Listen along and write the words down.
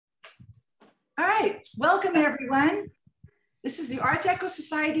right, welcome everyone. This is the Art Deco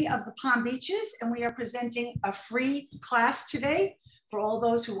Society of the Palm Beaches, and we are presenting a free class today for all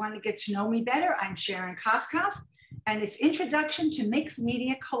those who want to get to know me better. I'm Sharon Koskoff, and it's Introduction to Mixed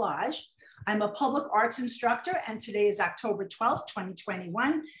Media Collage. I'm a public arts instructor, and today is October 12th,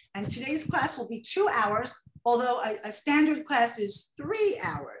 2021, and today's class will be 2 hours, although a standard class is 3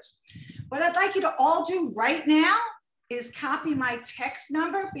 hours. What I'd like you to all do right now is copy my text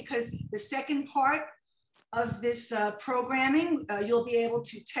number, because the second part of this programming, you'll be able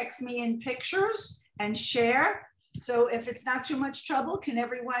to text me in pictures and share. So if it's not too much trouble, can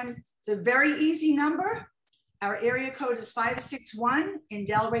everyone, it's a very easy number. Our area code is 561 in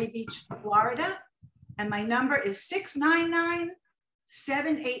Delray Beach, Florida. And my number is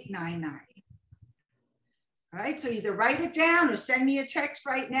 699-7899. All right, so either write it down or send me a text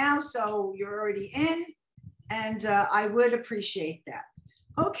right now so you're already in. And I would appreciate that.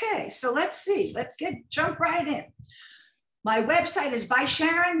 Okay, so let's see. Let's jump right in. My website is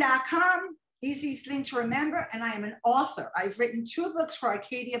bysharon.com. Easy thing to remember. And I am an author. I've written 2 books for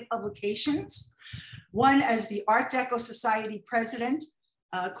Arcadia Publications. One as the Art Deco Society president,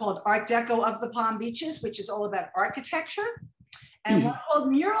 called Art Deco of the Palm Beaches, which is all about architecture. And one called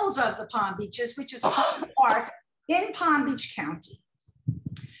Murals of the Palm Beaches, which is art in Palm Beach County.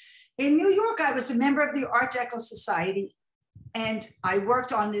 In New York, I was a member of the Art Deco Society, and I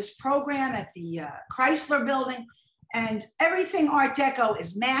worked on this program at the Chrysler Building, and everything Art Deco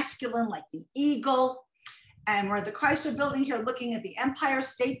is masculine, like the eagle. And we're at the Chrysler Building here looking at the Empire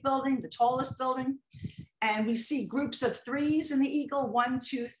State Building, the tallest building. And we see groups of 3s in the eagle, 1,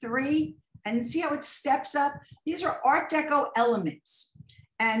 2, 3, and see how it steps up. These are Art Deco elements.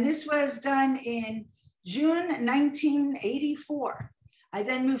 And this was done in June 1984. I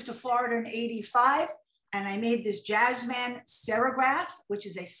then moved to Florida in 85, and I made this Jazzman serigraph, which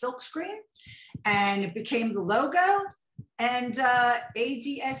is a silk screen, and it became the logo. And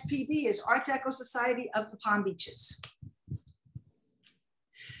ADSPB is Art Deco Society of the Palm Beaches.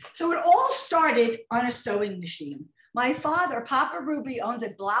 So it all started on a sewing machine. My father, Papa Ruby, owned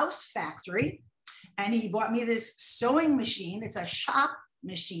a blouse factory, and he bought me this sewing machine. It's a shop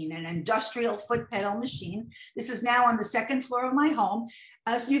machine, an industrial foot pedal machine. This is now on the 2nd floor of my home.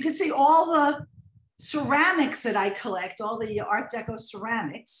 So you can see all the ceramics that I collect, all the Art Deco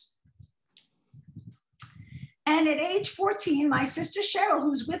ceramics. And at age 14, my sister Cheryl,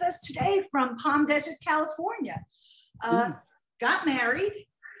 who's with us today from Palm Desert, California, got married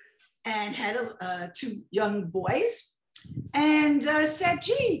and had 2 young boys, and said,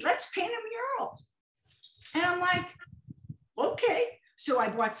 gee, let's paint a mural. And I'm like, okay. So I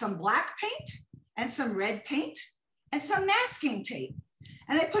bought some black paint and some red paint and some masking tape.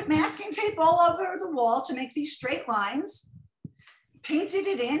 And I put masking tape all over the wall to make these straight lines, painted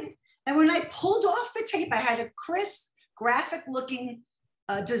it in. And when I pulled off the tape, I had a crisp, graphic looking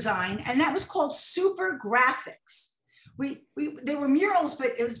design, and that was called super graphics. They were murals,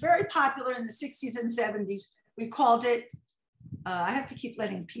 but it was very popular in the 60s and 70s. We called it, I have to keep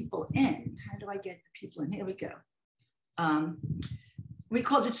letting people in. How do I get the people in? Here we go. We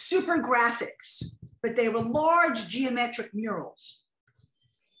called it super graphics, but they were large geometric murals.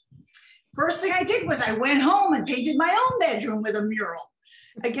 First thing I did was I went home and painted my own bedroom with a mural,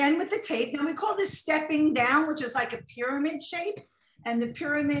 again with the tape. Now we call this stepping down, which is like a pyramid shape, and the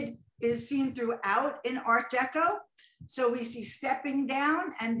pyramid is seen throughout in Art Deco. So we see stepping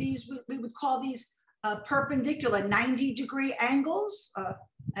down, and these, we would call these perpendicular 90-degree angles,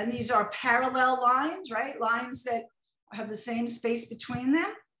 and these are parallel lines, right? Lines that have the same space between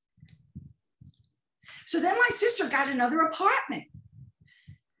them. So then my sister got another apartment,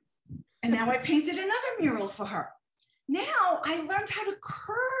 and now I painted another mural for her. Now I learned how to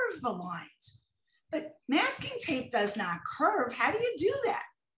curve the lines, but masking tape does not curve. How do you do that?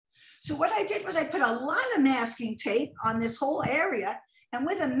 So what I did was I put a lot of masking tape on this whole area, and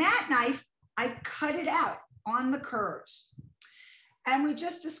with a mat knife, I cut it out on the curves. And we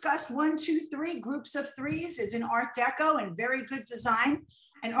just discussed 1, 2, 3 groups of 3s is in Art Deco, and very good design.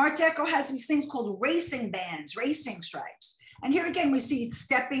 And Art Deco has these things called racing bands, racing stripes. And here again, we see it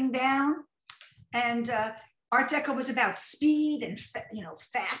stepping down. And Art Deco was about speed and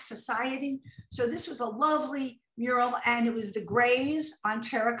fast society. So this was a lovely mural, and it was the grays on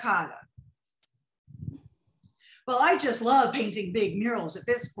terracotta. Well, I just love painting big murals at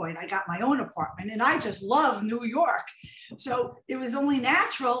this point. I got my own apartment, and I just love New York. So it was only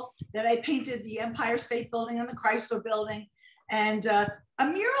natural that I painted the Empire State Building and the Chrysler Building. And a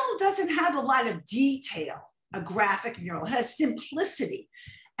mural doesn't have a lot of detail, a graphic mural. It has simplicity.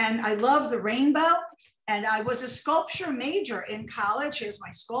 And I love the rainbow. And I was a sculpture major in college. Here's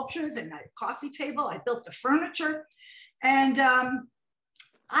my sculptures and my coffee table. I built the furniture. And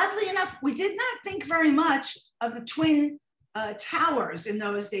oddly enough, we did not think very much of the twin towers in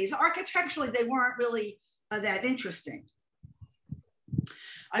those days. Architecturally, they weren't really that interesting.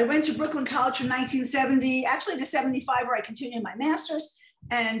 I went to Brooklyn College from 1970, actually to 75, where I continued my master's.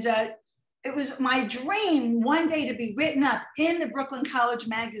 And it was my dream one day to be written up in the Brooklyn College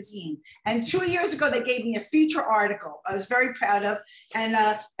magazine. And 2 years ago, they gave me a feature article I was very proud of. And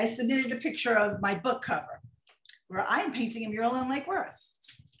I submitted a picture of my book cover, where I'm painting a mural in Lake Worth.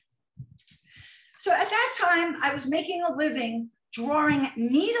 So at that time, I was making a living drawing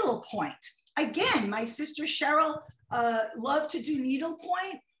needlepoint. Again, my sister Cheryl loved to do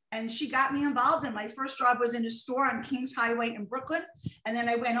needlepoint, and she got me involved. And my first job was in a store on Kings Highway in Brooklyn. And then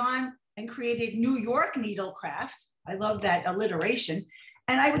I went on and created New York Needlecraft. I love that alliteration.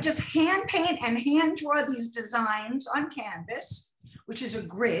 And I would just hand paint and hand draw these designs on canvas, which is a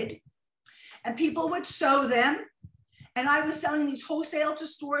grid. And people would sew them. And I was selling these wholesale to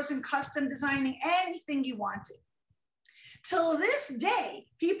stores and custom designing anything you wanted. Till this day,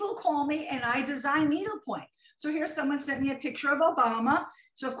 people call me and I design needlepoint. So here someone sent me a picture of Obama.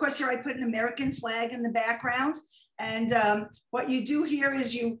 So of course, here I put an American flag in the background. And what you do here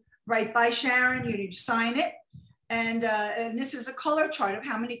is you write by Sharon, you need to sign it. And this is a color chart of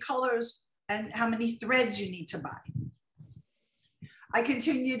how many colors and how many threads you need to buy. I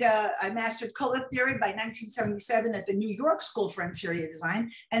continued, I mastered color theory by 1977 at the New York School for Interior Design.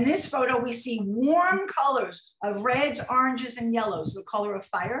 And this photo, we see warm colors of reds, oranges, and yellows, the color of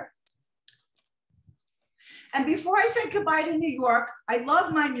fire. And before I said goodbye to New York, I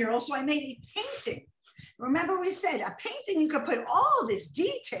love my mural, so I made a painting. Remember we said a painting, you could put all this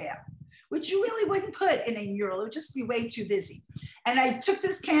detail, which you really wouldn't put in a mural. It would just be way too busy. And I took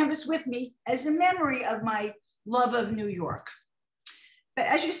this canvas with me as a memory of my love of New York. But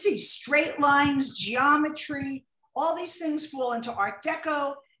as you see, straight lines, geometry, all these things fall into Art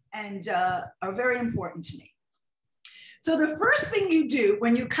Deco and are very important to me. So the first thing you do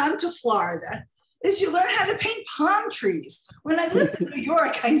when you come to Florida is you learn how to paint palm trees. When I lived in New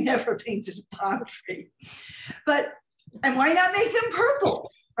York, I never painted a palm tree. And why not make them purple?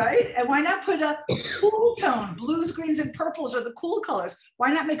 Right? And why not put a cool tone? Blues, greens, and purples are the cool colors.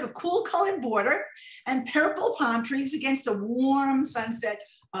 Why not make a cool colored border and purple palm trees against a warm sunset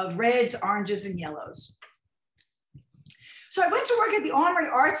of reds, oranges, and yellows? So I went to work at the Armory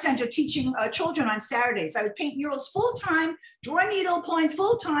Art Center teaching children on Saturdays. I would paint murals full-time, draw needlepoint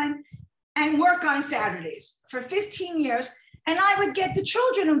full-time, and work on Saturdays for 15 years. And I would get the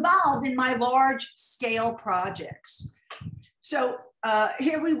children involved in my large-scale projects. So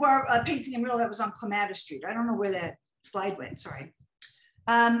here we were painting a mural that was on Clematis Street. I don't know where that slide went, sorry.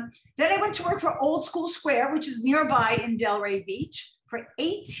 Then I went to work for Old School Square, which is nearby in Delray Beach, for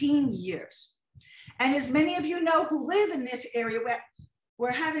 18 years. And as many of you know who live in this area,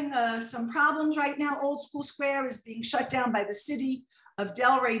 we're having some problems right now. Old School Square is being shut down by the city of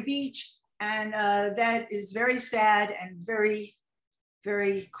Delray Beach. And that is very sad and very,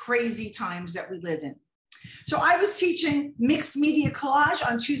 very crazy times that we live in. So I was teaching mixed media collage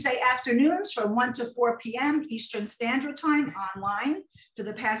on Tuesday afternoons from 1 to 4 p.m. Eastern Standard Time online for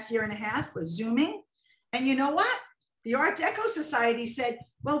the past year and a half with Zooming. And you know what? The Art Deco Society said,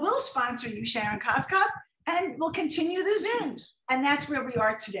 well, we'll sponsor you, Sharon Koskoff, and we'll continue the Zooms. And that's where we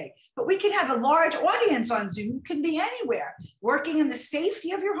are today. But we can have a large audience on Zoom. You can be anywhere, working in the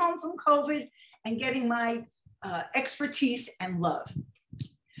safety of your home from COVID and getting my expertise and love.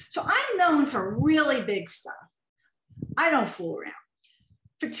 So I'm known for really big stuff. I don't fool around.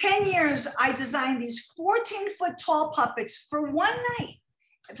 For 10 years, I designed these 14-foot tall puppets for one night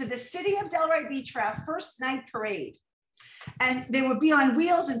for the city of Delray Beach for our first night parade. And they would be on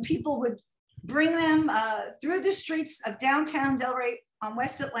wheels and people would bring them through the streets of downtown Delray on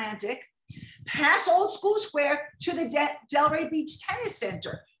West Atlantic, past Old School Square to the Delray Beach Tennis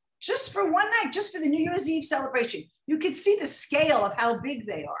Center, just for one night, just for the New Year's Eve celebration. You could see the scale of how big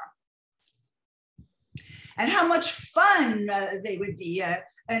they are and how much fun they would be.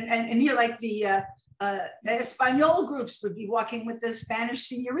 And here, like the Espanol groups would be walking with the Spanish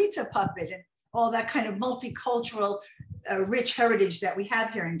señorita puppet and all that kind of multicultural, rich heritage that we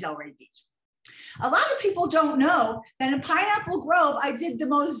have here in Delray Beach. A lot of people don't know that in Pineapple Grove, I did the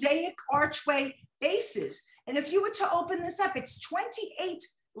mosaic archway bases. And if you were to open this up, it's 28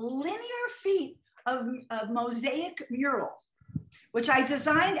 linear feet of mosaic mural, which I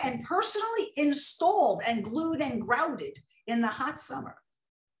designed and personally installed and glued and grouted in the hot summer.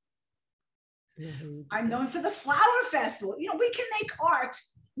 I'm known for the Flower Festival. You know, we can make art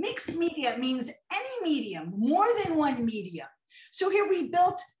Mixed media means any medium, more than one medium. So here we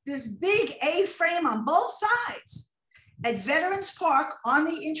built this big A-frame on both sides at Veterans Park on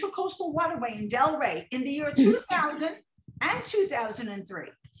the Intracoastal Waterway in Delray in the year 2000 and 2003.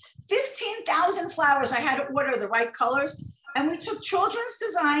 15,000 flowers. I had to order the right colors, and we took children's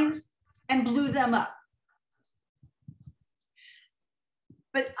designs and blew them up.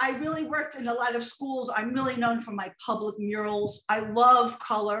 But I really worked in a lot of schools. I'm really known for my public murals. I love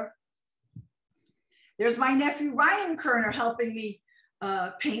color. There's my nephew, Ryan Kerner, helping me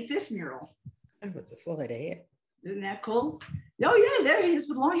paint this mural. Oh, it's a full head of hair. Isn't that cool? Oh yeah, there he is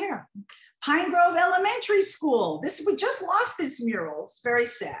with long hair. Pine Grove Elementary School. We just lost this mural. It's very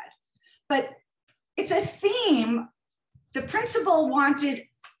sad. But it's a theme. The principal wanted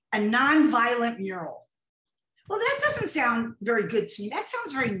a nonviolent mural. Well, that doesn't sound very good to me. That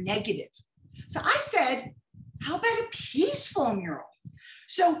sounds very negative. So I said, how about a peaceful mural?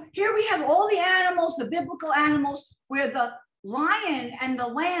 So here we have all the animals, the biblical animals, where the lion and the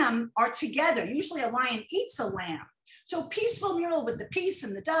lamb are together. Usually a lion eats a lamb. So peaceful mural with the peace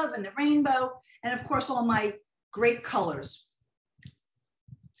and the dove and the rainbow, and of course, all my great colors.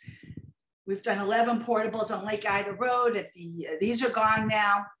 We've done 11 portables on Lake Ida Road. These are gone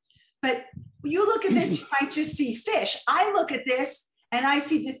now. But you look at this, you might just see fish. I look at this and I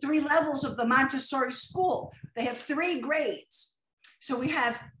see the 3 levels of the Montessori school. They have 3 grades. So we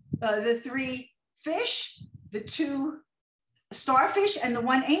have the 3 fish, the 2 starfish, and the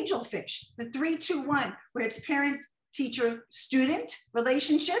 1 angelfish, the 3-2-1, where it's parent, teacher, student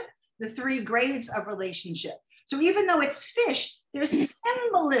relationship, the 3 grades of relationship. So even though it's fish, there's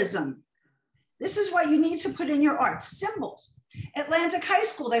symbolism. This is what you need to put in your art, symbols. Atlantic High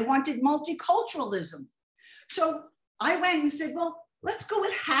School, they wanted multiculturalism. So I went and said, well, let's go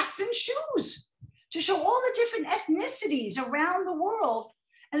with hats and shoes to show all the different ethnicities around the world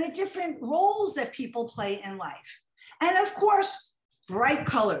and the different roles that people play in life. And of course, bright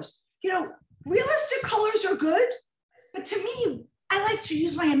colors. You know, realistic colors are good, but to me, I like to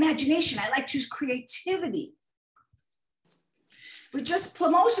use my imagination. I like to use creativity. We just,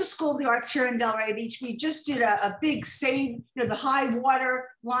 Plamosa School of the Arts here in Delray Beach, we just did a big save, you know, the high water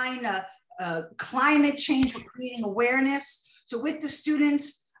line, climate change, we're creating awareness. So with the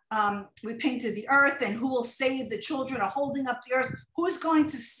students, we painted the earth and who will save the children are holding up the earth. Who's going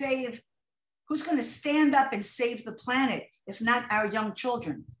to save, who's going to stand up and save the planet, if not our young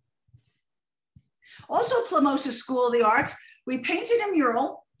children? Also, Plamosa School of the Arts, we painted a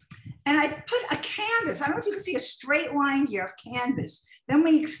mural and I put a canvas. I don't know if you can see a straight line here of canvas. Then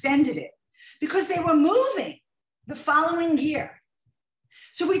we extended it because they were moving the following year.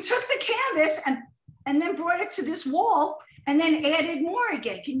 So we took the canvas and then brought it to this wall and then added more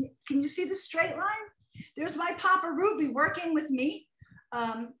again. Can you see the straight line? There's my Papa Ruby working with me.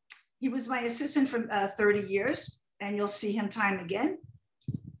 He was my assistant for 30 years and you'll see him time again.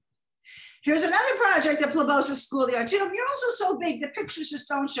 Here's another project at Plamosa School of the Arts. You know, murals are so big, the pictures just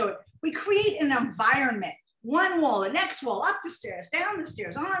don't show it. We create an environment, one wall, the next wall, up the stairs, down the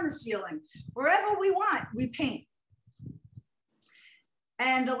stairs, on the ceiling, wherever we want, we paint.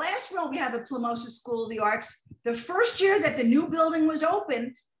 And the last mural we have at Plamosa School of the Arts, the first year that the new building was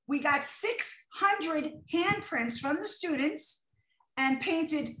open, we got 600 handprints from the students and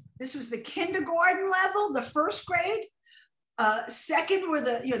painted, this was the kindergarten level, the first grade. Second were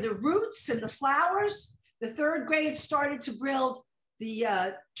the roots and the flowers. The third grade started to build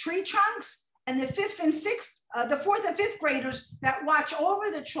the tree trunks, and the fourth and fifth graders that watch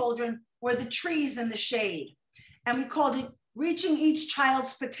over the children were the trees and the shade. And we called it Reaching Each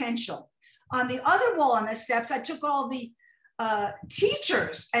Child's Potential. On the other wall on the steps, I took all the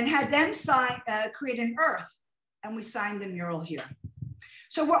teachers and had them create an earth, and we signed the mural here.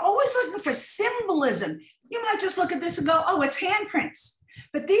 So we're always looking for symbolism. You might just look at this and go, oh, it's handprints.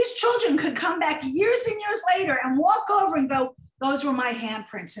 But these children could come back years and years later and walk over and go, those were my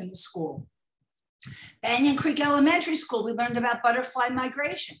handprints in the school. Banyan Creek Elementary School, we learned about butterfly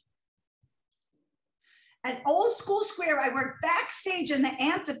migration. At Old School Square, I worked backstage in the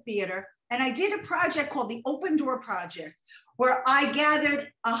amphitheater and I did a project called the Open Door Project, where I gathered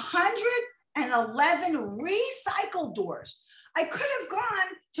 111 recycled doors. I could have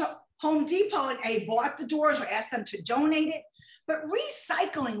gone to Home Depot and bought the doors or asked them to donate it. But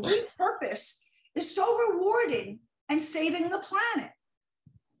recycling, repurpose is so rewarding and saving the planet.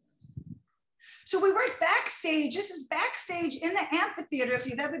 So we worked backstage. This is backstage in the amphitheater if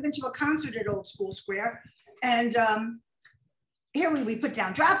you've ever been to a concert at Old School Square. And here we put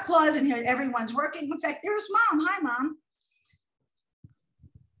down drop cloths and here everyone's working. In fact, there's Mom. Hi, Mom.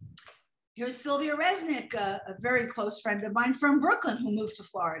 Here's Sylvia Resnick, a very close friend of mine from Brooklyn who moved to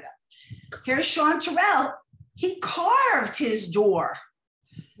Florida. Here's Sean Terrell. He carved his door.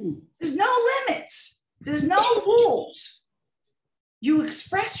 There's no limits. There's no rules. You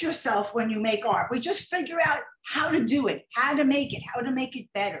express yourself when you make art. We just figure out how to do it, how to make it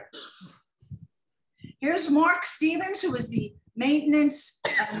better. Here's Mark Stevens, who is the maintenance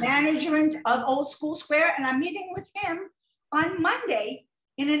management of Old School Square. And I'm meeting with him on Monday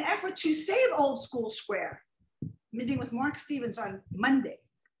in an effort to save Old School Square. Meeting with Mark Stevens on Monday.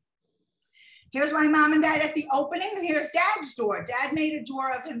 Here's my mom and dad at the opening, and here's Dad's door. Dad made a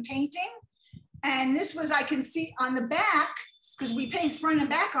door of him painting. And this was, I can see on the back, because we paint front and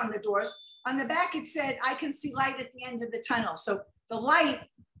back on the doors. On the back, it said, I can see light at the end of the tunnel. So the light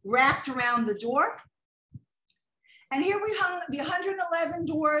wrapped around the door. And here we hung the 111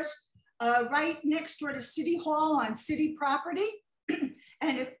 doors right next door to City Hall on city property.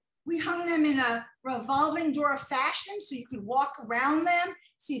 And we hung them in a revolving door fashion so you could walk around them,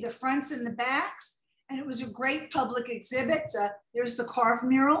 see the fronts and the backs. And it was a great public exhibit. There's the carved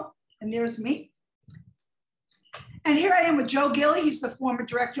mural, and there's me. And here I am with Joe Gilly. He's the former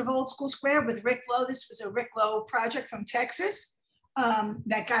director of Old School Square with Rick Lowe. This was a Rick Lowe project from Texas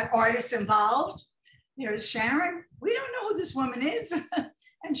that got artists involved. There's Sharon. We don't know who this woman is.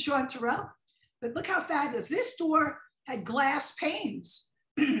 And Sean Terrell. But look how fabulous. This door had glass panes.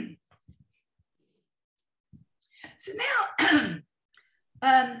 So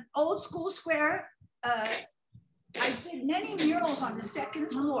now, Old School Square, I did many murals on the second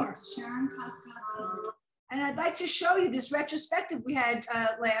floor. Sharon Koskoff. And I'd like to show you this retrospective we had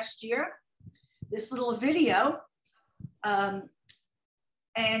last year, this little video. And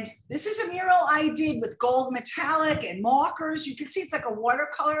this is a mural I did with gold metallic and markers. You can see it's like a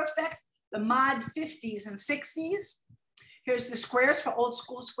watercolor effect, the mod 50s and 60s. Here's the squares for Old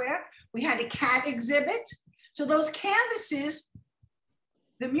School Square. We had a cat exhibit. So those canvases,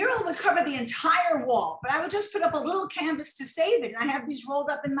 the mural would cover the entire wall, but I would just put up a little canvas to save it. And I have these rolled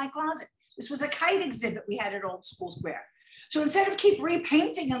up in my closet. This was a kite exhibit we had at Old School Square. So instead of keep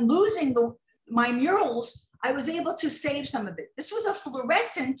repainting and losing my murals, I was able to save some of it. This was a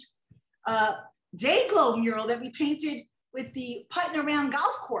fluorescent day glow mural that we painted with the Puttin' Around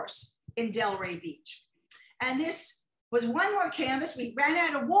golf course in Delray Beach. And this was one more canvas. We ran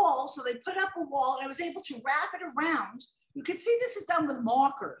out of walls, so they put up a wall, and I was able to wrap it around. You can see this is done with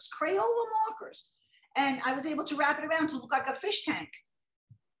markers, Crayola markers. And I was able to wrap it around to look like a fish tank.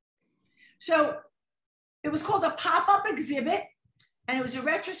 So it was called a pop-up exhibit, and it was a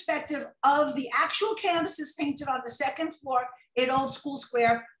retrospective of the actual canvases painted on the second floor at Old School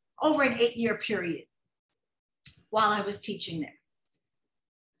Square over an 8-year period while I was teaching there.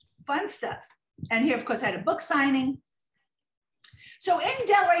 Fun stuff. And here, of course, I had a book signing. So in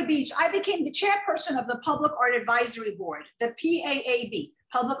Delray Beach, I became the chairperson of the Public Art Advisory Board, the PAAB,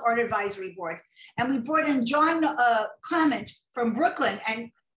 Public Art Advisory Board. And we brought in John Clement from Brooklyn, and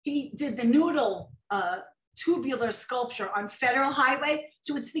he did the noodle tubular sculpture on Federal Highway.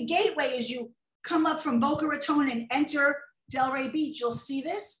 So it's the gateway as you come up from Boca Raton and enter Delray Beach. You'll see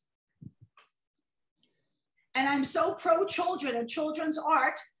this. And I'm so pro-children and children's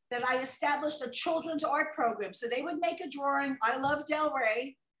art that I established a children's art program. So they would make a drawing, I love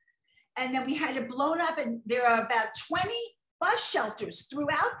Delray. And then we had it blown up, and there are about 20 bus shelters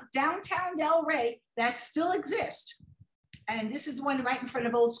throughout downtown Delray that still exist. And this is the one right in front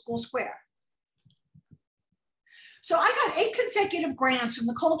of Old School Square. So I got 8 consecutive grants from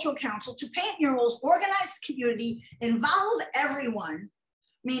the Cultural Council to paint murals, organize the community, involve everyone,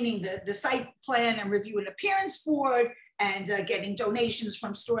 meaning the site plan and review and appearance board, and getting donations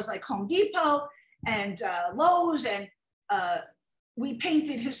from stores like Home Depot and Lowe's. And we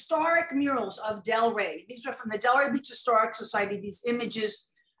painted historic murals of Delray. These were from the Delray Beach Historic Society, these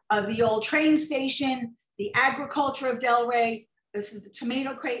images of the old train station, the agriculture of Delray. This is the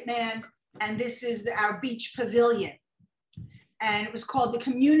tomato crate man, and this is our beach pavilion. And it was called the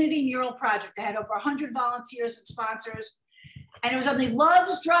Community Mural Project. They had over 100 volunteers and sponsors. And it was on the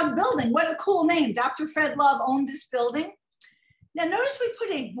Love's Drug Building. What a cool name. Dr. Fred Love owned this building. Now notice we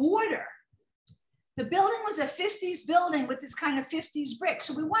put a border. The building was a 50s building with this kind of 50s brick.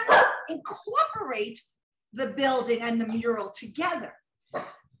 So we want to incorporate the building and the mural together.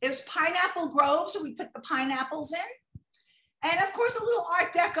 It was Pineapple Grove, so we put the pineapples in. And of course, a little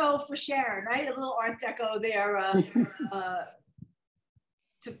Art Deco for Sharon, right? A little Art Deco there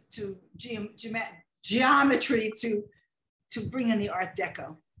to geometry to bring in the Art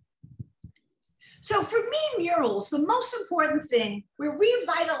Deco. So for me, murals, the most important thing, we're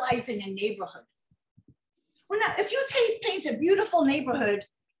revitalizing a neighborhood. If you paint a beautiful neighborhood,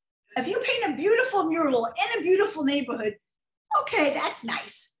 If you paint a beautiful mural in a beautiful neighborhood, okay, that's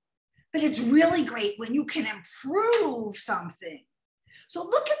nice. But it's really great when you can improve something. So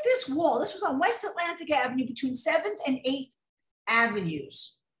look at this wall. This was on West Atlantic Avenue between 7th and 8th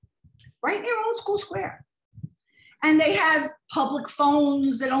Avenues, right near Old School Square. And they have public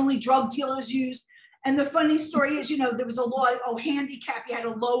phones that only drug dealers use. And the funny story is, you know, there was a law, oh, handicap, you had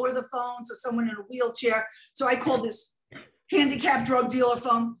to lower the phone, so someone in a wheelchair. So I called this handicap drug dealer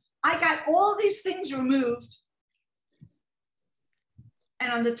phone. I got all these things removed.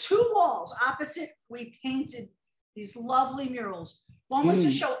 And on the 2 walls opposite, we painted these lovely murals. One was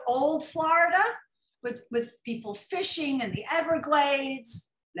to show old Florida with people fishing and the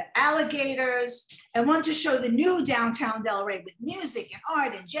Everglades, the alligators, and one to show the new downtown Delray with music and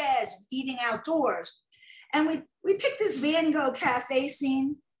art and jazz and eating outdoors. And we picked this Van Gogh cafe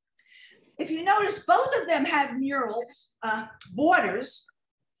scene. If you notice, both of them have murals, borders,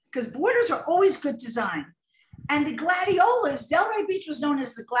 because borders are always good design. And the gladiolas, Delray Beach was known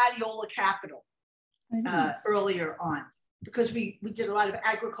as the gladiola capital earlier on, because we did a lot of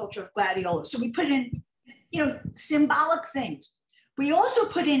agriculture of gladiolas. So we put in, you know, symbolic things. We also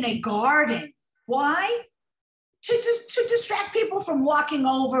put in a garden. Why? To distract people from walking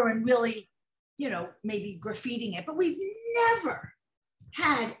over and really, you know, maybe graffitiing it. But we've never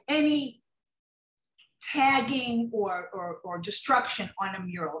had any tagging or destruction on a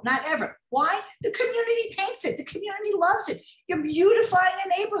mural, not ever. Why? The community paints it. The community loves it. You're beautifying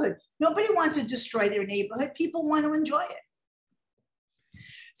a neighborhood. Nobody wants to destroy their neighborhood. People want to enjoy it.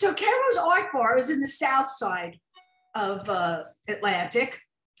 So Caro's Art Bar is in the south side of Atlantic,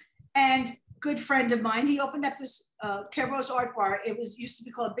 and good friend of mine, he opened up this Caro's Art Bar. It used to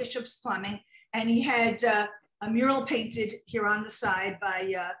be called Bishop's Plumbing, and he had a mural painted here on the side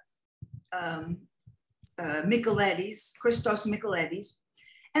by Micheletti, Christos Micheletti.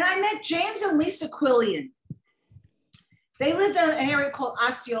 And I met James and Lisa Quillian. They lived in an area called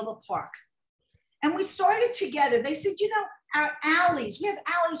Osceola Park. And we started together. They said, you know, our alleys, we have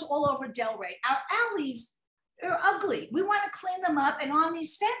alleys all over Delray. Our alleys are ugly. We want to clean them up. And on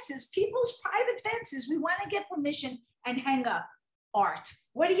these fences, people's private fences, we want to get permission and hang up art.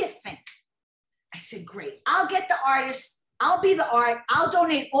 What do you think? I said, great. I'll get the artist. I'll be the art. I'll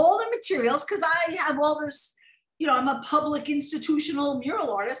donate all the materials because I have all this, you know, I'm a public institutional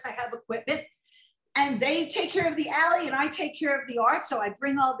mural artist. I have equipment. And they take care of the alley and I take care of the art. So I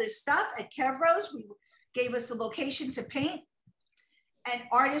bring all this stuff at Kevros. We gave us a location to paint. And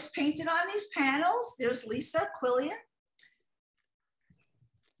artists painted on these panels. There's Lisa Quillian.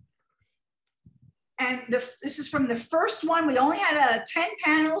 And this is from the first one. We only had 10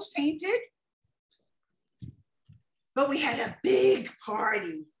 panels painted, but we had a big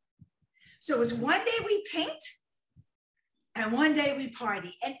party. So it was one day we paint and one day we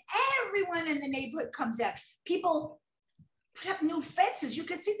party. And everyone in the neighborhood comes out. People put up new fences. You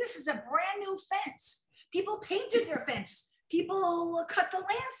can see this is a brand new fence. People painted their fences. People cut the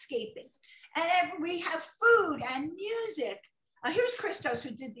landscaping. And we have food and music. Here's Christos,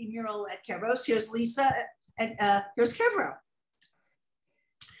 who did the mural at Kevros. Here's Lisa, and here's Kevro.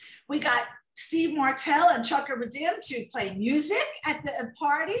 We got Steve Martell and Chuck Radim to play music at the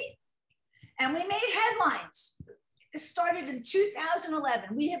party. And we made headlines. It started in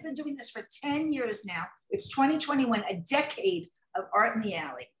 2011. We have been doing this for 10 years now. It's 2021, a decade of art in the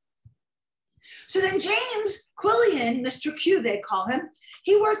alley. So then James Quillian, Mr. Q, they call him,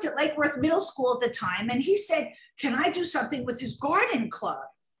 he worked at Lake Worth Middle School at the time. And he said, can I do something with his garden club?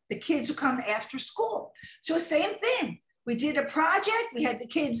 The kids who come after school. So same thing. We did a project. We had the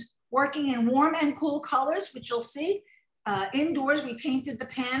kids working in warm and cool colors, which you'll see. Indoors, we painted the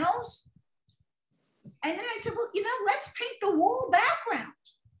panels. And then I said, well, you know, let's paint the wall background.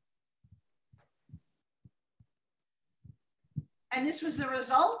 And this was the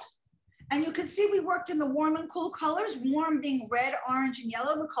result. And you can see we worked in the warm and cool colors, warm being red, orange, and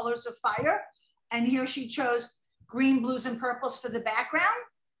yellow, the colors of fire. And here she chose green, blues, and purples for the background.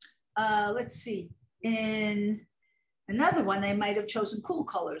 Let's see, in another one, they might have chosen cool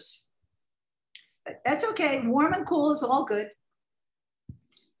colors. But that's okay, warm and cool is all good.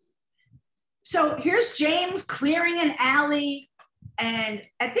 So here's James clearing an alley. And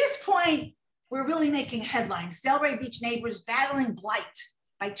at this point, we're really making headlines. Delray Beach neighbors battling blight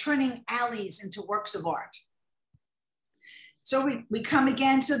by turning alleys into works of art. So we come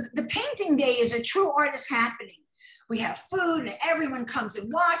again. So the painting day is a true artist happening. We have food and everyone comes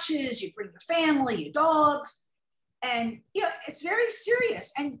and watches. You bring your family, your dogs. And you know, it's very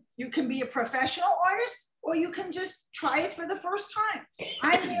serious. And you can be a professional artist or you can just try it for the first time.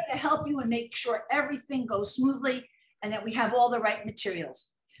 I'm here to help you and make sure everything goes smoothly and that we have all the right materials.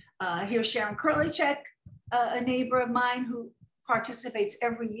 Here's Sharon Koskoff, a neighbor of mine who participates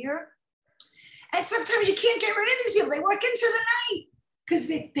every year. And sometimes you can't get rid of these people. They work into the night because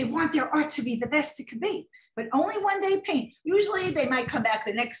they want their art to be the best it can be. But only one day paint. Usually they might come back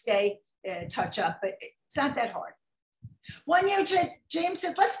the next day, touch up, but it's not that hard. One year, James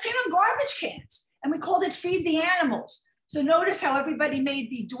said, let's paint on garbage cans. And we called it Feed the Animals. So notice how everybody made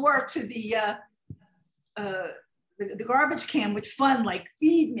the door to the garbage can with fun, like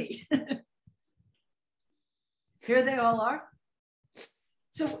feed me. Here they all are.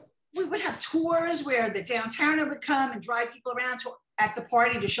 So we would have tours where the downtowner would come and drive people around at the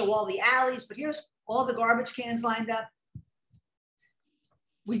party to show all the alleys, but here's all the garbage cans lined up.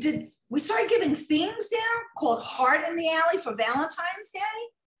 We started giving themes down called Heart in the Alley for Valentine's Day.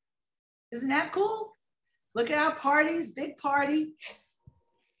 Isn't that cool? Look at our parties, big party.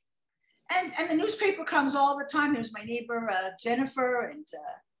 And the newspaper comes all the time. There's my neighbor, Jennifer, and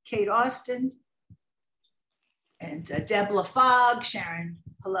Kate Austin, and Deb LaFog, Sharon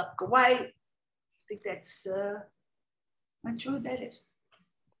Halupka White. I think that's, not sure who that is.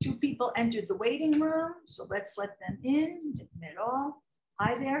 2 people entered the waiting room, so let's let them in, admit it all.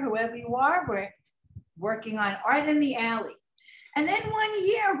 Hi there, whoever you are, we're working on Art in the Alley. And then one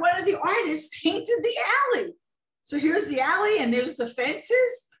year, one of the artists painted the alley. So here's the alley and there's the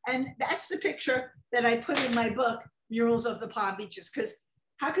fences. And that's the picture that I put in my book, Murals of the Palm Beaches, because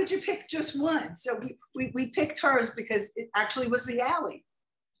how could you pick just one? So we picked hers because it actually was the alley.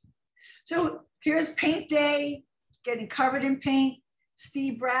 So here's paint day, getting covered in paint.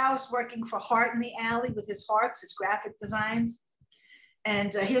 Steve Browse working for Heart in the Alley with his hearts, his graphic designs.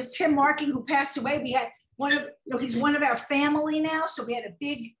 And here's Tim Marking, who passed away. We had he's one of our family now. So we had a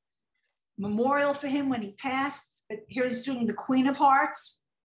big memorial for him when he passed. But here's doing the Queen of Hearts.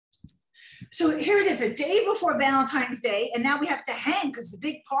 So here it is, a day before Valentine's Day. And now we have to hang because the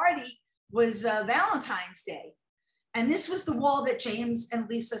big party was Valentine's Day. And this was the wall that James and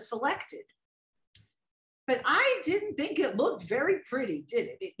Lisa selected. But I didn't think it looked very pretty, did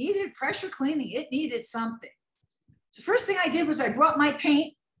it? It needed pressure cleaning. It needed something. So first thing I did was I brought my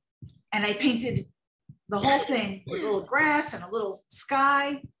paint and I painted the whole thing with a little grass and a little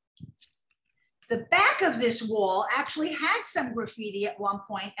sky. The back of this wall actually had some graffiti at one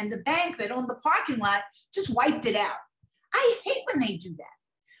point, and the bank that owned the parking lot just wiped it out. I hate when they do that.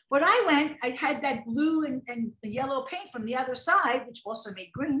 But I had that blue and yellow paint from the other side, which also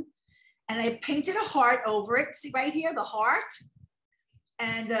made green. And I painted a heart over it. See right here, the heart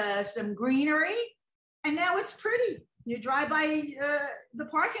and some greenery. And now it's pretty. You drive by the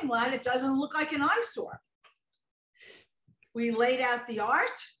parking lot, it doesn't look like an eyesore. We laid out the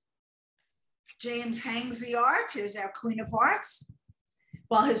art. James hangs the art. Here's our Queen of Hearts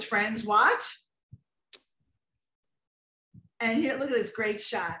while his friends watch. And here, look at this great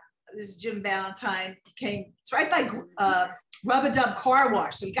shot. This is Jim Valentine. It's right by Rub-a-Dub Car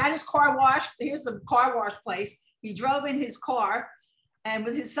Wash. So he got his car washed. Here's the car wash place. He drove in his car, and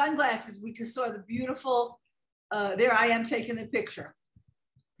with his sunglasses, we saw the beautiful, there I am taking the picture.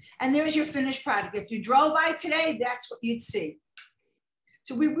 And there's your finished product. If you drove by today, that's what you'd see.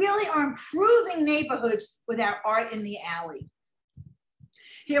 So we really are improving neighborhoods with our Art in the Alley.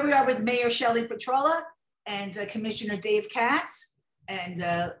 Here we are with Mayor Shelley Petrola and Commissioner Dave Katz and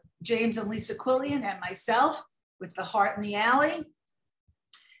James and Lisa Quillian and myself with the Heart in the Alley.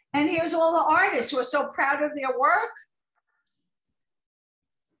 And here's all the artists who are so proud of their work.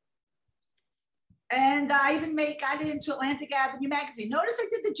 And I even got it into Atlantic Avenue magazine. Notice I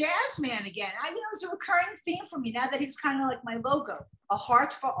did the Jazz Man again. I know it's a recurring theme for me now that he's kind of like my logo, a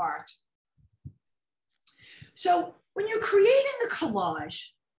heart for art. So when you're creating the collage,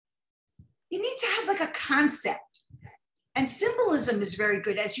 you need to have like a concept. And symbolism is very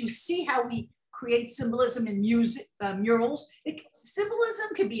good. As you see how we create symbolism in music, murals, symbolism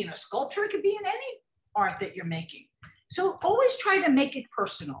could be in a sculpture, it could be in any art that you're making. So always try to make it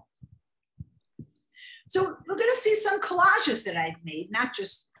personal. So we're going to see some collages that I've made, not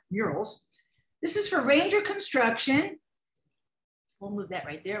just murals. This is for Ranger Construction. We'll move that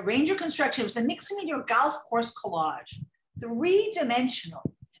right there. Ranger Construction. It was a mixed media golf course collage,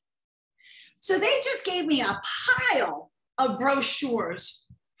 3-dimensional. So they just gave me a pile of brochures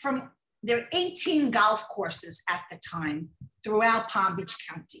from their 18 golf courses at the time throughout Palm Beach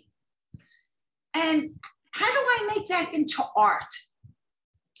County. And how do I make that into art?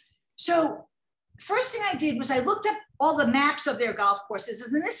 So first thing I did was I looked up all the maps of their golf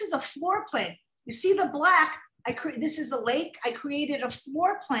courses, and this is a floor plan. You see the black, this is a lake. I created a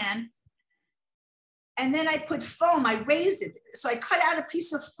floor plan, and then I put foam, I raised it. So I cut out a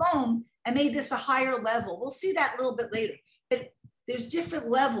piece of foam and made this a higher level. We'll see that a little bit later. But there's different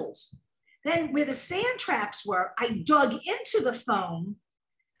levels. Then where the sand traps were, I dug into the foam,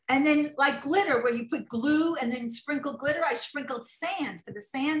 and then like glitter, where you put glue and then sprinkle glitter, I sprinkled sand for the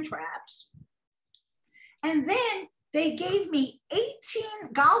sand traps. And then they gave me 18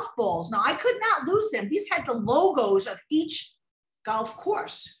 golf balls. Now I could not lose them. These had the logos of each golf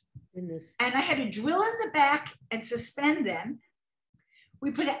course. Goodness. And I had to drill in the back and suspend them.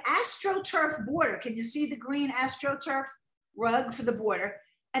 We put an AstroTurf border. Can you see the green AstroTurf rug for the border?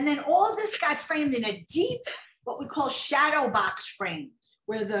 And then all of this got framed in a deep, what we call shadow box frame,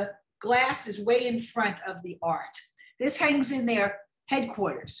 where the glass is way in front of the art. This hangs in their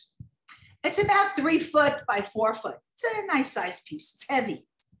headquarters. It's about 3 foot by 4 foot. It's a nice size piece. It's heavy.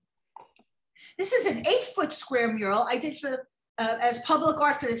 This is an 8-foot square mural I did for as public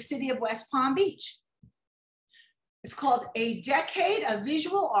art for the city of West Palm Beach. It's called A Decade of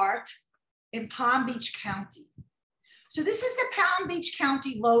Visual Art in Palm Beach County. So this is the Palm Beach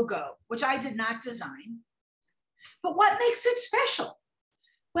County logo, which I did not design. But what makes it special?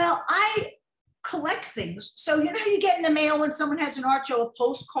 Well, I collect things. So you know how you get in the mail when someone has an art show, a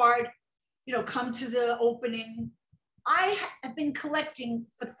postcard, you know, come to the opening. I have been collecting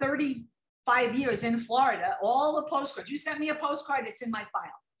for 35 years in Florida, all the postcards. You sent me a postcard, it's in my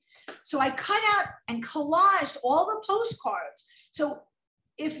file. So I cut out and collaged all the postcards. So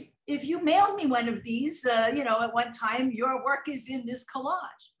if you mailed me one of these, you know, at one time, your work is in this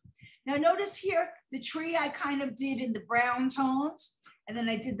collage. Now notice here, the tree I kind of did in the brown tones, and then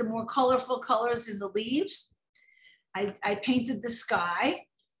I did the more colorful colors in the leaves. I painted the sky.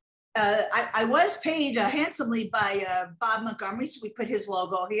 I was paid handsomely by Bob Montgomery, so we put his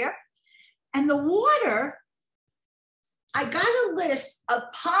logo here. And the water, I got a list of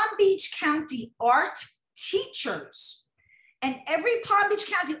Palm Beach County art teachers. And every Palm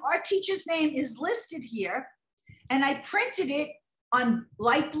Beach County art teacher's name is listed here. And I printed it on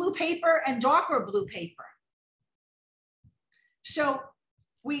light blue paper and darker blue paper. So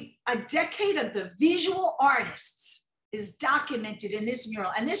a decade of the visual artists is documented in this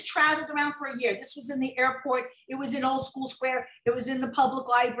mural. And this traveled around for a year. This was in the airport. It was in Old School Square. It was in the public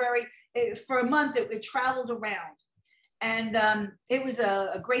library. For a month, it traveled around. And it was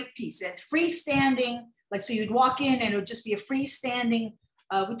a great piece. It freestanding, like, so you'd walk in and it would just be a freestanding.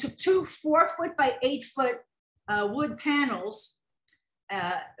 We took 2 4-foot by 8-foot wood panels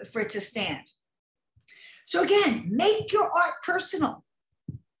for it to stand. So again, make your art personal.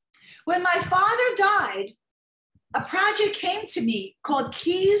 When my father died, a project came to me called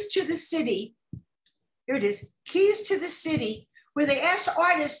Keys to the City. Here it is, Keys to the City, where they asked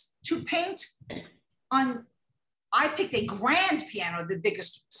artists to paint on, I picked a grand piano, the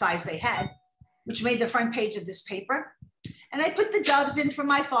biggest size they had, which made the front page of this paper. And I put the doves in for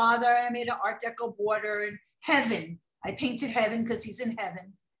my father, and I made an Art Deco border, and heaven. I painted heaven because he's in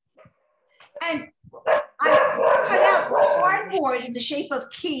heaven. And I cut out cardboard in the shape of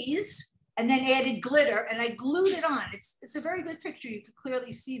keys and then added glitter, and I glued it on. It's a very good picture. You can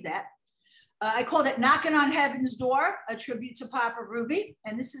clearly see that. I called it Knocking on Heaven's Door, a tribute to Papa Ruby.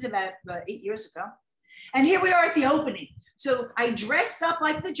 And this is about 8 years ago. And here we are at the opening. So I dressed up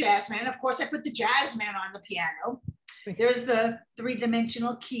like the jazz man. Of course, I put the jazz man on the piano. There's the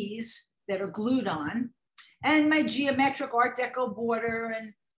 3-dimensional keys that are glued on, and my geometric Art Deco border,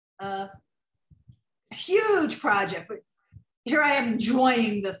 and a huge project. But here I am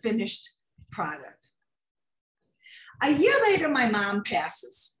enjoying the finished product. A year later, my mom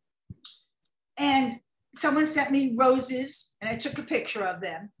passes, and someone sent me roses, and I took a picture of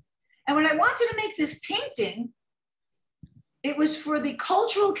them. And when I wanted to make this painting, it was for the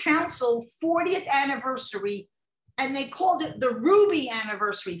Cultural Council 40th anniversary, and they called it the Ruby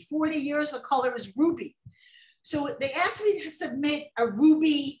anniversary. 40 years, the color is ruby. So they asked me to submit a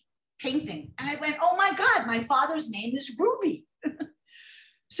ruby painting. And I went, oh my God, my father's name is Ruby.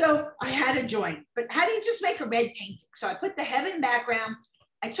 So I had to join. But how do you just make a red painting? So I put the heaven background.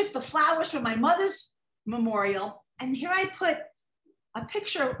 I took the flowers from my mother's memorial, and here I put a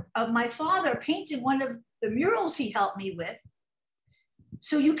picture of my father painting one of the murals he helped me with.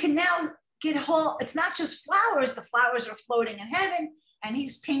 So you can now get a whole, it's not just flowers, the flowers are floating in heaven, and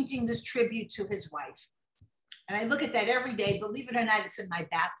he's painting this tribute to his wife. And I look at that every day. Believe it or not, it's in my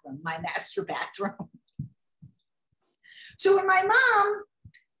bathroom, my master bathroom. So when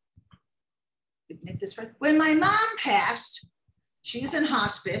my mom passed, she was in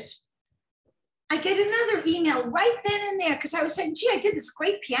hospice, I get another email right then and there, because I was saying, gee, I did this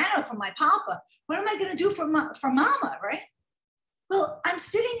great piano for my papa. What am I going to do for mama, right? Well, I'm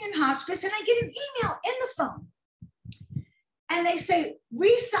sitting in hospice and I get an email in the phone. And they say,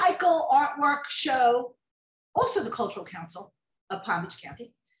 recycle artwork show, also the Cultural Council, of Palm Beach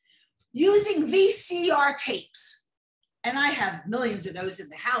County, using VCR tapes. And I have millions of those in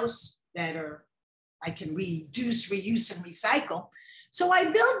the house that I can reduce, reuse, and recycle. So I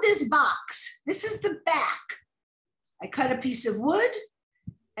built this box. This is the back. I cut a piece of wood,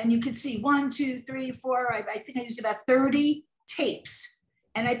 and you can see 1, 2, 3, 4, I think I used about 30 tapes.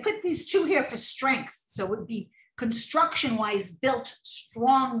 And I put these 2 here for strength. So it would be construction-wise built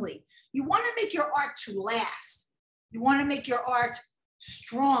strongly. You want to make your art to last. You want to make your art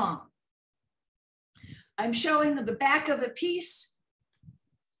strong. I'm showing the back of a piece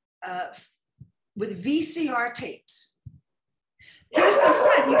with VCR tapes. Here's the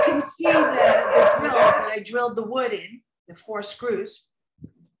front. You can see the drills that I drilled the wood in, the 4 screws.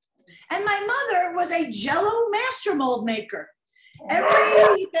 And my mother was a Jell-O master mold maker.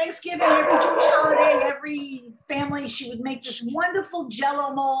 Every Thanksgiving, every Jewish holiday, every family, she would make this wonderful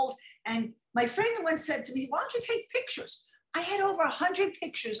Jell-O mold. And my friend once said to me, why don't you take pictures? I had over 100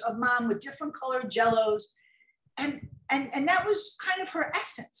 pictures of Mom with different colored Jell-Os. And that was kind of her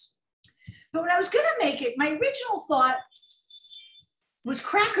essence. But when I was going to make it, my original thought was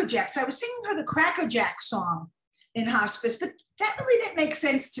Cracker Jacks. I was singing her the Cracker Jack song in hospice, but that really didn't make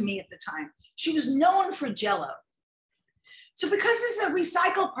sense to me at the time. She was known for Jell-O. So because it's a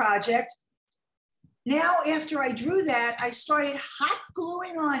recycle project, now after I drew that, I started hot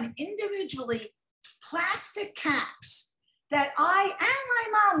gluing on individually plastic caps that I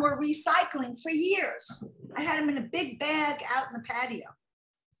and my mom were recycling for years. I had them in a big bag out in the patio.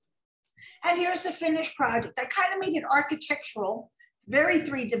 And here's the finished project. I kind of made it architectural, very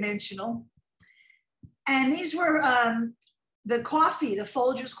 3-dimensional. And these were the coffee, the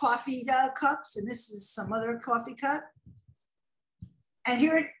Folgers coffee cups. And this is some other coffee cup. And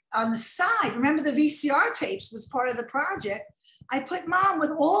here on the side, remember the VCR tapes was part of the project. I put Mom with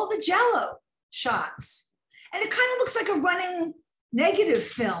all the Jell-O shots. And it kind of looks like a running negative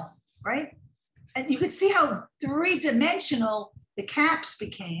film, right? And you could see how 3-dimensional the caps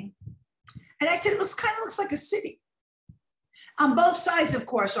became. And I said, it kind of looks like a city. On both sides, of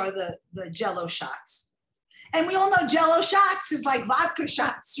course, are the Jell-O shots. And we all know Jell-O shots is like vodka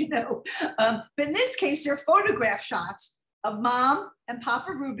shots, you know. But in this case, they're photograph shots of Mom and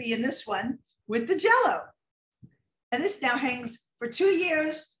Papa Ruby in this one with the Jell-O. And this now hangs for 2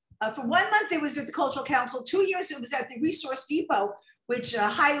 years. For 1 month, it was at the Cultural Council. 2 years, it was at the Resource Depot, which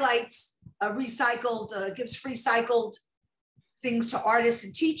highlights recycled, gives free cycled things to artists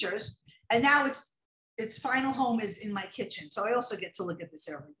and teachers. And now its final home is in my kitchen. So I also get to look at this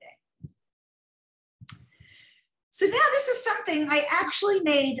every day. So now this is something I actually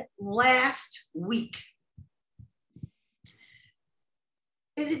made last week.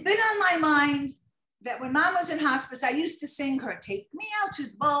 It had been on my mind that when Mom was in hospice, I used to sing her, take me out to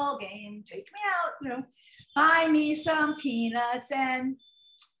the ball game, take me out, you know, buy me some peanuts. And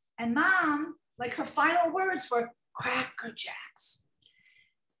Mom, like her final words were Cracker Jacks.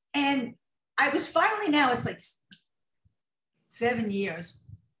 And I was finally, now it's like 7 years,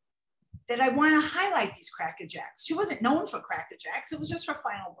 that I want to highlight these Cracker Jacks. She wasn't known for Cracker Jacks. It was just her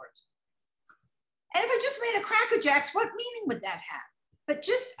final words. And if I just made a Cracker Jacks, what meaning would that have? But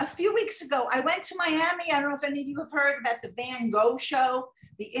just a few weeks ago, I went to Miami. I don't know if any of you have heard about the Van Gogh show,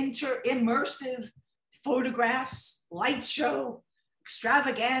 the immersive photographs, light show,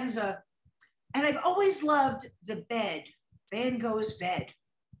 extravaganza. And I've always loved the bed, Van Gogh's bed.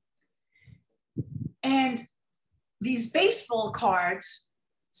 And these baseball cards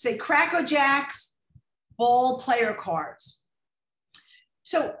say Cracker Jacks ball player cards.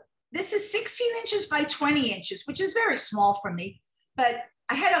 So this is 16 inches by 20 inches, which is very small for me. But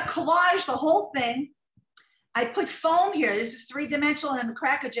I had a collage, the whole thing. I put foam here. This is 3-dimensional, and the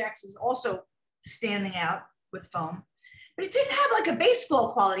Cracker Jacks is also standing out with foam. But it didn't have like a baseball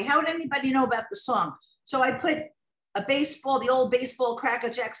quality. How would anybody know about the song? So I put a baseball, the old baseball Cracker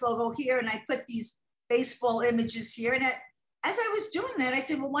Jacks logo here, and I put these baseball images here. And as I was doing that, I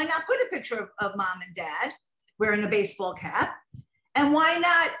said, well, why not put a picture of Mom and Dad wearing a baseball cap? And why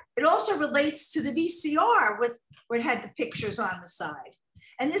not? It also relates to the VCR where it had the pictures on the side.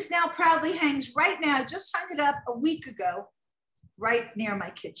 And this now proudly hangs right now, just hung it up a week ago, right near my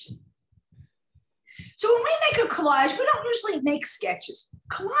kitchen. So when we make a collage, we don't usually make sketches.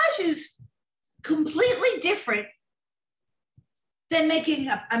 Collage is completely different than making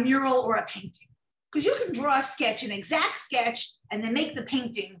a mural or a painting. Because you can draw a sketch, an exact sketch, and then make the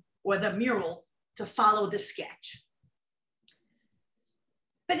painting or the mural to follow the sketch.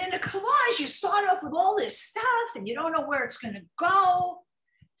 But in a collage, you start off with all this stuff and you don't know where it's going to go.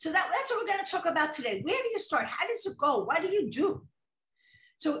 So that's what we're going to talk about today. Where do you start? How does it go? What do you do?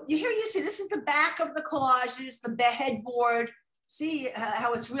 So here you see, this is the back of the collage. This is the headboard. see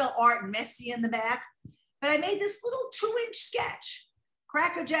how it's real art and messy in the back. But I made this little 2-inch sketch,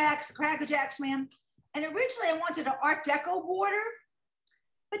 Cracker Jacks, man. And originally I wanted an Art Deco border,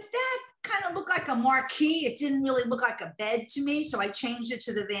 but that kind of looked like a marquee. It didn't really look like a bed to me. So I changed it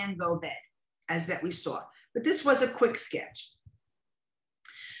to the Van Gogh bed as that we saw. But this was a quick sketch.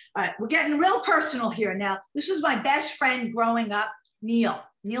 All right, we're getting real personal here now. This was my best friend growing up, Neil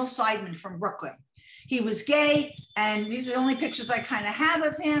Seidman from Brooklyn. He was gay, and these are the only pictures I kind of have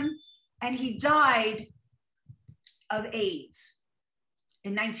of him. And he died of AIDS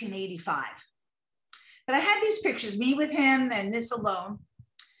in 1985. But I had these pictures, me with him and this alone.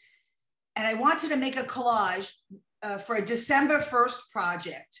 And I wanted to make a collage for a December 1st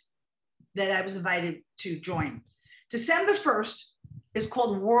project that I was invited to join. December 1st is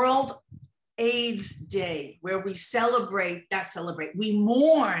called World AIDS Day, where we we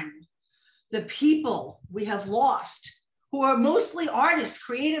mourn the people we have lost, who are mostly artists,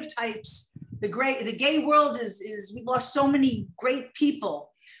 creative types. The gay world we lost so many great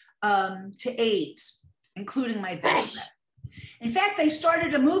people to AIDS, including my best friend. In fact, they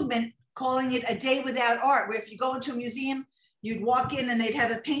started a movement calling it a day without art, where if you go into a museum, you'd walk in and they'd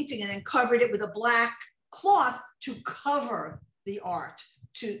have a painting and then covered it with a black cloth to cover the art,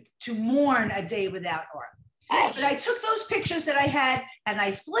 to mourn a day without art. But I took those pictures that I had and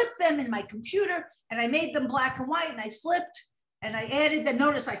I flipped them in my computer and I made them black and white, and I flipped and I added the,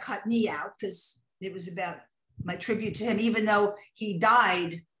 notice I cut me out because it was about my tribute to him, even though he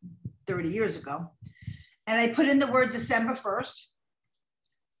died 30 years ago. And I put in the word December 1st.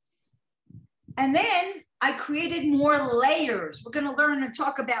 And then I created more layers. We're going to learn and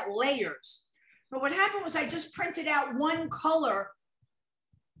talk about layers. But what happened was I just printed out one color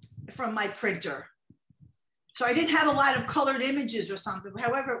from my printer. So I didn't have a lot of colored images or something,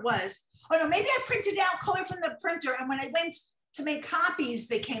 however it was. Oh no, maybe I printed out color from the printer, and when I went to make copies,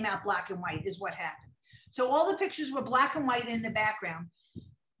 they came out black and white is what happened. So all the pictures were black and white in the background.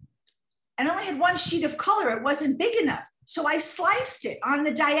 And I only had one sheet of color. It wasn't big enough. So I sliced it on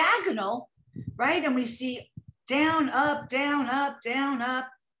the diagonal, right? And we see down, up, down, up, down, up.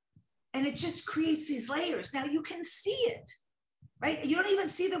 And it just creates these layers. Now you can see it, right? You don't even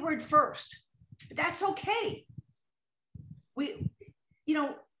see the word first, but that's okay. You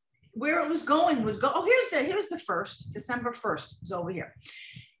know, where it was going was oh, here's the first, December 1st is over here.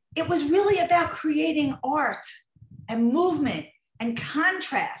 It was really about creating art and movement and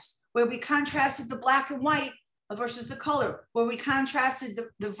contrast, where we contrasted the black and white versus the color, where we contrasted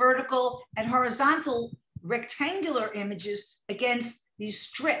the vertical and horizontal rectangular images against these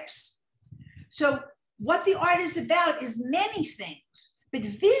strips. So what the art is about is many things, but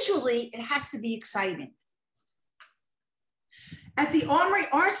visually it has to be exciting. At the Armory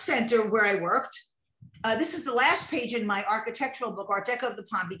Art Center where I worked, this is the last page in my architectural book, Art Deco of the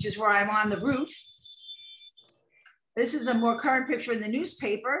Palm Beaches, where I'm on the roof. This is a more current picture in the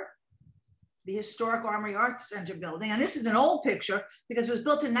newspaper, the historic Armory Art Center building. And this is an old picture because it was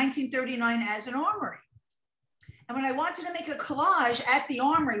built in 1939 as an armory. And when I wanted to make a collage at the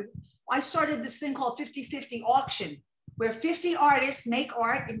armory, I started this thing called 50-50 auction, where 50 artists make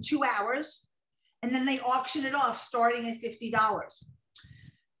art in 2 hours, and then they auction it off starting at $50.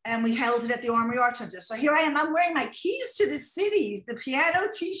 And we held it at the Armory Art Center. So here I am, I'm wearing my keys to the cities, the piano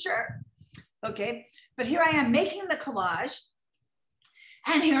t-shirt. Okay, but here I am making the collage,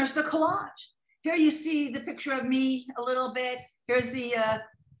 and here's the collage. Here you see the picture of me a little bit. Here's the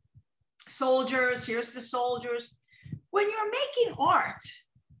soldiers, here's the soldiers. When you're making art,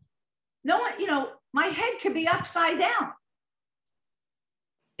 no one, you know, my head could be upside down.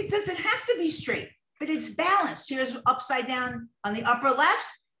 It doesn't have to be straight, but it's balanced. Here's upside down on the upper left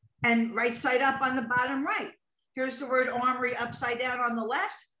and right side up on the bottom right. Here's the word armory upside down on the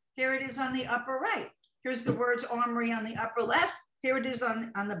left. Here it is on the upper right. Here's the words armory on the upper left. Here it is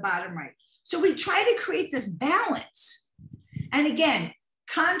on the bottom right. So we try to create this balance. And again,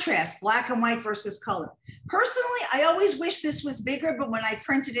 contrast, black and white versus color. Personally, I always wish this was bigger, but when I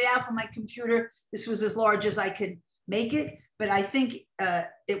printed it out from my computer, this was as large as I could make it. But I think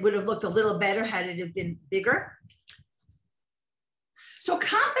it would have looked a little better had it have been bigger. So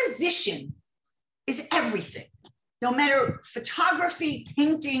composition is everything. No matter photography,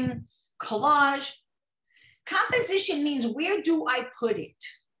 painting, collage, composition means where do I put it?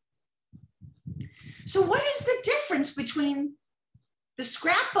 So what is the difference between the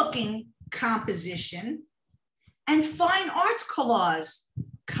scrapbooking composition and fine arts collage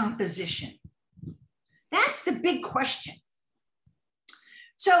composition? That's the big question.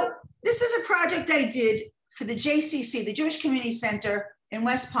 So this is a project I did for the JCC, the Jewish Community Center in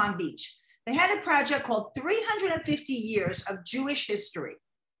West Palm Beach. They had a project called 350 Years of Jewish History.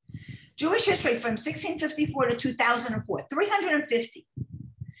 Jewish history from 1654 to 2004, 350.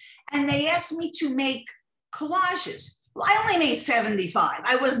 And they asked me to make collages. Well, I only made 75.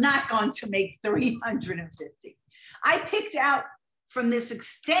 I was not going to make 350. I picked out from this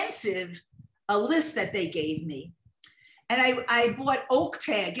extensive list that they gave me. And I bought oak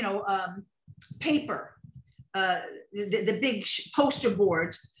tag, paper, the big poster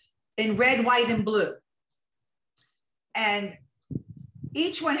boards in red, white, and blue. And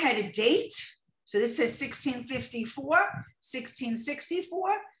each one had a date. So this says 1654, 1664,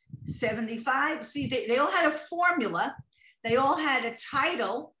 75. See, they all had a formula. They all had a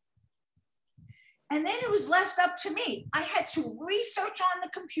title. And then it was left up to me. I had to research on the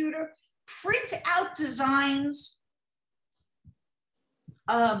computer, print out designs,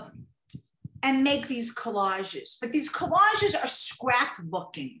 and make these collages. But these collages are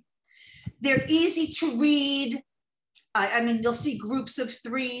scrapbooking. They're easy to read. I mean, you'll see groups of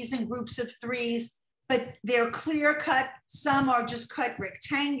threes and groups of threes, but they're clear cut. Some are just cut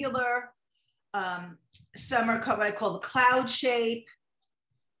rectangular. Some are cut what I call the cloud shape.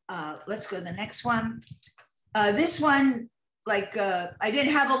 Let's go to the next one. This one, I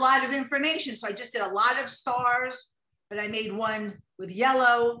didn't have a lot of information, so I just did a lot of stars, but I made one with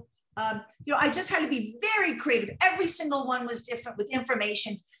yellow. I just had to be very creative. Every single one was different with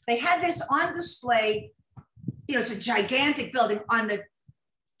information. They had this on display. It's a gigantic building on the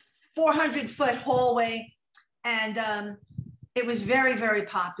 400-foot hallway. And it was very, very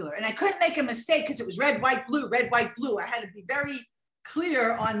popular. And I couldn't make a mistake because it was red, white, blue, red, white, blue. I had to be very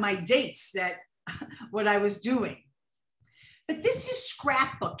clear on my dates that what I was doing. But this is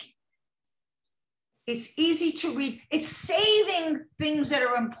scrapbooking. It's easy to read. It's saving things that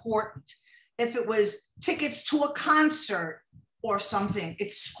are important. If it was tickets to a concert or something,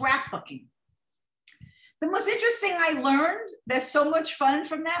 it's scrapbooking. The most interesting I learned that's so much fun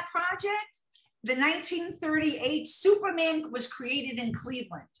from that project, the 1938 Superman was created in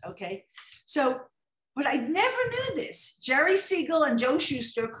Cleveland, okay? So, but I never knew this. Jerry Siegel and Joe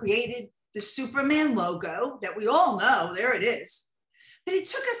Shuster created the Superman logo that we all know, there it is. But he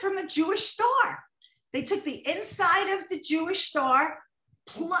took it from a Jewish star. They took the inside of the Jewish star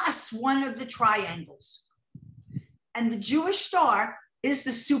plus one of the triangles. And the Jewish star is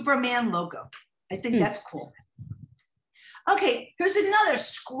the Superman logo. I think that's cool. Okay, here's another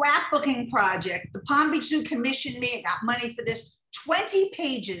scrapbooking project. The Palm Beach Zoo commissioned me. I got money for this. 20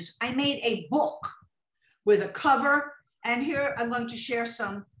 pages. I made a book with a cover. And here I'm going to share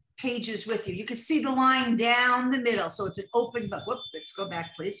some pages with you. You can see the line down the middle. So it's an open book. Whoop, let's go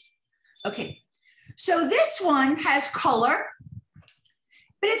back, please. Okay, so this one has color,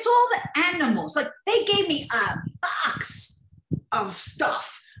 but it's all the animals. Like they gave me a box of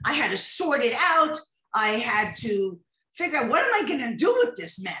stuff. I had to sort it out. I had to figure out what am I going to do with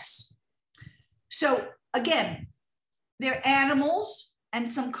this mess? So again, they're animals and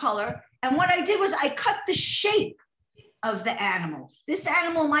some color. And what I did was I cut the shape of the animal. This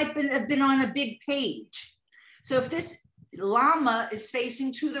animal might have been on a big page. So if this llama is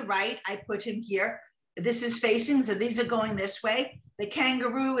facing to the right, I put him here. This is facing, so these are going this way. The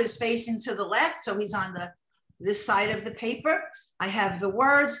kangaroo is facing to the left, so he's on this side of the paper. I have the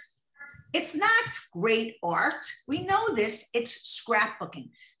words. It's not great art. We know this, it's scrapbooking.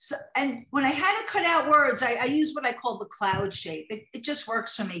 So, and when I had to cut out words, I use what I call the cloud shape. It just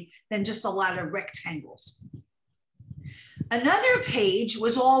works for me than just a lot of rectangles. Another page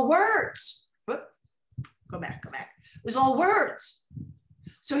was all words. Whoop, go back. It was all words.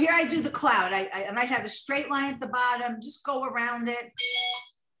 So here I do the cloud. I might have a straight line at the bottom, just go around it.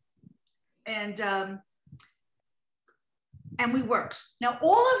 And we worked. Now,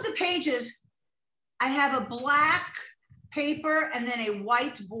 all of the pages, I have a black paper and then a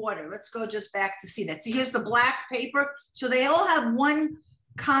white border. Let's go just back to see that. See, here's the black paper. So they all have one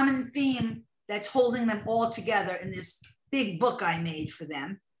common theme that's holding them all together in this big book I made for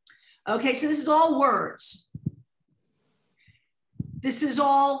them. Okay, so this is all words. This is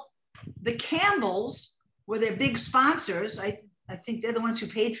all the Campbells were their big sponsors. I think they're the ones who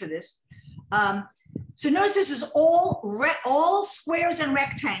paid for this. So notice this is all squares and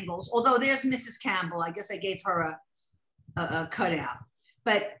rectangles, although there's Mrs. Campbell. I guess I gave her a cutout.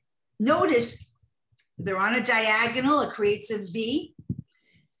 But notice they're on a diagonal. It creates a V.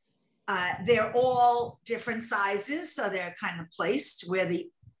 They're all different sizes, so they're kind of placed where the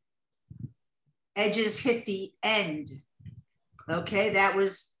edges hit the end. Okay, that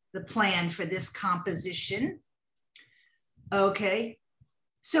was the plan for this composition. Okay.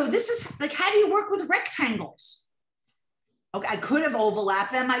 So this is like, how do you work with rectangles? Okay, I could have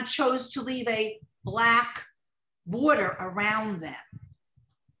overlapped them. I chose to leave a black border around them.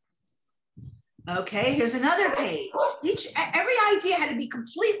 Okay, here's another page. Every idea had to be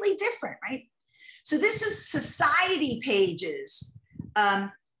completely different, right? So this is society pages.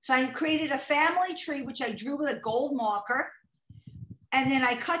 So I created a family tree, which I drew with a gold marker. And then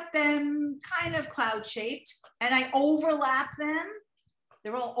I cut them kind of cloud shaped and I overlap them.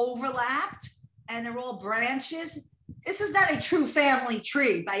 They're all overlapped and they're all branches. This is not a true family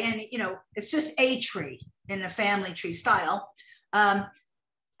tree by any, it's just a tree in the family tree style.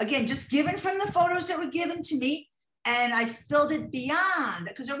 Again, just given from the photos that were given to me, and I filled it beyond,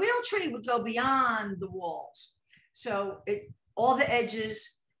 because a real tree would go beyond the walls. So all the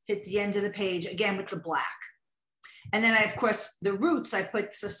edges hit the end of the page, again with the black. And then of course, the roots, I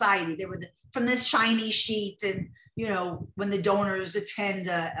put society. They were from this shiny sheet, and when the donors attend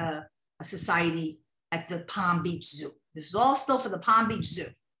a society at the Palm Beach Zoo. This is all still for the Palm Beach Zoo.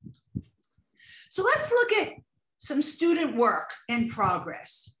 So let's look at some student work in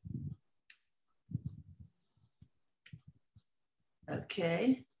progress.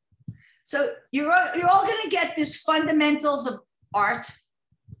 Okay, so you're all going to get this fundamentals of art,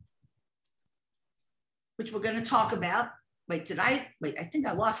 which we're going to talk about. Wait, I think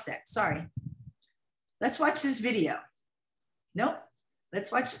I lost that. Sorry. Let's watch this video. Nope.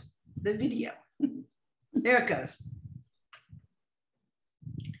 Let's watch the video. There it goes.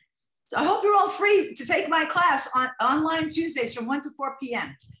 So I hope you're all free to take my class on online Tuesdays from 1 to 4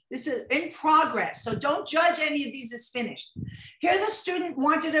 p.m. This is in progress, so don't judge any of these as finished. Here the student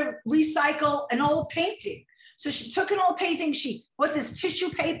wanted to recycle an old painting. So she took an old painting, she put this tissue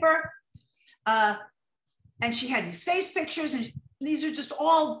paper, and she had these face pictures, and these are just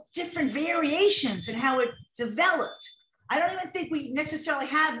all different variations in how it developed. I don't even think we necessarily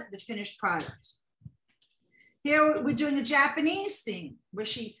have the finished product. Here we're doing a Japanese theme where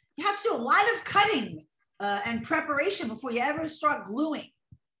you have to do a lot of cutting and preparation before you ever start gluing.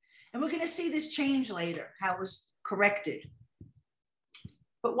 And we're going to see this change later, how it was corrected.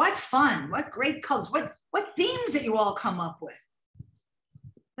 But what fun, what great colors, what themes that you all come up with.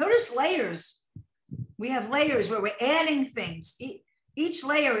 Notice layers. We have layers where we're adding things. Each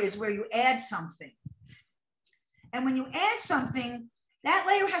layer is where you add something. And when you add something, that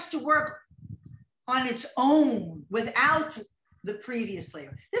layer has to work on its own without the previous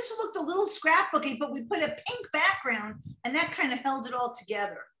layer. This looked a little scrapbooky, but we put a pink background and that kind of held it all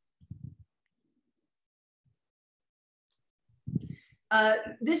together.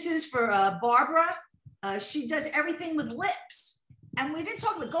 This is for Barbara. She does everything with lips. And we didn't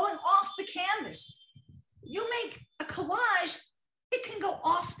talk about going off the canvas. You make a collage, it can go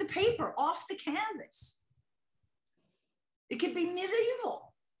off the paper, off the canvas. It could be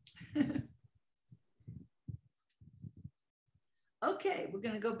medieval. Okay, we're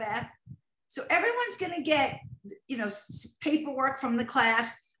going to go back. So everyone's going to get, paperwork from the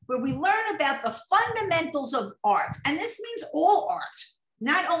class where we learn about the fundamentals of art. And this means all art,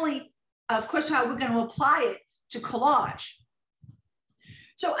 not only, of course, how we're going to apply it to collage.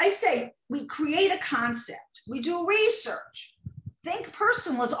 So I say we create a concept, we do research. Think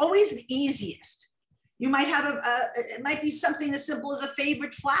personal is always the easiest. You might have it might be something as simple as a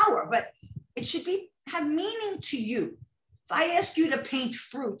favorite flower, but it should have meaning to you. If I ask you to paint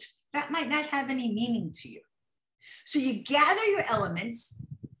fruit, that might not have any meaning to you. So you gather your elements.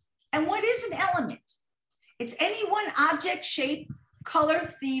 And what is an element? It's any one object, shape, color,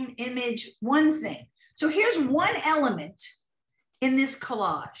 theme, image, one thing. So here's one element in this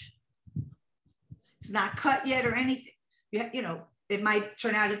collage. It's not cut yet or anything. It might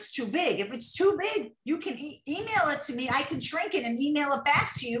turn out it's too big. If it's too big, you can email it to me. I can shrink it and email it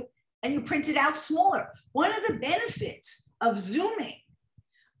back to you, and you print it out smaller. One of the benefits of Zooming,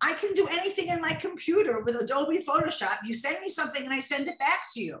 I can do anything in my computer with Adobe Photoshop. You send me something and I send it back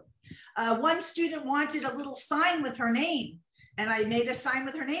to you. One student wanted a little sign with her name, and I made a sign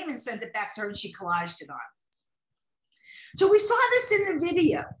with her name and sent it back to her, and she collaged it on. So we saw this in the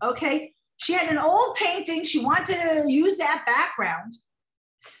video, okay? She had an old painting. She wanted to use that background.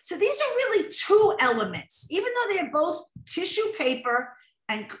 So these are really two elements, even though they're both tissue paper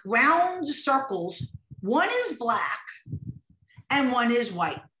and round circles. One is black and one is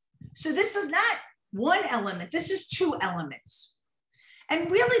white. So this is not one element. This is two elements. And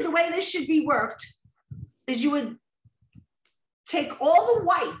really the way this should be worked is you would take all the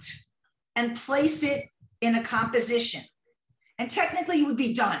white and place it in a composition. And technically you would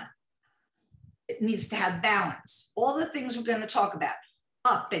be done. It needs to have balance. All the things we're going to talk about,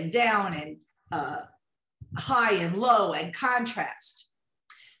 up and down and high and low and contrast.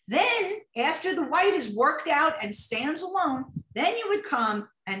 Then after the white is worked out and stands alone, then you would come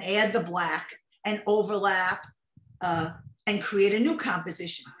and add the black and overlap and create a new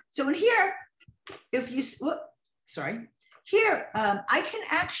composition. So in here, if you, here, I can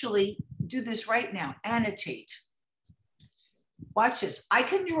actually do this right now, annotate. Watch this, I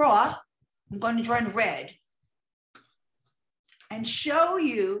can draw, I'm going to draw in red and show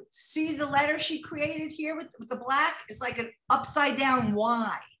you, see the letter she created here with the black? It's like an upside down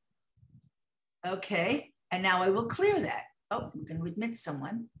Y. Okay, and now I will clear that. Oh, I'm going to admit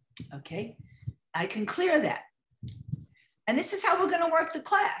someone. Okay, I can clear that. And this is how we're going to work the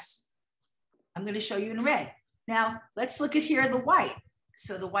class. I'm going to show you in red. Now, let's look at here the white.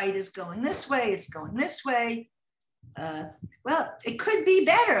 So the white is going this way, it's going this way. Well, it could be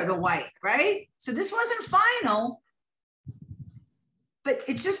better, the white, right? So this wasn't final, but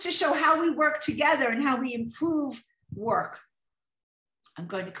it's just to show how we work together and how we improve work. I'm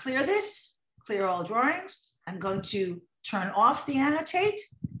going to clear this, clear all drawings. I'm going to turn off the annotate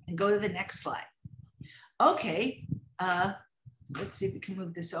and go to the next slide. Okay, let's see if we can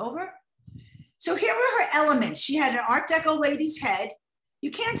move this over. So here were her elements. She had an Art Deco lady's head.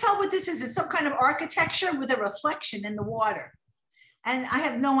 You can't tell what this is. It's some kind of architecture with a reflection in the water. And I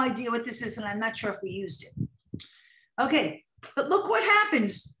have no idea what this is, and I'm not sure if we used it. Okay, but look what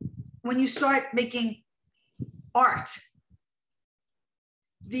happens when you start making art.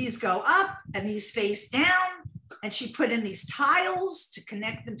 These go up and these face down, and she put in these tiles to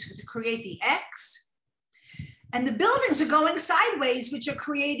connect them to create the X. And the buildings are going sideways, which are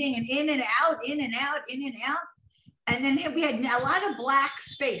creating an in and out, in and out, in and out. And then here we had a lot of black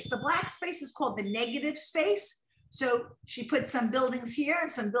space. The black space is called the negative space. So she put some buildings here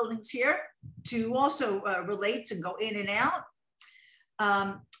and some buildings here to also relate and go in and out.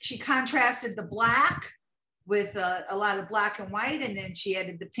 She contrasted the black with a lot of black and white, and then she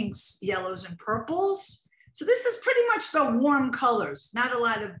added the pinks, yellows, and purples. So this is pretty much the warm colors, not a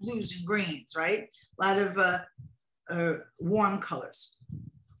lot of blues and greens, right? A lot of warm colors.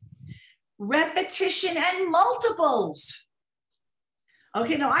 Repetition and multiples.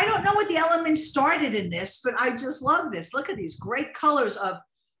 Okay, now I don't know what the elements started in this, but I just love this. Look at these great colors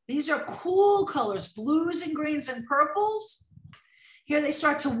these are cool colors, blues and greens and purples. Here they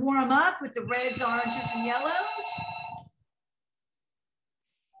start to warm up with the reds, oranges, and yellows.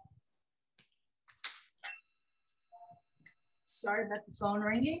 Sorry about the phone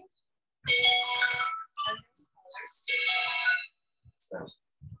ringing.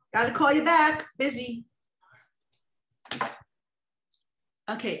 Got to call you back, busy.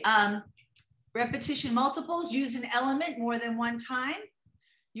 Okay, repetition multiples, use an element more than one time,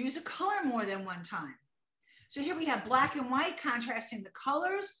 use a color more than one time. So here we have black and white contrasting the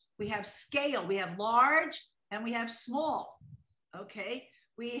colors. We have scale, we have large, and we have small. Okay,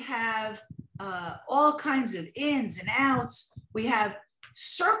 we have all kinds of ins and outs. We have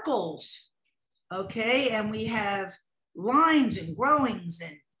circles, okay, and we have lines and growings,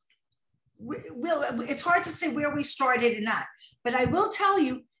 and it's hard to say where we started and not, but I will tell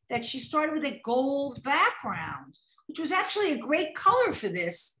you that she started with a gold background, which was actually a great color for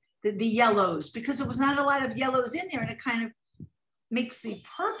this, the yellows, because there was not a lot of yellows in there, and it kind of makes the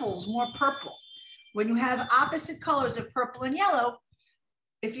purples more purple. When you have opposite colors of purple and yellow,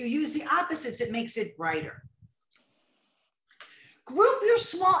 if you use the opposites, it makes it brighter. Group your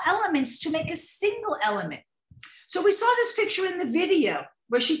small elements to make a single element. So we saw this picture in the video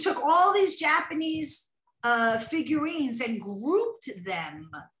where she took all these Japanese figurines and grouped them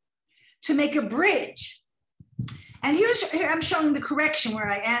to make a bridge. And here I'm showing the correction where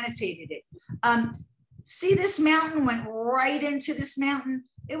I annotated it. See, this mountain went right into this mountain.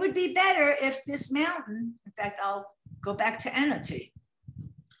 It would be better if this mountain, in fact, I'll go back to annotate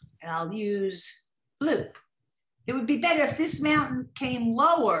and I'll use blue. It would be better if this mountain came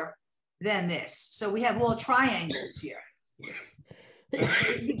lower than this. So we have all triangles here. It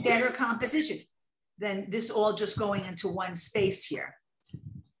would be better composition than this all just going into one space here.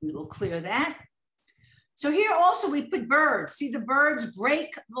 We will clear that. So here also we put birds. See, the birds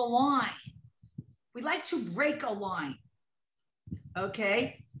break the line. We like to break a line.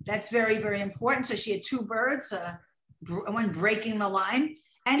 Okay, that's very, very important. So she had two birds, one breaking the line.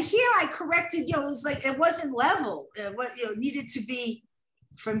 And here I corrected, it was like, it wasn't level. It needed to be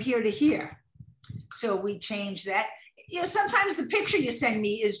from here to here. So we changed that. Sometimes the picture you send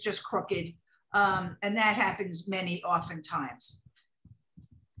me is just crooked. And that happens oftentimes.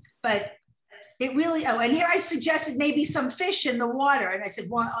 But it really, and here I suggested maybe some fish in the water. And I said,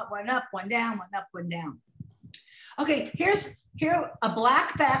 one up, one down, one up, one down. Okay, here a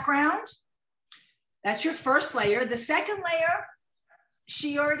black background. That's your first layer. The second layer,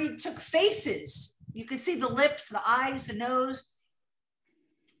 she already took faces. You can see the lips, the eyes, the nose.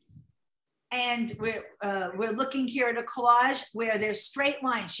 And we're looking here at a collage where there's straight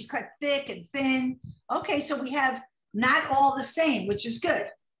lines. She cut thick and thin. Okay, so we have not all the same, which is good.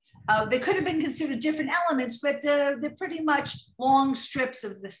 They could have been considered different elements, but they're pretty much long strips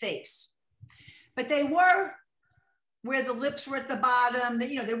of the face. But they were where the lips were at the bottom.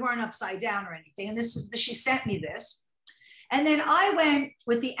 They weren't upside down or anything. And she sent me this. And then I went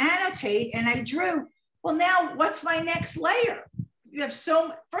with the annotate and I drew, well, now what's my next layer? You have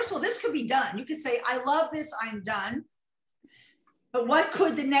first of all, this could be done. You could say, I love this, I'm done. But what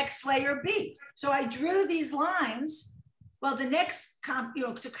could the next layer be? So I drew these lines. Well, the next,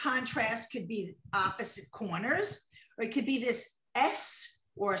 to contrast could be opposite corners, or it could be this S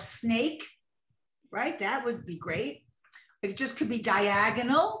or a snake, right? That would be great. It just could be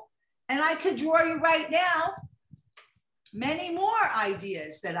diagonal. And I could draw you right now many more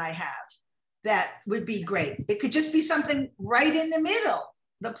ideas that I have. That would be great. It could just be something right in the middle,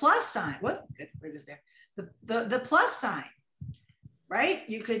 the plus sign. What? Good, right there. The plus sign, right?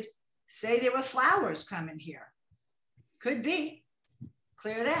 You could say there were flowers coming here. Could be.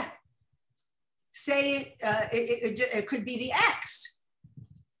 Clear that. Say it could be the X.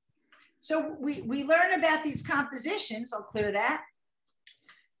 So we learn about these compositions. I'll clear that.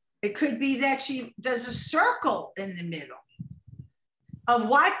 It could be that she does a circle in the middle of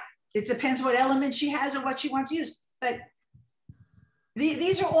what? It depends what element she has or what she wants to use. But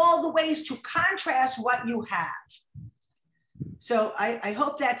these are all the ways to contrast what you have. So I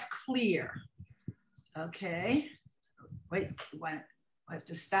hope that's clear. Okay. Wait, I have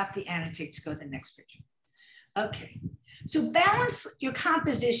to stop the annotate to go to the next picture. Okay. So balance your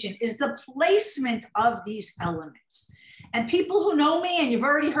composition is the placement of these elements. And people who know me, and you've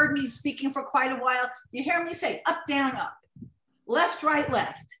already heard me speaking for quite a while, you hear me say up, down, up, left, right,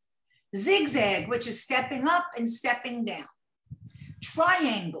 left. Zigzag, which is stepping up and stepping down.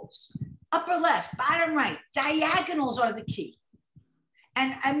 Triangles, upper left, bottom right. Diagonals are the key.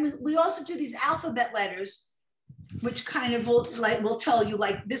 And we also do these alphabet letters, which kind of will tell you,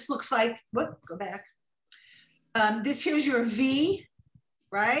 like, this looks like, go back. This here's your V,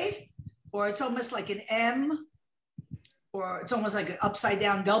 right? Or it's almost like an M, or it's almost like an upside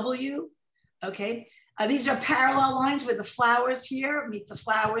down W, okay? These are parallel lines with the flowers here, meet the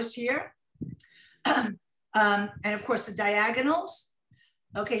flowers here. And of course the diagonals.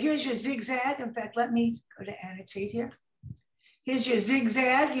 Okay, here's your zigzag. In fact, let me go to annotate here. Here's your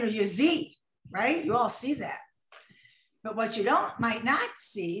zigzag, your Z, right? You all see that. But what you might not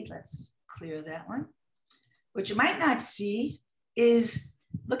see, let's clear that one. What you might not see is,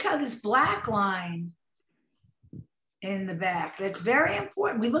 look how this black line in the back, that's very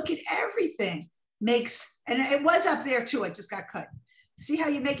important. We look at everything. And it was up there too, it just got cut. See how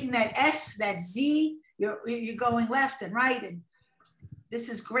you're making that S, that Z, you're going left and right, and this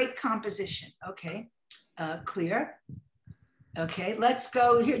is great composition. Okay, clear. Okay, let's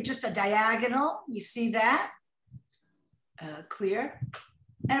go here, just a diagonal, you see that? Clear.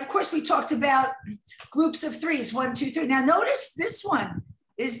 And of course we talked about groups of threes, 1, 2, 3. Now notice this one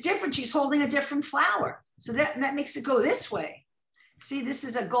is different, she's holding a different flower. So that makes it go this way. See, this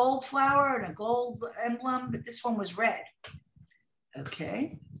is a gold flower and a gold emblem, but this one was red.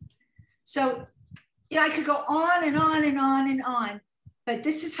 Okay. So, I could go on and on and on and on, but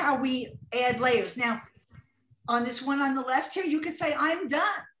this is how we add layers. Now, on this one on the left here, you could say, I'm done.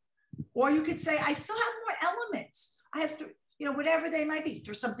 Or you could say, I still have more elements. I have, whatever they might be.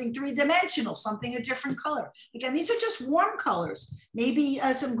 There's something three-dimensional, something a different color. Again, these are just warm colors. Maybe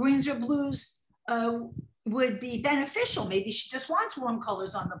some greens or blues would be beneficial. Maybe she just wants warm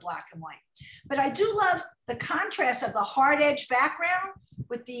colors on the black and white. But I do love the contrast of the hard edge background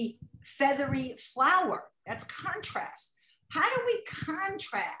with the feathery flower. That's contrast. How do we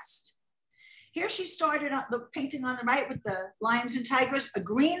contrast? Here she started on the painting on the right with the lions and tigers, a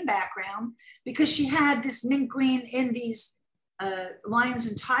green background, because she had this mint green in these lions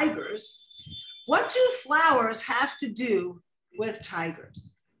and tigers. What do flowers have to do with tigers?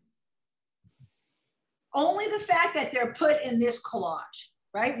 Only the fact that they're put in this collage,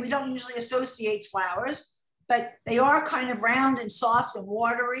 right? We don't usually associate flowers, but they are kind of round and soft and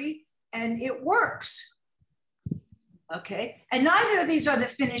watery, and it works. Okay, and neither of these are the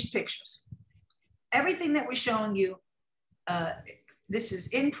finished pictures. Everything that we're showing you, this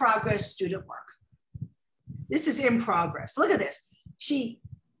is in progress student work. This is in progress. Look at this. She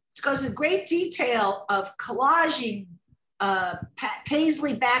goes into great detail of collaging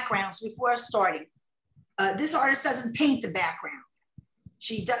paisley backgrounds before starting. This artist doesn't paint the background.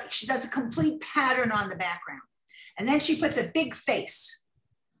 She does a complete pattern on the background. And then she puts a big face.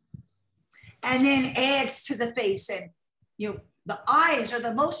 and then adds to the face. And you know, the eyes are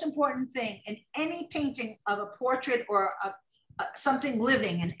the most important thing in any painting of a portrait or something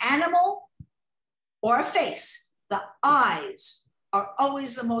living, an animal or a face. The eyes are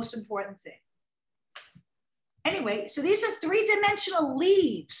always the most important thing. Anyway, so these are three-dimensional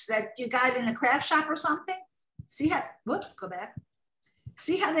leaves that you got in a craft shop or something. See how, whoop, go back.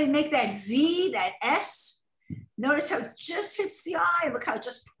 See how they make that Z, that S? Notice how it just hits the eye. Look how it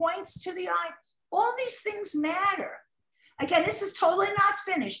just points to the eye. All these things matter. Again, this is totally not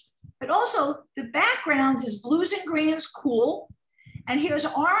finished, but also the background is blues and greens, cool. And here's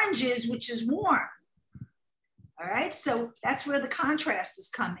oranges, which is warm. All right, so that's where the contrast is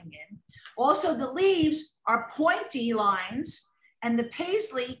coming in. Also, the leaves are pointy lines and the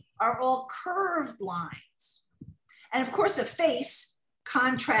paisley are all curved lines. And of course, a face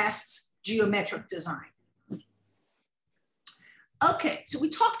contrasts geometric design. Okay, so we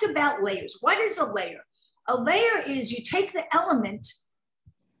talked about layers. What is a layer? A layer is you take the element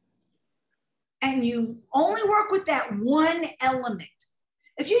and you only work with that one element.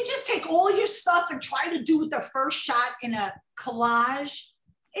 If you just take all your stuff and try to do it the first shot in a collage,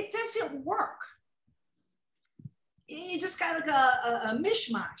 it doesn't work. You just got like a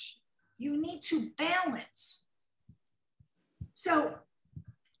mishmash. You need to balance. So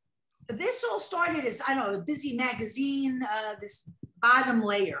this all started as, I don't know, a busy magazine, this bottom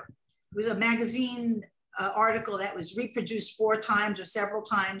layer. It was a magazine article that was reproduced 4 times or several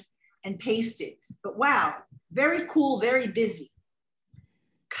times and pasted. But wow, very cool, very busy.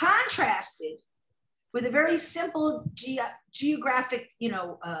 Contrasted with a very simple geographic,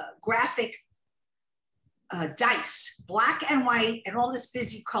 graphic dice, black and white, and all this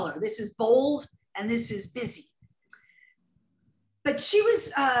busy color. This is bold and this is busy. But she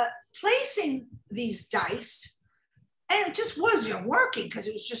was placing these dice and it just wasn't working because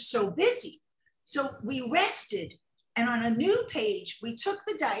it was just so busy. So we rested, and on a new page, we took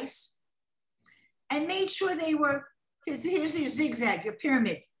the dice and made sure they were, here's your zigzag, your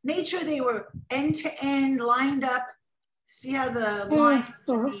pyramid, made sure they were end to end, lined up. See how the line,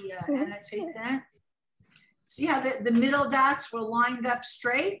 annotate that. See how the middle dots were lined up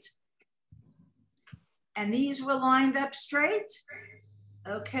straight? And these were lined up straight.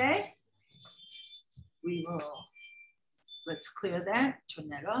 Okay. We will, let's clear that, turn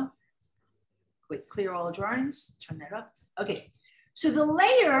that off. Wait, clear all drawings, turn that up. Okay, so the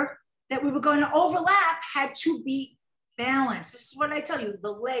layer that we were going to overlap had to be balanced. This is what I tell you,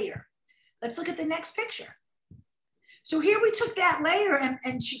 the layer. Let's look at the next picture. So here we took that layer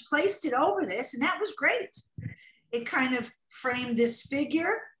and she placed it over this, and that was great. It kind of framed this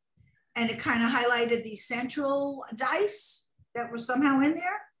figure and it kind of highlighted the central dice that were somehow in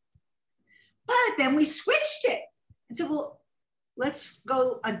there. But then we switched it and said, well, let's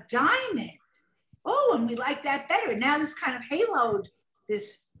go a diamond. Oh, and we like that better. Now this kind of haloed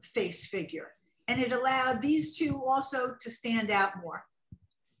this face figure, and it allowed these two also to stand out more.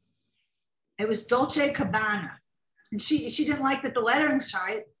 It was Dolce Gabbana. And she didn't like that the lettering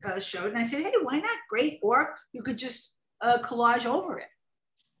showed, and I said, hey, why not? Great, or you could just collage over it.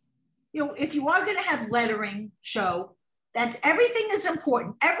 You know, if you are gonna have lettering show, that everything is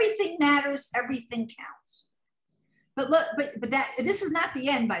important, everything matters, everything counts. But look, but this is not the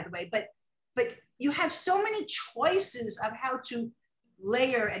end, by the way, but you have so many choices of how to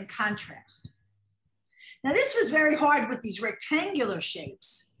layer and contrast. Now this was very hard with these rectangular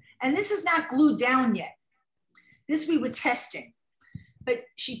shapes, and this is not glued down yet. This we were testing, but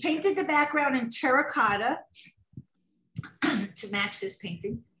she painted the background in terracotta to match this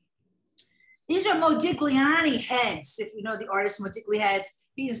painting. These are Modigliani heads, if you know the artist Modigliani heads.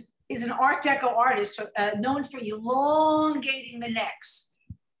 He's an Art Deco artist known for elongating the necks.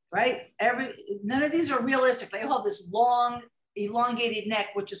 Right? None of these are realistic. They have this long, elongated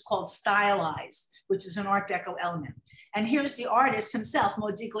neck, which is called stylized, which is an Art Deco element. And here's the artist himself,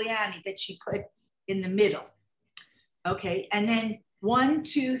 Modigliani, that she put in the middle. Okay, and then 1,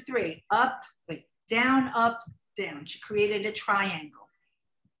 2, 3, up, wait, down, up, down. She created a triangle.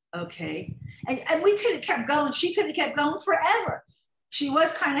 Okay, and we could have kept going. She could have kept going forever. She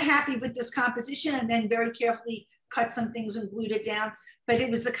was kind of happy with this composition and then very carefully cut some things and glued it down. But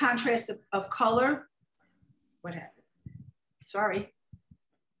it was the contrast of color. What happened? Sorry.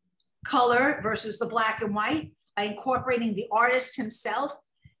 Color versus the black and white by incorporating the artist himself.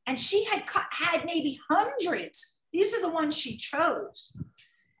 And she had maybe hundreds. These are the ones she chose.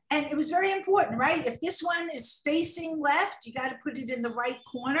 And it was very important, right? If this one is facing left, you got to put it in the right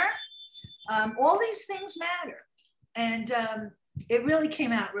corner. All these things matter. And it really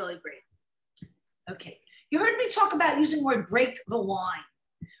came out really great. Okay. You heard me talk about using the word break the line.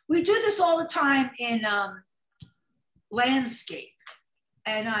 We do this all the time in landscape.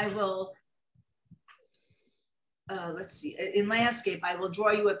 And I will, let's see, in landscape, I will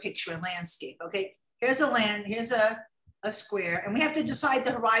draw you a picture in landscape, okay? Here's here's a square, and we have to decide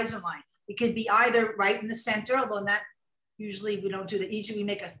the horizon line. It could be either right in the center, although not, usually we don't do that. Usually we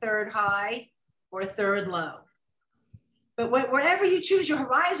make a third high or a third low. But wherever you choose your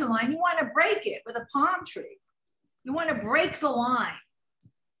horizon line, you want to break it with a palm tree. You want to break the line.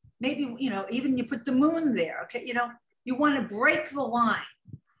 Maybe, you know, even you put the moon there, okay? You know, you want to break the line.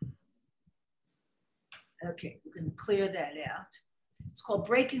 Okay, we're going to clear that out. It's called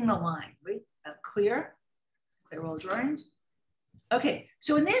breaking the line. Wait, clear all drawings. Okay,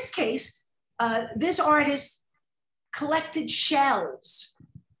 so in this case, this artist collected shells.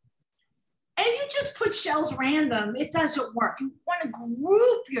 And if you just put shells random, it doesn't work. You want to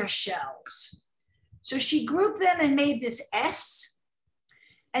group your shells. So she grouped them and made this S.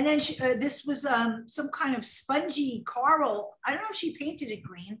 And then this was some kind of spongy coral. I don't know if she painted it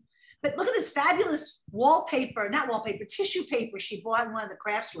green, but look at this fabulous wallpaper, not wallpaper, tissue paper she bought in one of the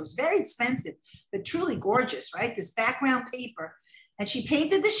craft stores. Very expensive, but truly gorgeous, right? This background paper. And she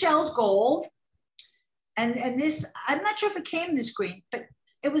painted the shells gold. And this, I'm not sure if it came this green, but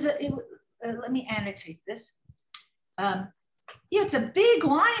it was let me annotate this. Yeah, it's a big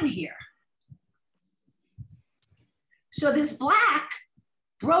line here. So this black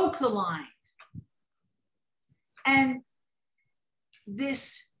broke the line. And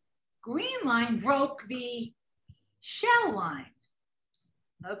this green line broke the shell line.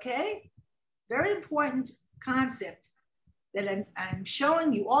 Okay? Very important concept that I'm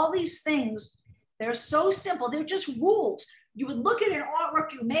showing you. All these things, they're so simple. They're just rules. You would look at an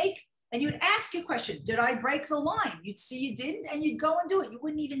artwork you make and you'd ask your question, did I break the line? You'd see you didn't and you'd go and do it. You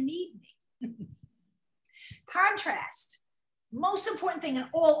wouldn't even need me. Contrast. Most important thing in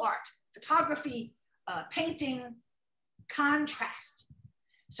all art, photography, painting, contrast.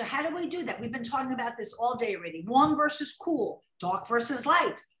 So how do we do that? We've been talking about this all day already. Warm versus cool, dark versus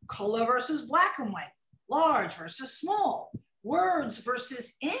light, color versus black and white, large versus small, words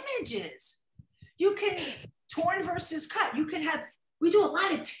versus images. You can torn versus cut. You can have, we do a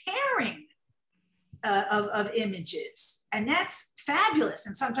lot of tearing of images, and that's fabulous.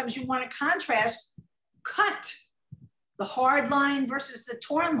 And sometimes you want to contrast, cut, the hard line versus the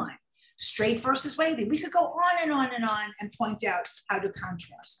torn line, straight versus wavy. We could go on and on and on and point out how to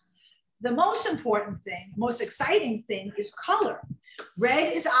contrast. The most important thing, most exciting thing is color.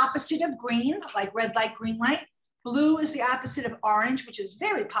 Red is opposite of green, like red light, green light. Blue is the opposite of orange, which is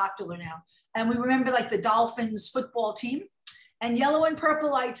very popular now. And we remember like the Dolphins football team. And yellow and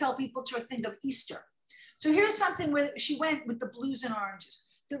purple, I tell people to think of Easter. So here's something where she went with the blues and oranges.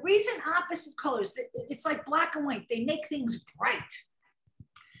 The reason opposite colors, it's like black and white, they make things bright.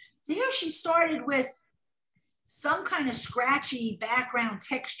 So here she started with some kind of scratchy background,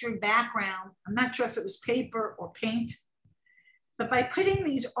 textured background. I'm not sure if it was paper or paint, but by putting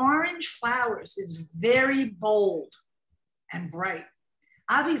these orange flowers, it's very bold and bright.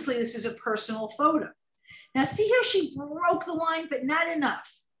 Obviously, this is a personal photo. Now see here, she broke the line, but not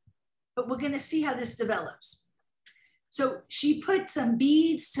enough. But we're gonna see how this develops. So she put some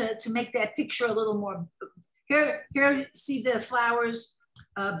beads to make that picture a little more, here see the flowers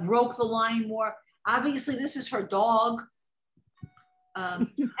broke the line more. Obviously this is her dog.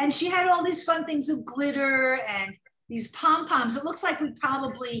 And she had all these fun things of glitter and these pom-poms. It looks like we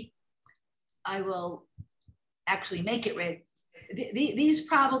probably, I will actually make it red. These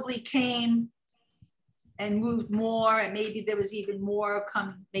probably came and moved more, and maybe there was even more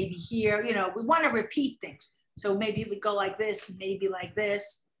coming maybe here. You know, we want to repeat things. So maybe it would go like this, maybe like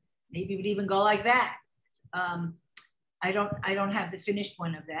this, maybe it would even go like that. I don't have the finished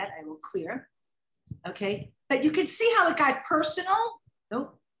one of that. I will clear. Okay, but you can see how it got personal.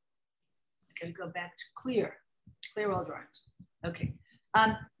 Oh, gotta go back to clear all drawings. Okay,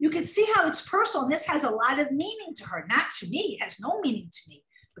 you can see how it's personal, and this has a lot of meaning to her. Not to me, it has no meaning to me,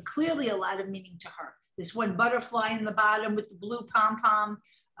 but clearly a lot of meaning to her. This one butterfly in the bottom with the blue pom-pom.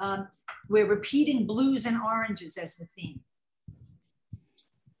 We're repeating blues and oranges as the theme.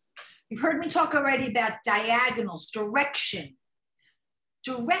 You've heard me talk already about diagonals, direction.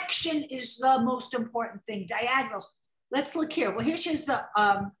 Direction is the most important thing, diagonals. Let's look here. Well, here's the,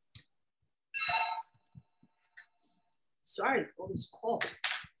 sorry for this call.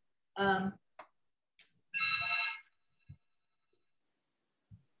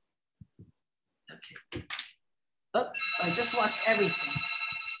 Okay. Oh, I just lost everything.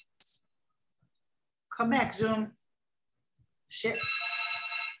 Come back, Zoom. Shit.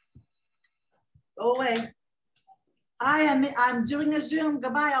 Go away. I'm doing a Zoom.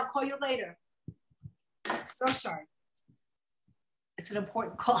 Goodbye. I'll call you later. So sorry. It's an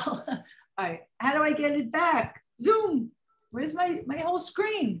important call. All right. How do I get it back? Zoom. Where's my whole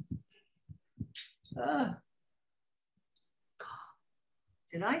screen?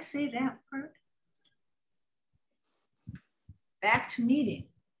 Did I say that word? Back to meeting.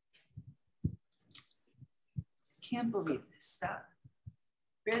 Can't believe this stuff.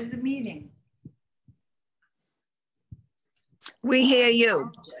 Where's the meeting? We hear you. I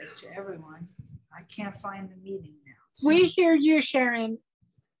apologize to everyone. I can't find the meeting now. We hear you, Sharon.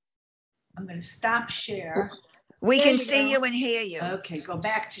 I'm going to stop share. We There can you see go. you and hear you. Okay, go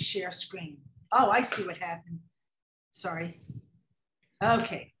back to share screen. Oh, I see what happened. Sorry.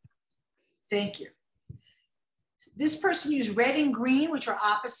 Okay, thank you. This person used red and green, which are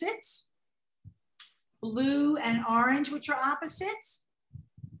opposites. Blue and orange, which are opposites.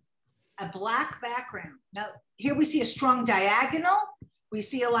 A black background. Now, here we see a strong diagonal. We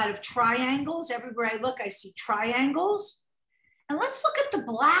see a lot of triangles. Everywhere I look, I see triangles. And let's look at the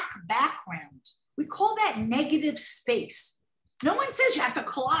black background. We call that negative space. No one says you have to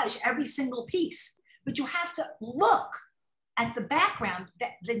collage every single piece, but you have to look at the background,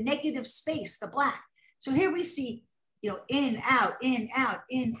 the negative space, the black. So here we see, in, out, in, out,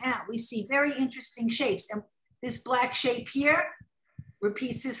 in, out. We see very interesting shapes. And this black shape here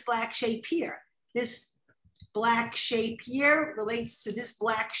repeats this black shape here. This black shape here relates to this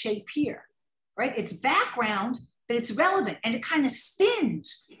black shape here, right? It's background, but it's relevant and it kind of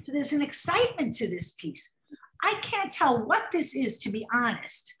spins. So there's an excitement to this piece. I can't tell what this is, to be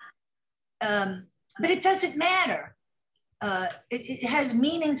honest, but it doesn't matter. It has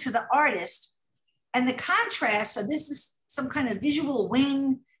meaning to the artist, and the contrast. So this is some kind of visual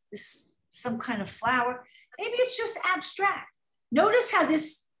wing, this some kind of flower. Maybe it's just abstract. Notice how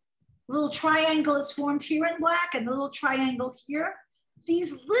this little triangle is formed here in black and the little triangle here.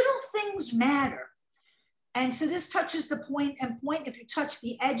 These little things matter. And so this touches the point and point. If you touch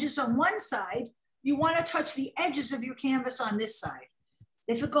the edges on one side, you want to touch the edges of your canvas on this side.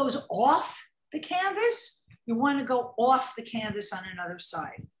 If it goes off the canvas, you want to go off the canvas on another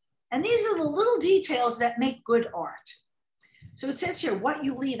side. And these are the little details that make good art. So it says here, what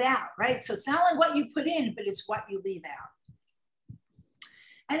you leave out, right? So it's not like what you put in, but it's what you leave out.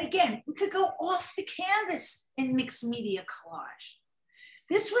 And again, we could go off the canvas in mixed media collage.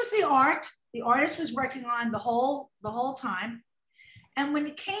 This was the art the artist was working on the whole time. And when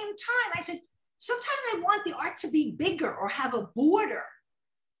it came time, I said, sometimes I want the art to be bigger or have a border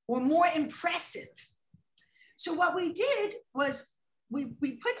or more impressive. So what we did was we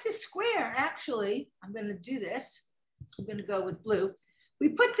put the square, actually, I'm gonna do this. I'm gonna go with blue. We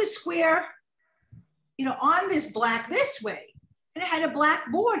put the square, on this black this way, and it had a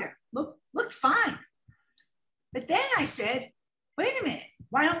black border. Looked fine. But then I said, wait a minute,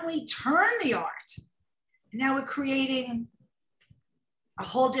 why don't we turn the art? And now we're creating a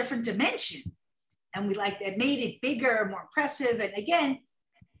whole different dimension. And we like that, made it bigger, more impressive. And again,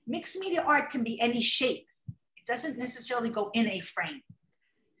 mixed media art can be any shape. It doesn't necessarily go in a frame.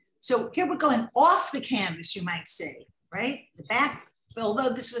 So here we're going off the canvas, you might say, right? The back, although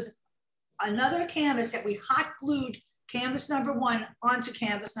this was another canvas that we hot glued canvas number 1 onto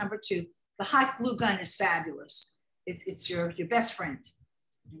canvas number 2. The hot glue gun is fabulous. It's your best friend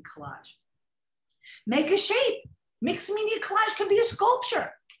in collage. Make a shape. Mixed media collage can be a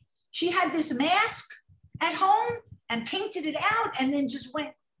sculpture. She had this mask at home and painted it out and then just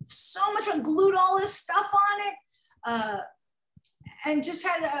went so much and glued all this stuff on it and just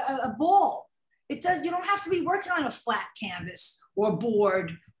had a ball. You don't have to be working on a flat canvas or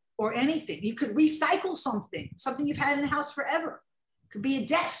board or anything. You could recycle something you've had in the house forever. It could be a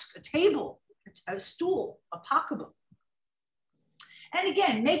desk, a table, a stool, a pocketbook. And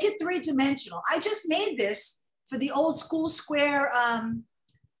again, make it 3-dimensional. I just made this for the old school square,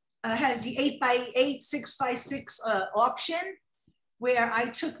 has the 8x8, 6x6 auction, where I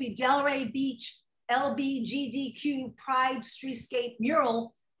took the Delray Beach LBGDQ Pride Streetscape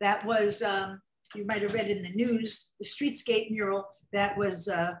mural that was, you might have read in the news, the streetscape mural that was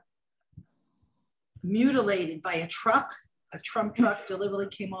mutilated by a truck. A Trump truck deliberately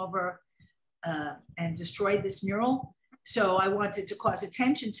came over and destroyed this mural. So I wanted to cause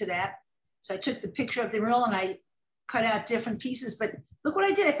attention to that. So I took the picture of the mural and I cut out different pieces, but look what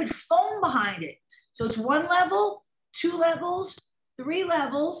I did. I put foam behind it. So it's 1 level, 2 levels, 3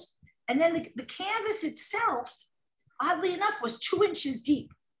 levels. And then the canvas itself, oddly enough, was 2 inches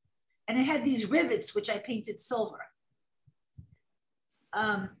deep. And it had these rivets, which I painted silver.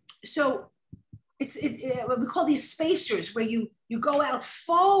 So it's what we call these spacers, where you go out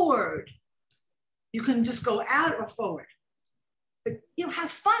forward You can just go out or forward. But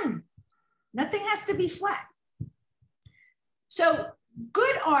have fun. Nothing has to be flat. So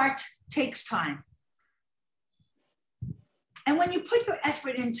good art takes time. And when you put your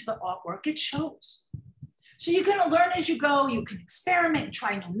effort into the artwork, it shows. So you're going to learn as you go. You can experiment and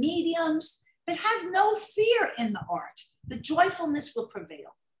try new mediums, but have no fear in the art. The joyfulness will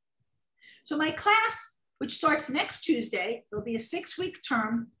prevail. So my class, which starts next Tuesday, it'll be a 6-week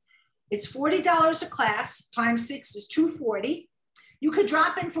term. It's $40 a class, times 6 is $240. You could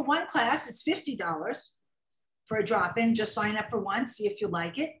drop in for one class, it's $50 for a drop-in. Just sign up for one, see if you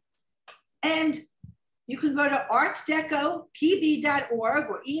like it. And you can go to artdecopb.org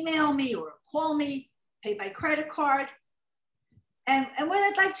or email me or call me, pay by credit card. And what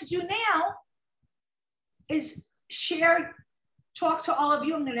I'd like to do now is talk to all of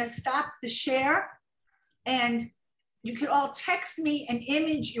you. I'm going to stop the share, and you can all text me an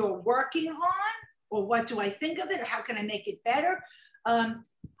image you're working on, or what do I think of it, or how can I make it better?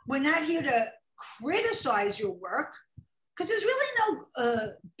 We're not here to criticize your work, because there's really no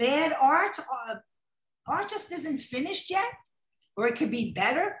bad art. Art just isn't finished yet, or it could be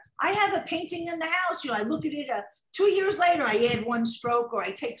better. I have a painting in the house, I look at it 2 years later, I add one stroke or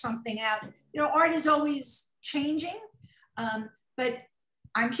I take something out. Art is always changing, but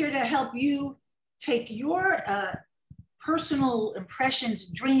I'm here to help you take your personal impressions,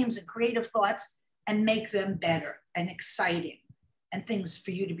 dreams, and creative thoughts and make them better and exciting and things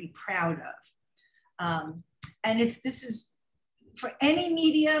for you to be proud of. And this is for any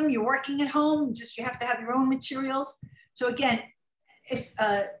medium. You're working at home, you have to have your own materials. So again, if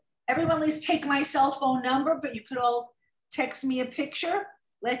everyone, please take my cell phone number, but you could all text me a picture.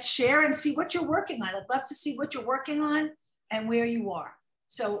 Let's share and see what you're working on. I'd love to see what you're working on and where you are.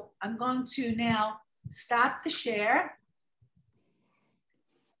 So I'm going to now stop the share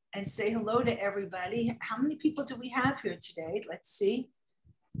and say hello to everybody. How many people do we have here today? Let's see.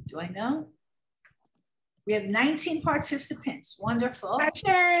 Do I know? We have 19 participants. Wonderful. Hi,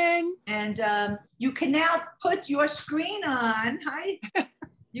 Sharon. And you can now put your screen on. Hi.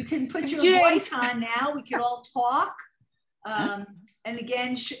 You can put your voice on now. We can all talk. And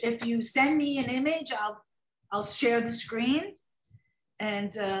again, if you send me an image, I'll share the screen.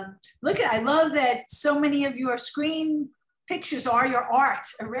 And look, I love that so many of your screen pictures are your art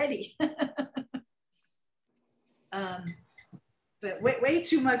already. But way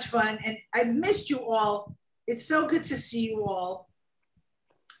too much fun. And I missed you all. It's so good to see you all.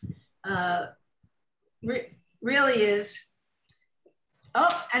 Really is.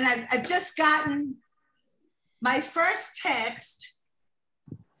 Oh, and I've just gotten my first text,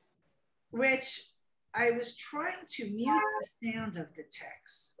 which I was trying to mute the sound of the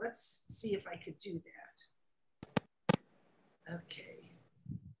text. Let's see if I could do that. Okay,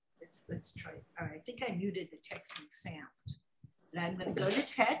 let's try. All right, I think I muted the texting sound. And I'm going to go to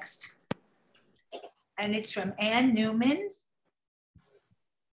text, and it's from Ann Newman.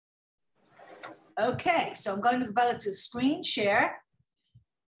 Okay, so I'm going to go to screen share.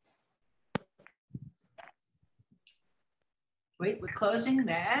 Wait, we're closing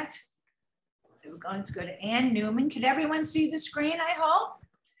that. We're going to go to Ann Newman. Can everyone see the screen, I hope?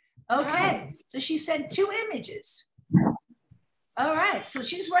 Okay, so she sent 2 images. All right, so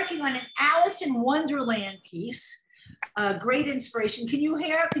she's working on an Alice in Wonderland piece. Great inspiration. Can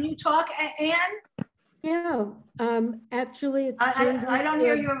you talk, Ann? Yeah, actually, it's. I don't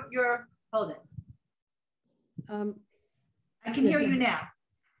hear your, hold it. I can hear you now.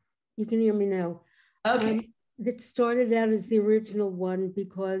 You can hear me now. Okay. It started out as the original one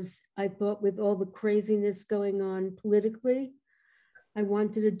because I thought with all the craziness going on politically, I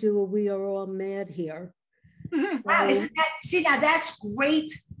wanted to do a We Are All Mad Here. Wow, see, now that's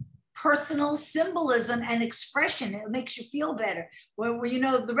great personal symbolism and expression. It makes you feel better. Where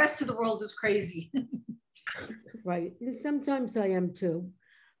the rest of the world is crazy. Right, and sometimes I am too.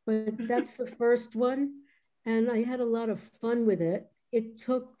 But that's the first one. And I had a lot of fun with it. It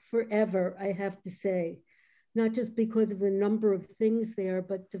took forever, I have to say. Not just because of the number of things there,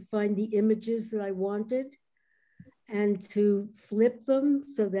 but to find the images that I wanted and to flip them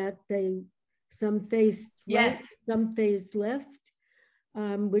so that some faced right, some faced left,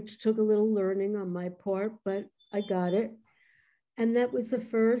 which took a little learning on my part, but I got it. And that was the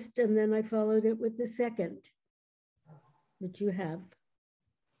first, and then I followed it with the second, which you have.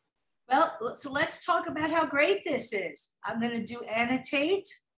 Well, so let's talk about how great this is. I'm going to do annotate.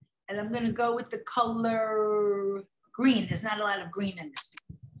 And I'm going to go with the color green. There's not a lot of green in this,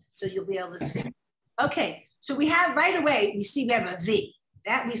 so you'll be able to see. Okay, so we have right away, we have a V.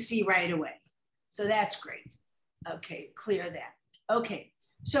 That we see right away. So that's great. Okay, clear that. Okay,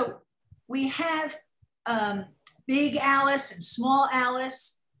 so we have big Alice and small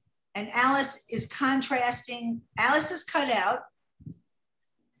Alice, and Alice is contrasting. Alice is cut out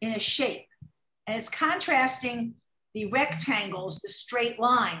in a shape, and it's contrasting the rectangles, the straight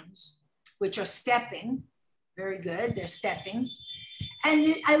lines, which are stepping. Very good, they're stepping. And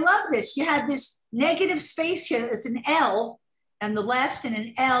I love this. You have this negative space here. It's an L on the left and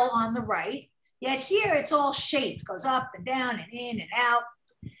an L on the right. Yet here it's all shaped, goes up and down and in and out.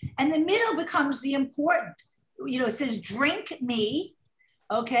 And the middle becomes the important. You know, it says drink me,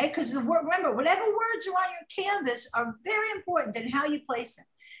 okay? Because remember, whatever words are on your canvas are very important in how you place them.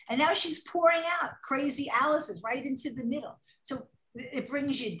 And now she's pouring out crazy Alice's right into the middle. So it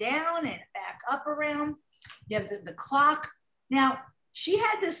brings you down and back up around. You have the clock. Now, she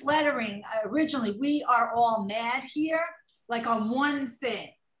had this lettering originally, we are all mad here, like on one thing.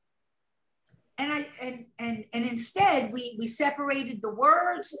 And instead we separated the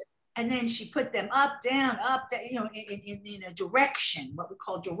words, and then she put them up, down, you know, in a direction, what we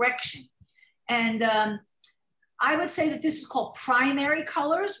call direction. And I would say that this is called primary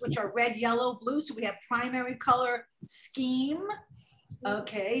colors, which are red, yellow, blue. So we have primary color scheme,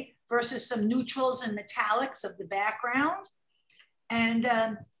 okay, versus some neutrals and metallics of the background. And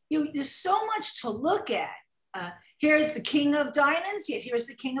you know, there's so much to look at. Here's the king of diamonds, yet here's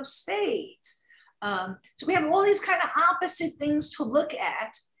the king of spades. So we have all these kind of opposite things to look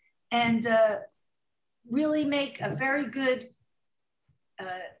at, and really make a very good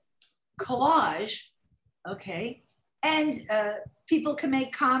collage, okay? And people can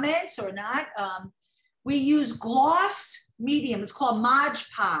make comments or not. We use gloss medium, it's called Mod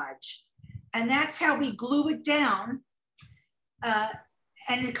Podge, and that's how we glue it down.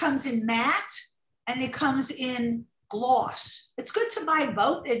 And it comes in matte and it comes in gloss. It's good to buy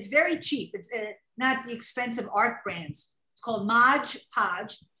both. It's very cheap. It's not the expensive art brands. It's called Mod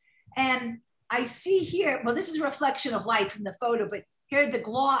Podge. And I see here, well, this is a reflection of light from the photo, but here the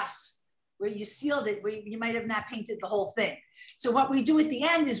gloss where you sealed it, where you might have not painted the whole thing. So what we do at the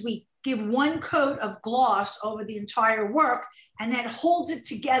end is we give one coat of gloss over the entire work, and that holds it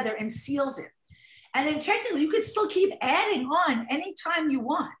together and seals it. And then technically you could still keep adding on anytime you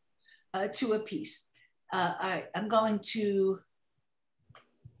want to a piece. All right, I'm going to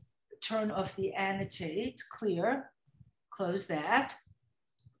turn off the annotate, clear, close that.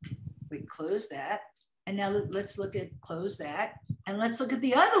 We close that. And now let's look at, close that. And let's look at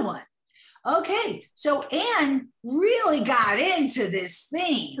the other one. Okay, so Anne really got into this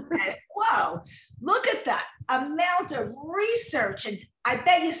theme. And, whoa, look at that amount of research. And I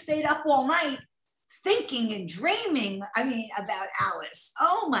bet you stayed up all night thinking and dreaming, I mean, about Alice.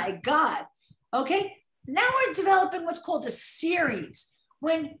 Oh my God. Okay, now we're developing what's called a series.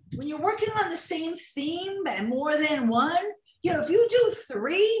 When you're working on the same theme and more than one, you know, if you do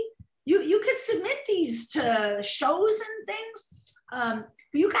 3, you could submit these to shows and things.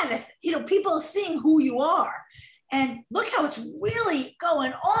 You kind of, you know, people seeing who you are. And look how it's really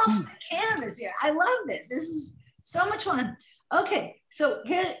going off the canvas here. I love this. This is so much fun. Okay, so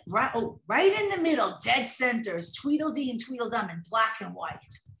here, right in the middle, dead center is Tweedledee and Tweedledum in black and white.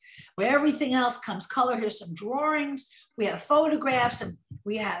 Where everything else comes color. Here's some drawings. We have photographs, and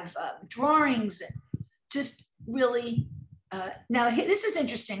we have drawings, and just really, now this is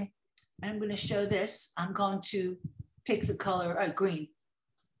interesting. I'm going to show this. I'm going to pick the color green.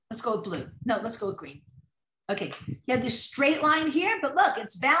 Let's go with blue. No, let's go with green. Okay, you have this straight line here, but look,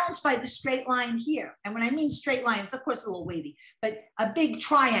 it's balanced by the straight line here. And when I mean straight line, it's of course a little wavy, but a big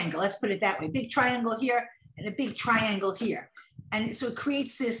triangle, let's put it that way. Big triangle here and a big triangle here. And so it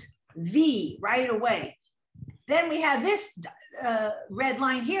creates this V right away. Then we have this red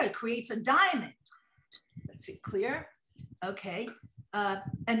line here. It creates a diamond. Let's see, clear. Okay,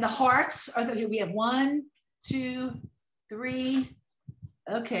 and the hearts are the, we have 1, 2, 3.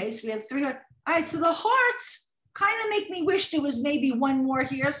 Okay, so we have 3. All right, so the hearts kind of make me wish there was maybe one more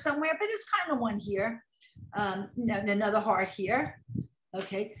here somewhere, but there's kind of one here. Another heart here.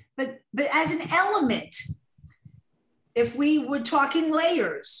 Okay, but as an element, if we were talking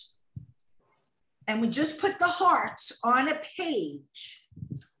layers and we just put the hearts on a page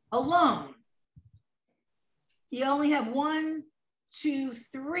alone, you only have 1, 2,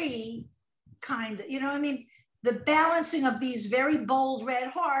 3 kind of, you know what I mean? The balancing of these very bold red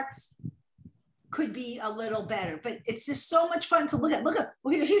hearts could be a little better, but it's just so much fun to look at. Look at,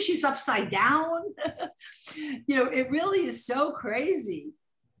 well, here she's upside down. You know, it really is so crazy.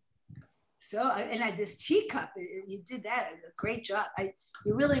 So, and I, this teacup, you did that, a great job.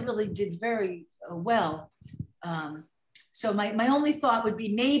 You really, really did very well. So my only thought would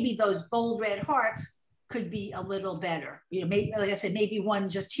be maybe those bold red hearts could be a little better. You know, maybe, like I said, maybe one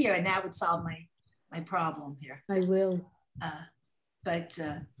just here, and that would solve my problem here. I will.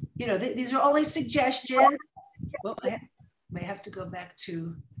 You know, these are only suggestions. Well, I may have to go back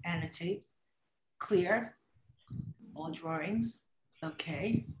to annotate, clear, all drawings.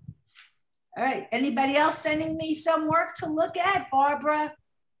 Okay. All right. Anybody else sending me some work to look at? Barbara?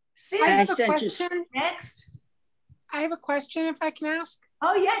 I have a question. Next. I have a question if I can ask.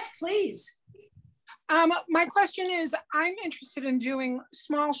 Oh, yes, please. My question is, I'm interested in doing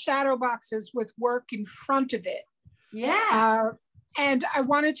small shadow boxes with work in front of it. Yeah. And I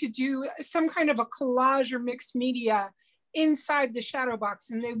wanted to do some kind of a collage or mixed media inside the shadow box,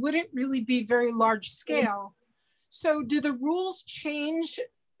 and they wouldn't really be very large scale. So do the rules change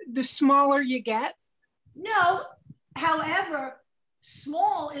the smaller you get? No, however,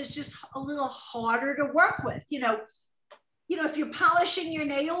 small is just a little harder to work with. You know, if you're polishing your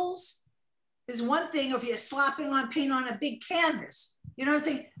nails is one thing, or if you're slapping on paint on a big canvas, you know what I'm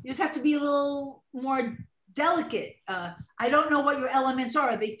saying? You just have to be a little more delicate. I don't know what your elements are.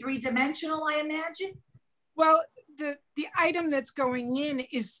 Are they three-dimensional, I imagine? Well, the item that's going in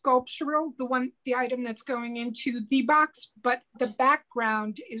is sculptural, the item that's going into the box, but the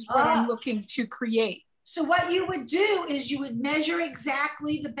background is what I'm looking to create. So what you would do is you would measure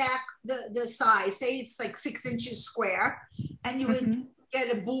exactly the size, say it's like 6 inches square, and you would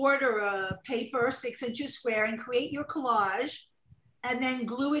get a board or a paper 6 inches square and create your collage, and then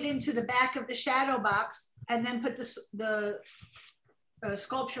glue it into the back of the shadow box, and then put the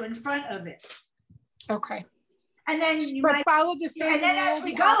sculpture in front of it. Okay. And then you might follow the same. And then as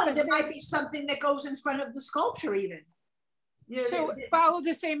we go, there might be something that goes in front of the sculpture even. You know, so follow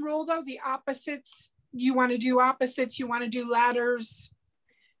the same rule though, the opposites. You want to do opposites, you want to do ladders.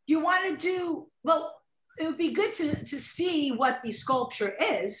 You want to do, well, it would be good to see what the sculpture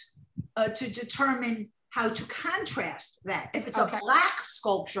is to determine how to contrast that. If it's a black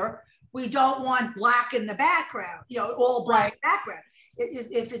sculpture, we don't want black in the background, you know, all black background.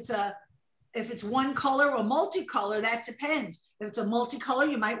 If it's one color or multicolor, that depends. If it's a multicolor,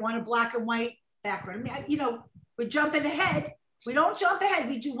 you might want a black and white background. I mean, you know, we're jumping ahead. We don't jump ahead.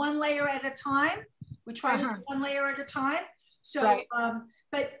 We do one layer at a time. We try to do one layer at a time. So,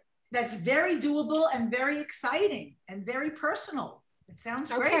 but that's very doable and very exciting and very personal. It sounds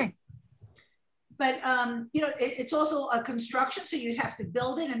great. But, you know, it's also a construction. So you'd have to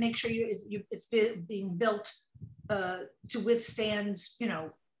build it and make sure it's being built to withstand, you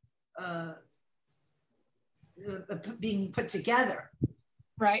know, being put together.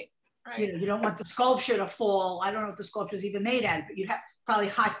 Right. You know, you don't want the sculpture to fall. I don't know if the sculpture is even made out of it, but you'd have probably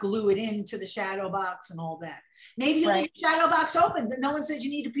hot glue it into the shadow box and all that. Maybe you leave the shadow box open, but no one says you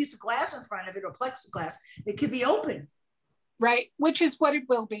need a piece of glass in front of it or plexiglass. It could be open. Right, which is what it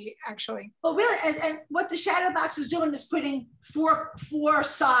will be actually. Well, really, and what the shadow box is doing is putting four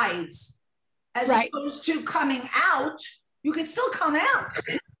sides as opposed to coming out. You can still come out.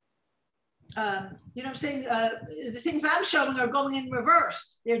 You know what I'm saying? The things I'm showing are going in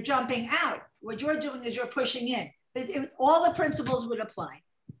reverse. They're jumping out. What you're doing is you're pushing in. But all the principles would apply.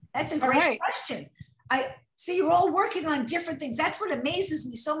 That's a great question. I see you're all working on different things. That's what amazes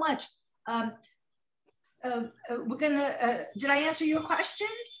me so much. We're gonna, did I answer your question?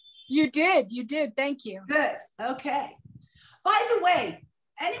 You did, thank you. Good, okay. By the way,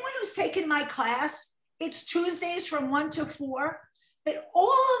 anyone who's taken my class, it's Tuesdays from 1 to 4. But all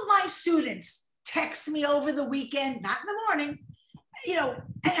of my students text me over the weekend, not in the morning, you know,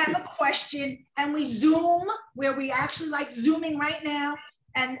 and have a question, and we Zoom, where we actually like Zooming right now,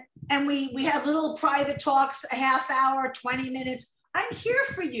 and we have little private talks, a half hour, 20 minutes. I'm here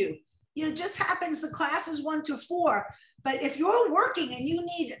for you. You know, it just happens the class is 1 to 4, but if you're working and you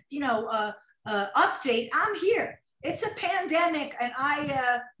need, you know, update, I'm here. It's a pandemic, and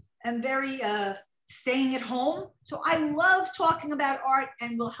I am very staying at home. So I love talking about art,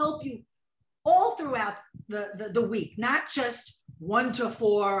 and will help you all throughout the week, not just 1 to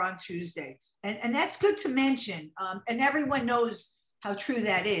 4 on Tuesday. And that's good to mention. And everyone knows how true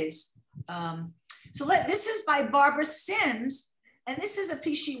that is. This is by Barbara Sims, and this is a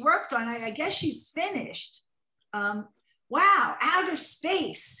piece she worked on. I guess she's finished. Wow, outer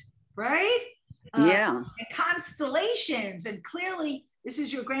space, right? Yeah. And constellations, and clearly this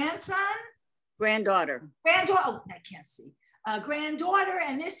is your grandson? Granddaughter. Granddaughter, oh, I can't see. Granddaughter,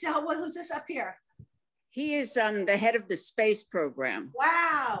 and this, who's this up here? He is the head of the space program.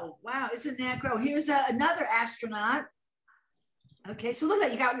 Wow, wow, isn't that great? Here's another astronaut. Okay, so look at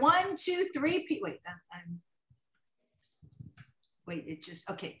that, you got 1, 2, 3 people. Wait, it just,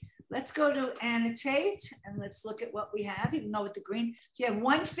 okay. Let's go to annotate, and let's look at what we have, even though with the green. So you have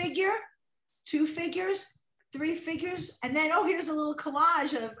one figure, 2 figures, 3 figures, and then, oh, here's a little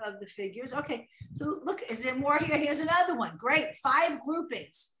collage of the figures. Okay, so look, is there more here? Here's another one. Great, 5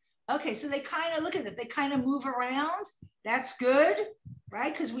 groupings. Okay, so they kind of, look at it, they kind of move around. That's good,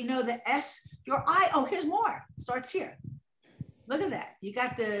 right? Because we know the S, your eye, oh, here's more, starts here. Look at that. You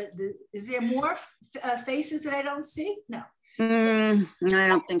got is there more faces that I don't see? No. I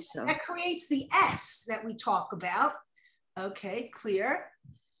don't think so. That creates the S that we talk about. Okay, clear.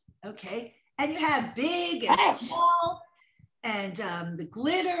 Okay, and you have big and small and the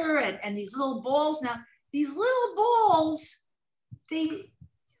glitter and these little balls. Now, these little balls,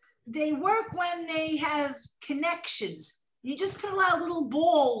 they work when they have connections. You just put a lot of little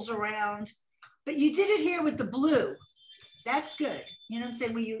balls around, but you did it here with the blue. That's good. You know what I'm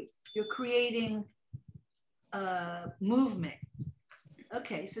saying? Where you're creating movement.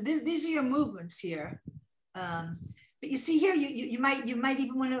 Okay, so these are your movements here. But you see here, you might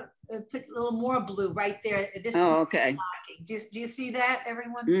even want to put a little more blue right there. Okay. Do you see that,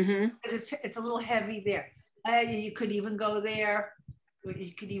 everyone? Because it's a little heavy there. You could even go there. Or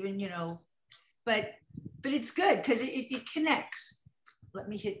you could even, you know, but it's good because it connects. Let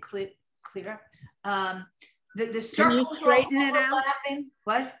me hit clear. The circles. Can you straighten it out?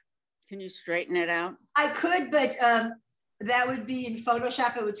 What? Can you straighten it out? I could, but that would be in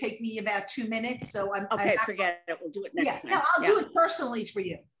Photoshop. It would take me about 2 minutes. So forget it. We'll do it next time. I'll do it personally for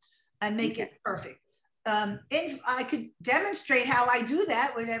you and make it perfect. If I could demonstrate how I do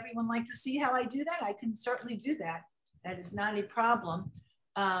that, would everyone like to see how I do that? I can certainly do that. That is not a problem.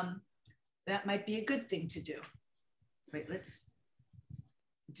 That might be a good thing to do. Wait, let's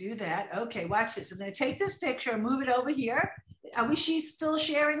do that. Okay, watch this. I'm going to take this picture and move it over here. Are we still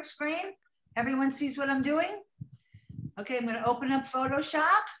sharing screen? Everyone sees what I'm doing? Okay, I'm going to open up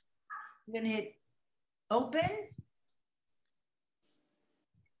Photoshop. I'm going to hit open.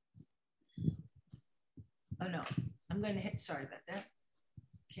 Oh no, I'm going to hit, sorry about that.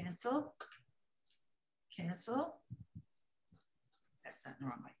 Cancel. Cancel. That's not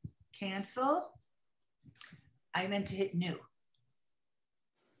normal. Cancel. I meant to hit new.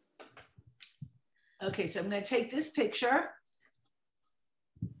 Okay, so I'm going to take this picture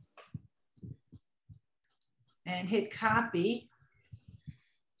and hit copy,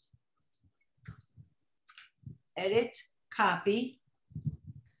 edit, copy,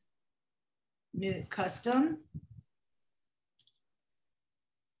 new custom.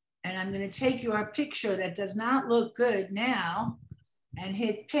 And I'm going to take your picture that does not look good now and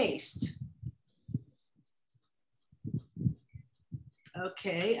hit paste.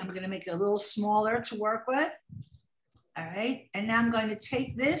 Okay, I'm going to make it a little smaller to work with. All right, and now I'm going to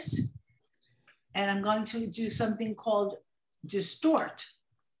take this and I'm going to do something called distort.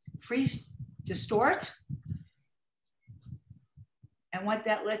 Distort. And what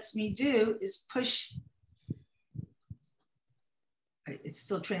that lets me do is push. It's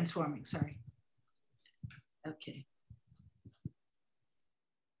still transforming, sorry. Okay.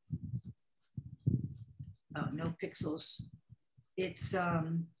 Oh, no pixels. It's,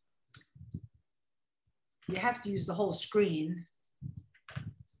 you have to use the whole screen.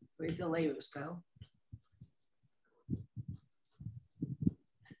 Where'd the layers go?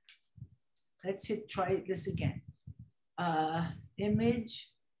 Let's try this again.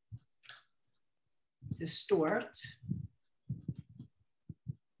 Image, distort.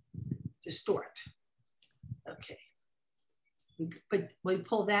 Okay. But we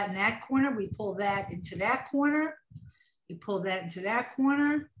pull that in that corner, we pull that into that corner, we pull that into that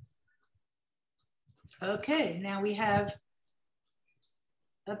corner. Okay, now we have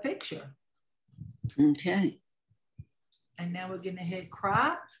a picture. Okay. And now we're gonna hit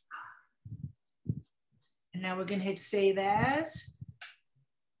crop. And now we're gonna hit save as.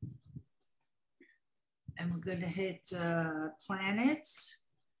 And we're gonna hit planets.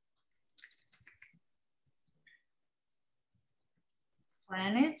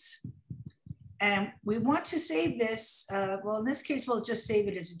 And we want to save this, well, in this case, we'll just save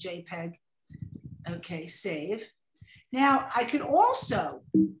it as a JPEG. Okay, save. Now, I could also,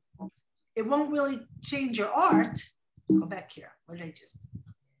 it won't really change your art. Go back here. What did I do?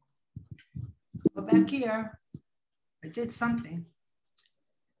 Go back here. I did something.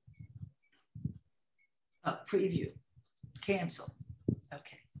 Oh, preview. Cancel.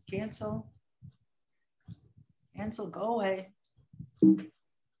 Okay, cancel. Cancel, go away. I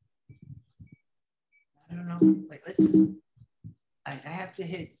don't know. Wait, let's just, I have to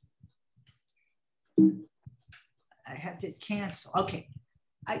hit cancel. Okay.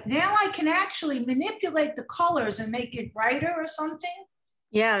 Now I can actually manipulate the colors and make it brighter or something.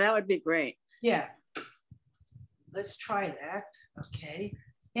 Yeah, that would be great. Yeah. Let's try that. Okay.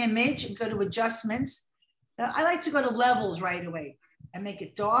 image and go to adjustments. I like to go to levels right away and make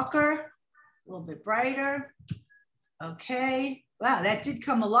it darker, a little bit brighter. Okay. Wow, that did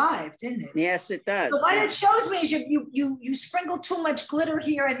come alive, didn't it? Yes, it does. So what it shows me is you sprinkle too much glitter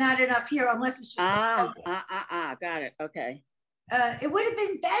here and not enough here, unless it's just got it. Okay. It would have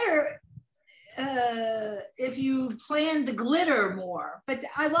been better if you planned the glitter more, but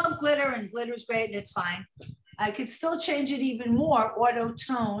I love glitter and glitter's great and it's fine. I could still change it even more, auto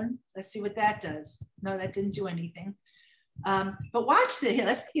tone. Let's see what that does. No, that didn't do anything. But watch this here,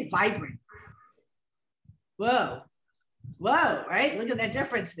 let's make it vibrant. Whoa, whoa, right? Look at that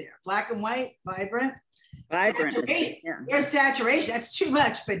difference there. Black and white, vibrant. Vibrant. Saturation. Yeah. There's saturation, that's too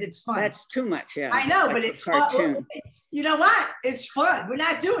much, but it's fun. That's too much, yeah. I know, like but it's cartoon. fun. You know what? It's fun. We're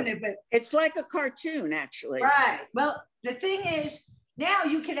not doing it, but it's like a cartoon, actually. right. Well, the thing is, now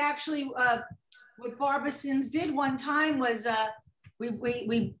you could actually, what Barbara Sims did one time was I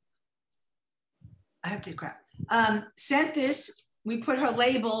have to crap. Sent this, we put her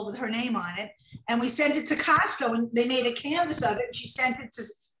label with her name on it, and we sent it to Costco, and they made a canvas of it, and she sent it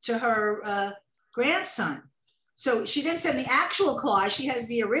to her grandson. So she didn't send the actual collage, she has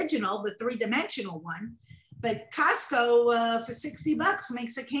the original, the 3-dimensional one. But Costco for $60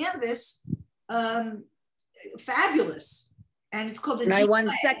 makes a canvas fabulous. And it's called a G I won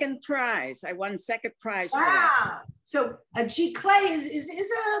clay. second prize. I won second prize for Wow. that. So a G clay is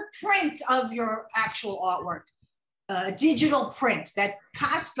a print of your actual artwork, a digital print that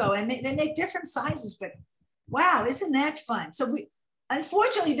Costco, and they make different sizes, but wow, isn't that fun? So we,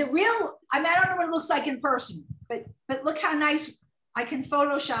 unfortunately, the real, I mean, I don't know what it looks like in person, but look how nice I can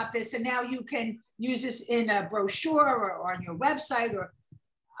Photoshop this, and now you can use this in a brochure or on your website, or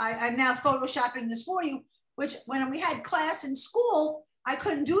I'm now Photoshopping this for you, which when we had class in school, I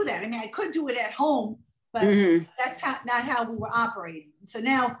couldn't do that. I mean, I could do it at home, but that's not how we were operating. So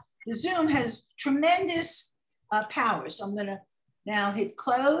now the Zoom has tremendous power. So I'm gonna now hit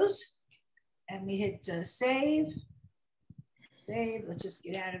close, and we hit save. Save, let's just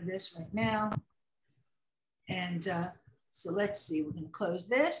get out of this right now. And so let's see, we're gonna close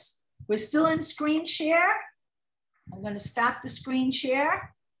this. We're still in screen share. I'm gonna stop the screen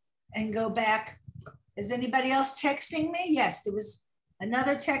share and go back. Is anybody else texting me? Yes, there was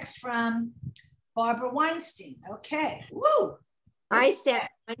another text from Barbara Weinstein. Okay, woo. I said,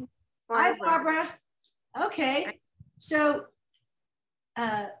 Hi, Barbara. Okay, so,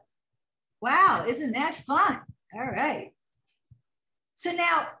 wow, isn't that fun? All right. So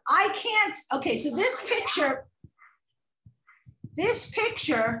now I can't, okay, so this picture,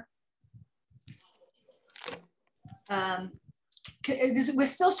 we're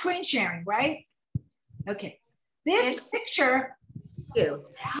still screen sharing, right? Okay, this picture,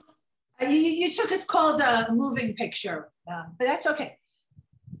 you took, it's called a moving picture, but that's okay.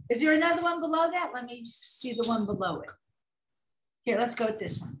 Is there another one below that? Let me see the one below it. Here, let's go with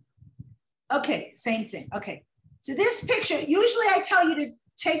this one. Okay, same thing, okay. So this picture, usually I tell you to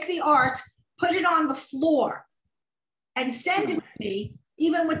take the art, put it on the floor, and send it to me,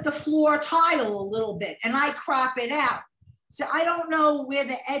 even with the floor tile a little bit, and I crop it out. So I don't know where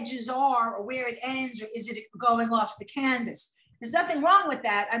the edges are or where it ends, or is it going off the canvas? There's nothing wrong with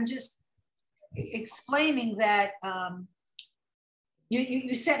that. I'm just explaining that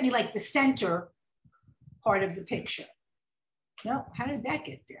you sent me like the center part of the picture. No, how did that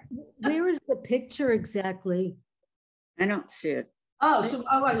get there? Where is the picture exactly? I don't see it. Oh, so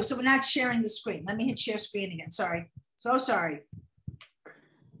we're not sharing the screen. Let me hit share screen again. Sorry. So sorry.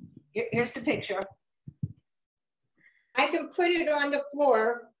 Here's the picture. I can put it on the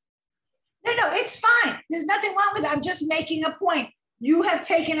floor. No, it's fine. There's nothing wrong with it. I'm just making a point. You have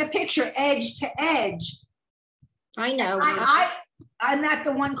taken a picture edge to edge. I know. I'm not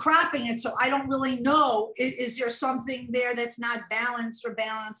the one cropping it, so I don't really know. Is there something there that's not balanced or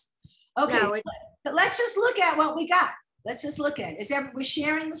balanced? Okay, no, but let's just look at what we got. Let's just look at it. We're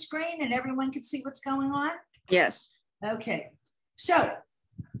sharing the screen and everyone can see what's going on? Yes. Okay, so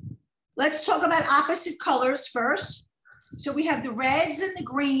let's talk about opposite colors first. So we have the reds and the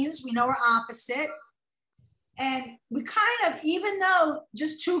greens, we know are opposite. And we kind of, even though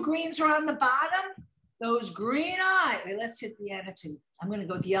just 2 greens are on the bottom, those green eyes, wait, let's hit the attitude. I'm gonna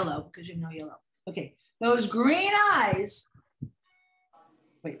go with yellow because you know yellow. Okay, those green eyes,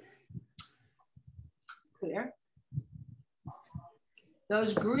 wait, clear.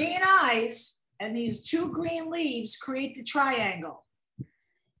 Those green eyes and these 2 green leaves create the triangle.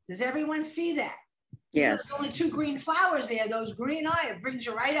 Does everyone see that? Yes. There's only 2 green flowers there. Those green eyes, it brings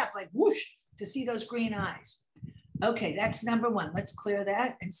you right up like whoosh to see those green eyes. Okay, that's number 1. Let's clear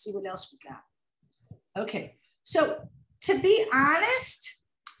that and see what else we got. Okay, so to be honest,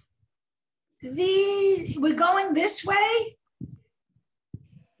 we're going this way,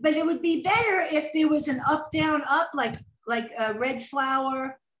 but it would be better if there was an up, down, up, like a red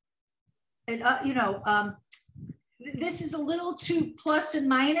flower. And, you know, this is a little too plus and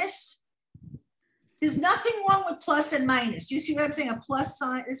minus. There's nothing wrong with plus and minus. Do you see what I'm saying? A plus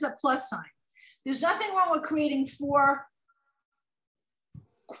sign is a plus sign. There's nothing wrong with creating 4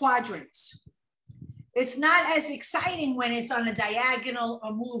 quadrants. It's not as exciting when it's on a diagonal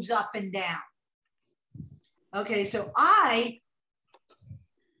or moves up and down. Okay, so how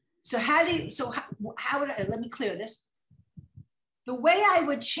would I, let me clear this. The way I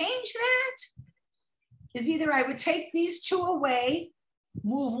would change that is either I would take these 2 away,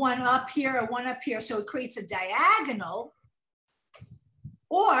 move one up here or one up here, so it creates a diagonal,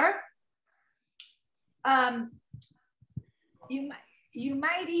 or you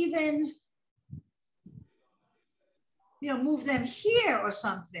might even, you know, move them here or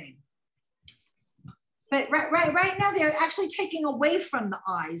something. But right now they're actually taking away from the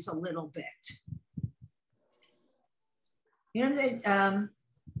eyes a little bit. You know,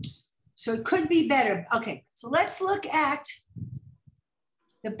 so it could be better. Okay, so let's look at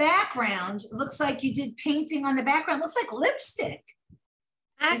the background. It looks like you did painting on the background. It looks like lipstick.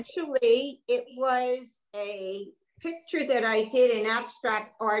 Actually, it was a picture that I did in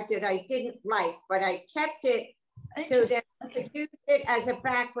abstract art that I didn't like, but I kept it so that I could use it as a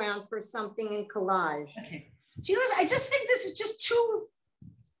background for something in collage. Okay. So you know, I just think this is just too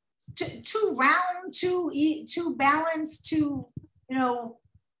round, too balanced, too, you know,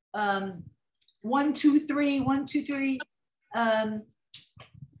 1, 2, 3, 1, 2, 3.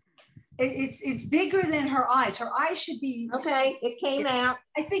 It's bigger than her eyes. Her eyes should be. Okay, it came out.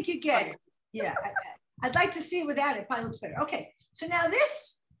 I think you get it. Yeah, I'd like to see it without it. It probably looks better. Okay, so now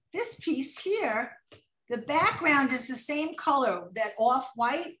this piece here, the background is the same color, that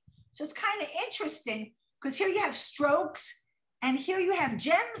off-white. So it's kind of interesting because here you have strokes and here you have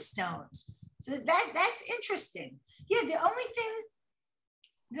gemstones. So that's interesting. Yeah, the only thing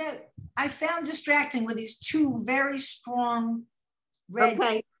that I found distracting with these 2 very strong red.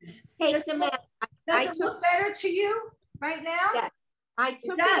 Okay, take them out. Does it look better to you right now? Yeah, I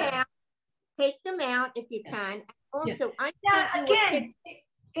took it out. Take them out if you can. Also, I again,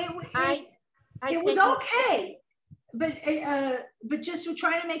 it was okay, but just we're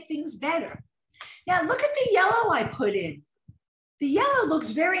trying to make things better. Now look at the yellow I put in. The yellow looks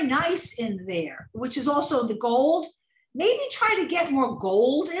very nice in there, which is also the gold. Maybe try to get more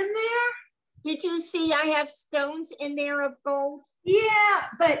gold in there. Did you see I have stones in there of gold? Yeah,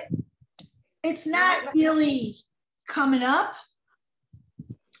 but it's not really coming up.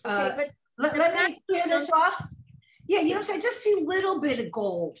 Okay, but let me clear this off. Yeah, you know what I'm saying? I just see a little bit of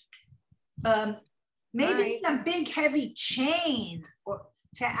gold. Maybe some big heavy chain or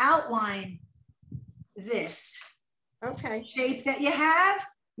to outline this. Okay. Shape that you have.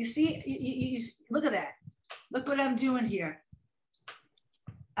 You see, you look at that. Look what I'm doing here.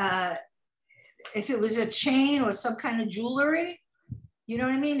 If it was a chain or some kind of jewelry, you know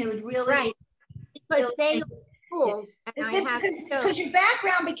what I mean? It would really. Right. Because they are tools. Because your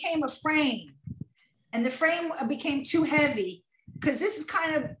background became a frame and the frame became too heavy because this is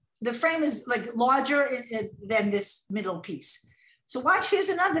kind of, the frame is like larger than this middle piece. So watch, here's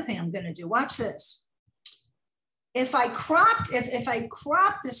another thing I'm gonna do. Watch this. If I cropped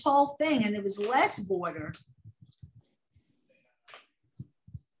this whole thing and there was less border,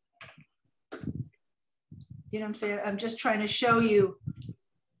 you know what I'm saying? I'm just trying to show you.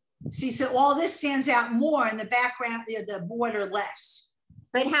 See, so all this stands out more in the background, the border less.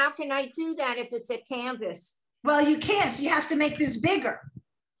 But how can I do that if it's a canvas? Well, you can't, so you have to make this bigger.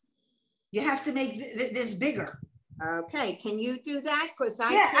 You have to make this bigger. Okay, can you do that? Because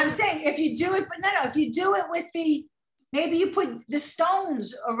I'm saying if you do it, but no, if you do it with maybe you put the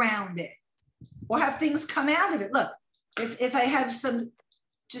stones around it or have things come out of it. Look, if I have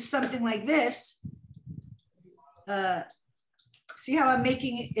just something like this, see how I'm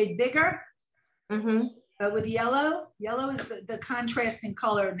making it bigger? Mm-hmm. But with yellow is the contrasting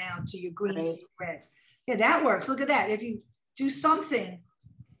color now to your greens and reds. Yeah, that works. Look at that. If you do something,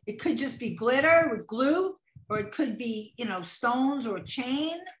 it could just be glitter with glue, or it could be, you know, stones or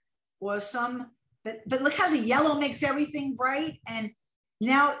chain or some, but look how the yellow makes everything bright. And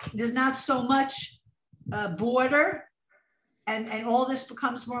now there's not so much border and all this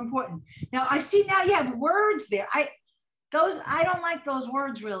becomes more important. Now I see now you have words there. I don't like those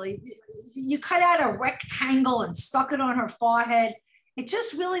words really. You cut out a rectangle and stuck it on her forehead. It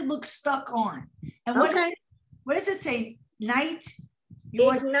just really looks stuck on. And what does it say? Night?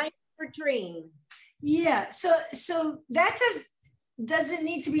 Ignite your dream. Yeah, so that doesn't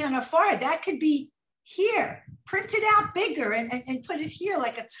need to be on a forehead. That could be here. Print it out bigger and put it here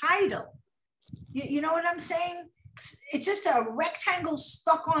like a title. You know what I'm saying? It's just a rectangle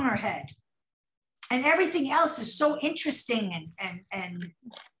stuck on her head. And everything else is so interesting and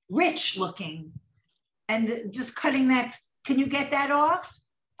rich looking. And just cutting that, can you get that off?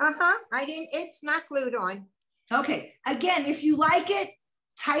 I didn't, it's not glued on. Okay, again, if you like it,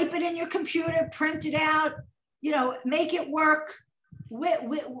 type it in your computer, print it out, you know, make it work with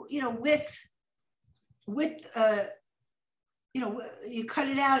you know, you cut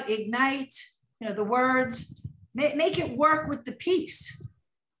it out, ignite, you know, the words, make it work with the piece,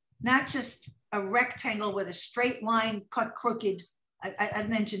 not just a rectangle with a straight line cut crooked. I've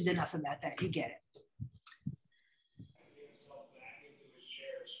mentioned enough about that, you get it.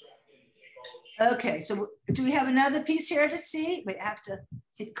 Okay, so do we have another piece here to see? We have to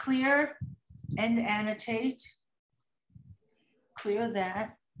hit clear and annotate. Clear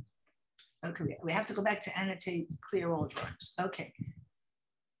that. Okay, we have to go back to annotate, clear all drawings. Okay.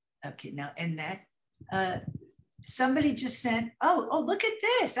 Okay, now end that. Somebody just sent, oh, look at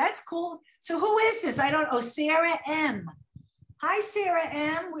this. That's cool. So who is this? I don't, oh, Sarah M. Hi, Sarah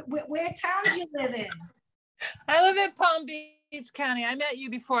M. Where town do you live in? I live in Palm Beach County. I met you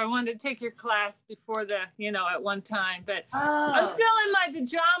before. I wanted to take your class before the, you know, at one time, but I'm still in my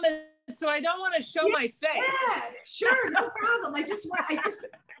pajamas, so I don't want to show my face. Yeah, sure, no problem.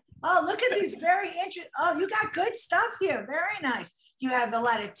 Oh, look at these very interesting. Oh, you got good stuff here. Very nice. You have a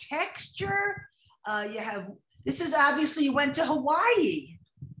lot of texture. You have, this is obviously you went to Hawaii.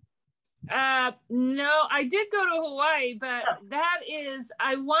 No, I did go to Hawaii, but that is,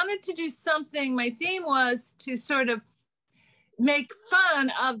 I wanted to do something. My theme was to sort of make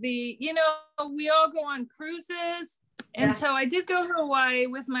fun of the, you know, we all go on cruises. And so I did go to Hawaii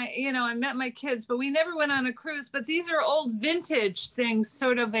with my, you know, I met my kids, but we never went on a cruise. But these are old vintage things,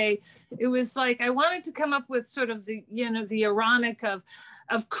 sort of it was like, I wanted to come up with sort of the, you know, the ironic of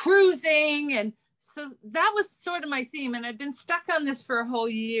cruising. And so that was sort of my theme. And I've been stuck on this for a whole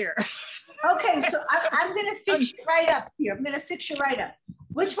year. Okay, so I'm going to fix you right up here. I'm going to fix you right up.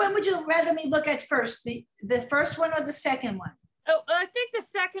 Which one would you rather me look at first? The first one or the second one? Oh, I think the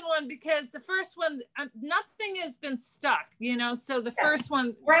second one, because the first one, nothing has been stuck, you know, so the first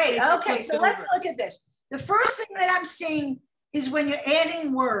one. Great, okay, so let's look at this. The first thing that I'm seeing is when you're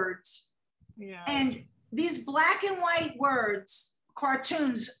adding words. Yeah. And these black and white words,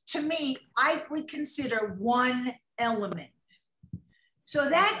 cartoons, to me, I would consider one element. So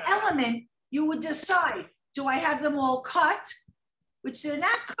that element, you would decide, do I have them all cut, which they're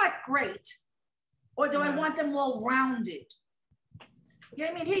not cut great, or do I want them all rounded? You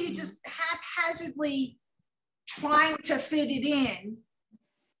know what I mean? Here you're just haphazardly trying to fit it in.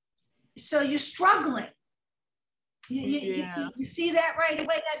 So you're struggling. You see that right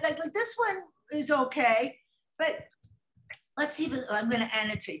away. Like this one is okay, but let's even, I'm going to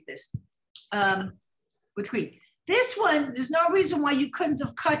annotate this with green. This one, there's no reason why you couldn't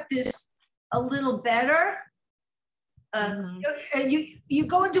have cut this a little better. You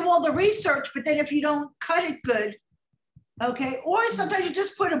go and do all the research, but then if you don't cut it good, okay, or sometimes you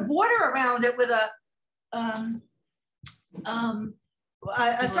just put a border around it with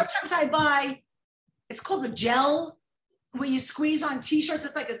sometimes I buy, it's called the gel, where you squeeze on t-shirts.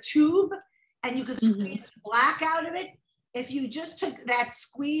 It's like a tube and you can squeeze black out of it. If you just took that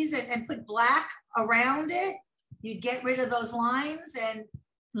squeeze and put black around it, you get rid of those lines and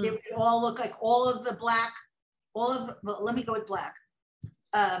it would all look like all of the black, well, let me go with black.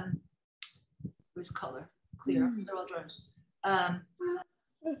 Where's color? Clear. They're all drawn.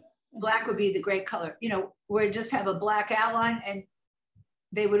 Black would be the great color, you know, where you just have a black outline and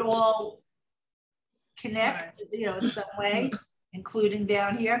they would all connect, you know, in some way, including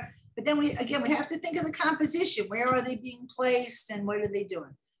down here. But then we have to think of the composition. Where are they being placed and what are they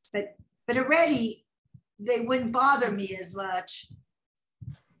doing? But already they wouldn't bother me as much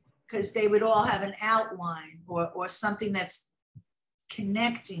because they would all have an outline or something that's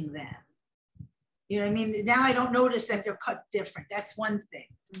connecting them. You know what I mean? Now I don't notice that they're cut different. That's one thing.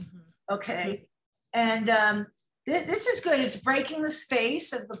 Okay. And this is good. It's breaking the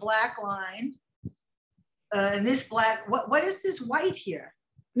space of the black line. And this black, what is this white here?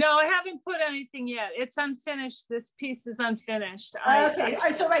 No, I haven't put anything yet. It's unfinished. This piece is unfinished. Okay, all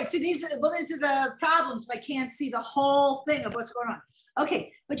right, so right. So these are the problems. I can't see the whole thing of what's going on.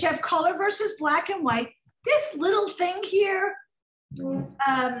 Okay, but you have color versus black and white. This little thing here,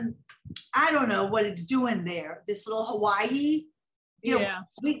 I don't know what it's doing there. This little Hawaii, you know,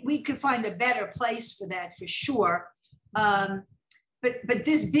 we could find a better place for that for sure. but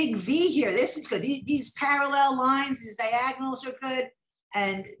this big V here, this is good. These parallel lines, these diagonals are good,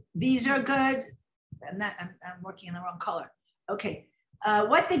 and these are good. I'm working in the wrong color. Okay,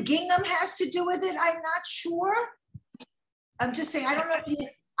 what the gingham has to do with it, I'm not sure. I'm just saying, I don't know.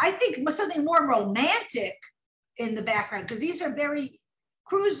 I think something more romantic in the background, because these are very,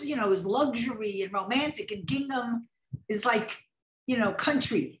 cruise, you know, is luxury and romantic, and gingham is like, you know,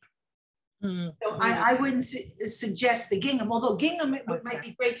 country. So I wouldn't suggest the gingham, although gingham might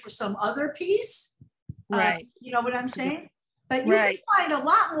be great for some other piece. Right. You know what I'm saying? But you can find a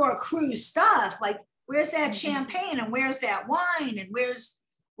lot more cruise stuff, like where's that champagne and where's that wine and where's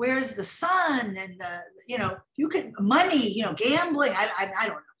the sun and the, you know, you can, money, you know, gambling, I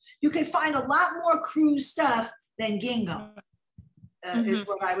don't know. You can find a lot more cruise stuff than gingham is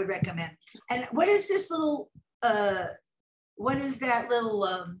what I would recommend. And what is this little, what is that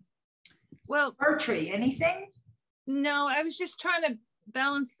little, well, fir tree, anything? No, I was just trying to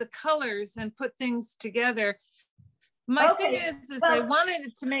balance the colors and put things together. My thing is I wanted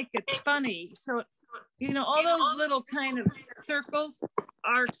it to make it funny. So, you know, all those little kind of circles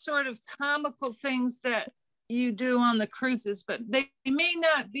are sort of comical things that you do on the cruises, but they may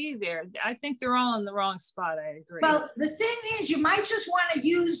not be there. I think they're all in the wrong spot. I agree. Well, the thing is, you might just want to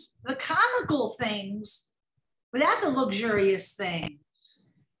use the comical things without the luxurious thing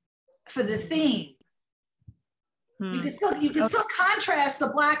for the theme. You can still contrast the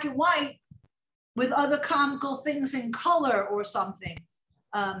black and white with other comical things in color or something.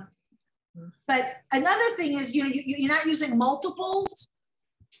 But another thing is, you know, you're not using multiples.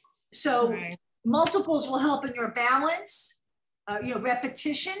 So multiples will help in your balance, you know,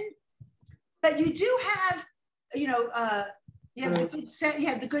 repetition. But you do have, you know, you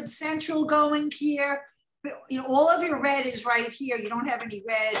have the good central going here. But, you know, all of your red is right here. You don't have any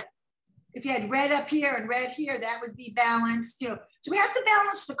red. If you had red up here and red here, that would be balanced. You know, so we have to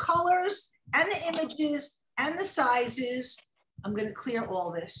balance the colors and the images and the sizes. I'm going to clear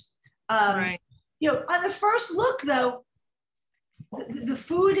all this. You know, on the first look, though, the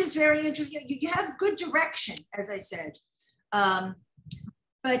food is very interesting. You have good direction, as I said.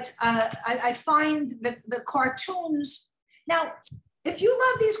 But I find the cartoons. Now, if you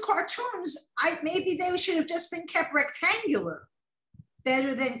love these cartoons, maybe they should have just been kept rectangular,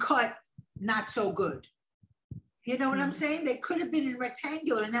 better than cut not so good. You know what I'm saying? They could have been in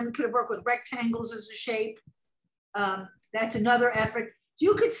rectangular, and then we could have worked with rectangles as a shape. That's another effort.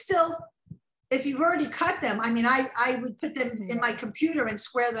 You could still, if you've already cut them, I mean, I would put them in my computer and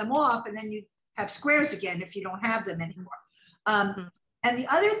square them off, and then you have squares again if you don't have them anymore. And the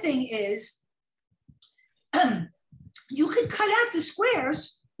other thing is, you could cut out the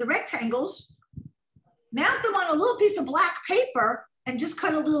squares, the rectangles, mount them on a little piece of black paper, and just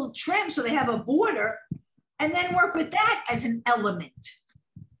cut a little trim so they have a border, and then work with that as an element.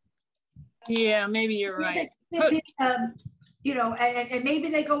 Yeah, maybe you're right. You know, and maybe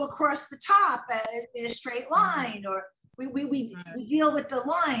they go across the top in a straight line, or we deal with the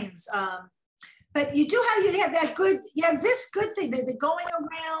lines. But you do have that good, you have this good thing, they're going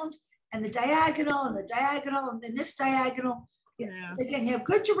around, and the diagonal, and then this diagonal. Yeah. Again, you have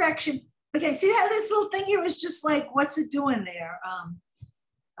good direction. Okay, see how this little thing here is just like, what's it doing there?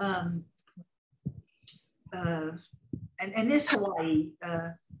 And this Hawaii.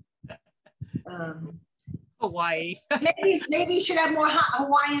 Hawaii. maybe you should have more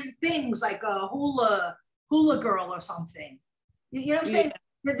Hawaiian things, like a hula girl or something. You know what I'm saying?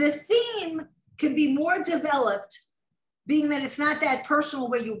 The theme can be more developed, being that it's not that personal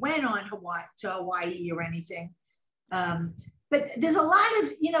where you went on Hawaii or anything. But there's a lot of,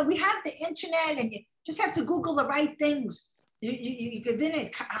 you know, we have the internet, and you just have to Google the right things. You could in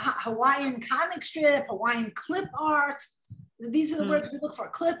it Hawaiian comic strip, Hawaiian clip art. These are the words we look for: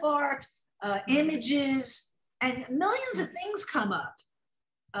 clip art, images, and millions of things come up.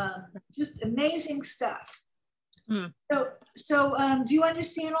 Just amazing stuff. So do you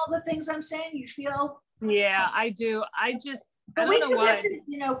understand all the things I'm saying? You feel? Yeah, I do. I don't know why.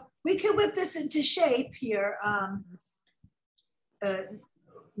 You know, we can whip this into shape here. I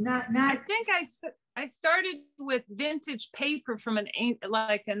think I started with vintage paper from a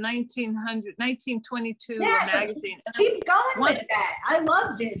 1922 magazine. So keep going with that. I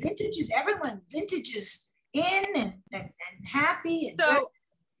love it. Vintage is vintage is in and happy. And so good.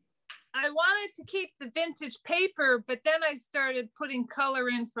 I wanted to keep the vintage paper, but then I started putting color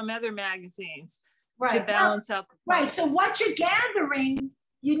in from other magazines to balance out. Right. So what you're gathering,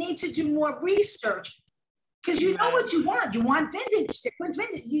 you need to do more research. Because you know what you want. You want vintage.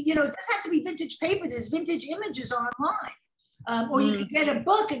 You know, it doesn't have to be vintage paper. There's vintage images online. Or you can get a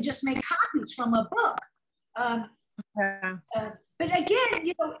book and just make copies from a book. But But again,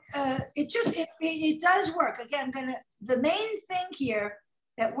 you know, it does work. Again, the main thing here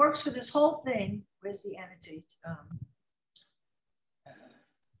that works for this whole thing, where's the annotate?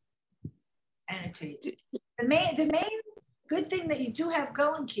 Annotate. The main good thing that you do have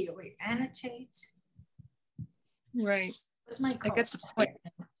going here, wait, annotate. Right. What's my code? I get the point.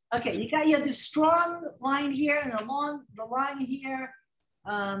 Okay, you have this strong line here and the line here.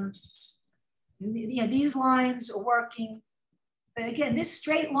 Yeah, these lines are working. But again, this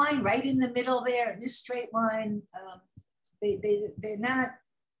straight line right in the middle there, and this straight line, they're not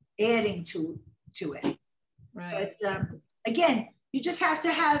adding to it. Right. But again, you just have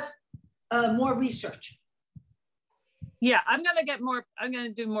to have more research. Yeah, I'm gonna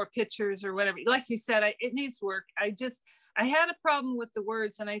do more pictures or whatever. Like you said, it needs work. I had a problem with the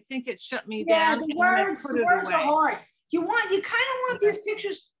words, and I think it shut me down. Yeah, the words are hard. You kind of want these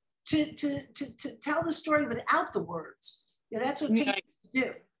pictures to tell the story without the words. Yeah, that's what painters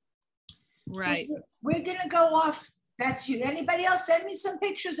do. Right. So we're gonna go off. That's you. Anybody else? Send me some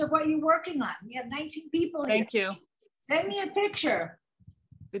pictures of what you're working on. We have 19 people here. Thank you. Send me a picture.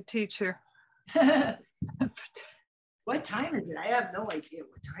 Good teacher. What time is it? I have no idea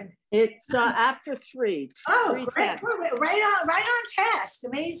what time it is. It's after 3. Oh, great. Right on task.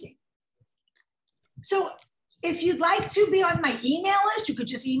 Amazing. So if you'd like to be on my email list, you could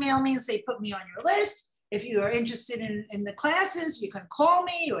just email me and say, put me on your list. If you are interested in the classes, you can call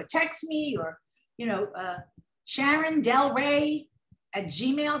me or text me or, you know, Sharon Del Rey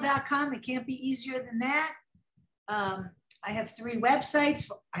 @gmail.com. It can't be easier than that. I have 3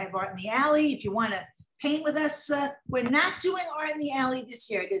 websites. I have Art in the Alley. If you want to paint with us, we're not doing Art in the Alley this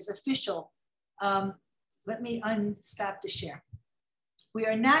year. It is official. Let me unstop the share. We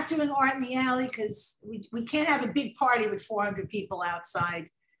are not doing Art in the Alley because we can't have a big party with 400 people outside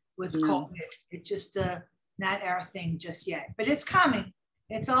with COVID. It's just not our thing just yet, but it's coming.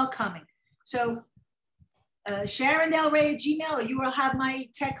 It's all coming. So Sharon Del Rey @gmail, or you will have my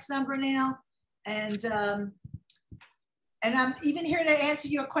text number now. And I'm even here to answer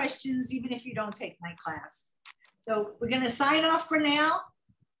your questions, even if you don't take my class. So we're going to sign off for now.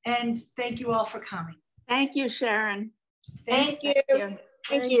 And thank you all for coming. Thank you, Sharon. Thank you.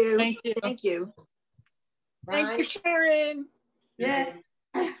 Thank you. Thank you. Thank you, Sharon. Yes.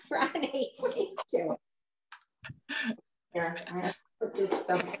 Ronnie, what are you doing? Here, I put this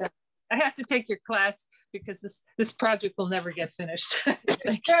stuff down. I have to take your class because this project will never get finished.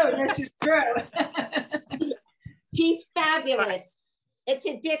 True. This is true. She's fabulous. It's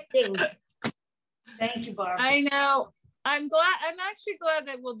addicting. Thank you, Barbara. I know. I'm actually glad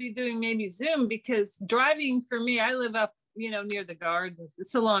that we'll be doing maybe Zoom, because driving for me, I live up, near the gardens.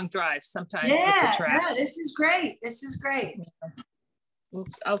 It's a long drive sometimes with the traffic. Yeah, this is great. This is great.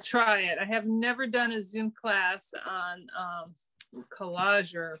 I'll try it. I have never done a Zoom class on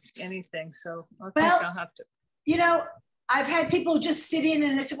collage or anything, so I think I'll have to. I've had people just sit in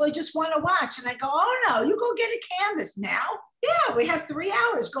and they say, well, I just want to watch. And I go, oh no, you go get a canvas now. Yeah, we have 3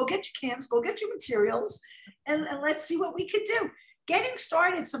 hours. Go get your canvas, go get your materials, and let's see what we could do. Getting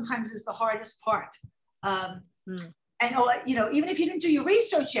started sometimes is the hardest part. And even if you didn't do your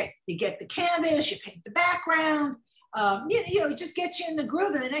research yet, you get the canvas, you paint the background, it just gets you in the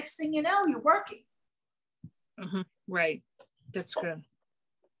groove, and the next thing you know, you're working. Mm-hmm. Right. That's good.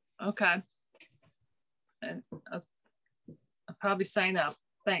 Okay. And I'll probably sign up.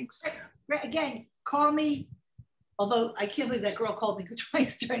 Thanks. Again, call me. Although I can't believe that girl called me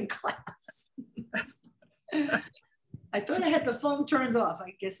twice during class. I thought I had the phone turned off.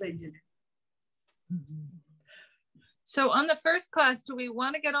 I guess I didn't. So on the first class, do we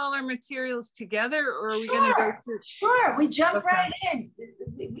want to get all our materials together, or are we going to go through? Sure, we jump right in.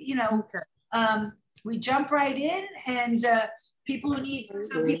 We jump right in, and people who need,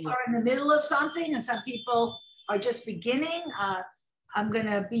 some people are in the middle of something, and some people are just beginning. I'm going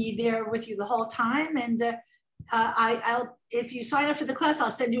to be there with you the whole time, and I'll, if you sign up for the class,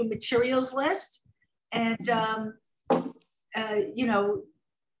 I'll send you a materials list, and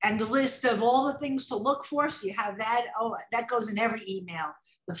and the list of all the things to look for. So you have that. Oh, that goes in every email.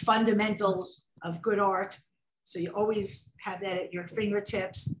 The fundamentals of good art. So you always have that at your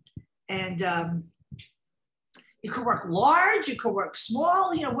fingertips, and you can work large, you can work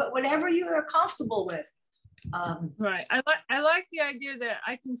small. Whatever you are comfortable with. Right. I like the idea that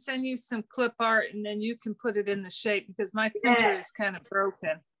I can send you some clip art and then you can put it in the shape, because my printer is kind of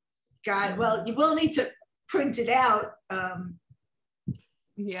broken. Got it. Well, you will need to print it out.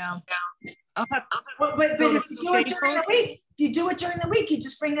 Yeah. But if you do it during the week, you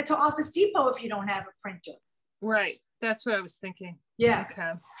just bring it to Office Depot if you don't have a printer. Right. That's what I was thinking. Yeah.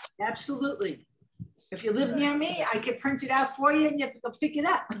 Okay. Absolutely. If you live near me, I could print it out for you and you have to go pick it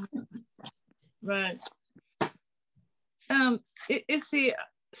up. Right. Is the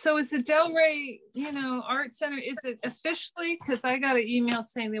Delray, Art Center, is it officially, because I got an email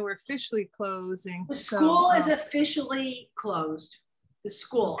saying they were officially closing. The school is officially closed. The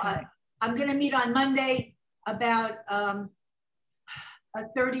school. Okay. I'm going to meet on Monday about a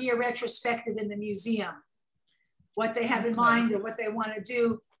 30-year retrospective in the museum. What they have in mind or what they want to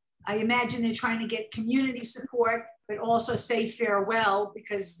do. I imagine they're trying to get community support, but also say farewell,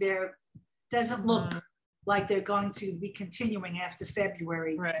 because there doesn't look like they're going to be continuing after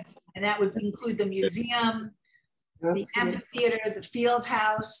February. Right. And that would include the museum, the amphitheater, the field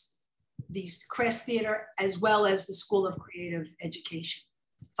house, the Crest Theater, as well as the School of Creative Education.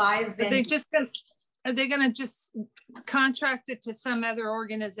 5 venues. Are they going to just contract it to some other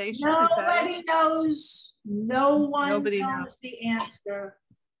organization? Nobody knows. No one knows the answer.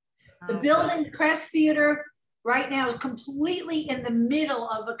 The building, the Crest Theater, right now is completely in the middle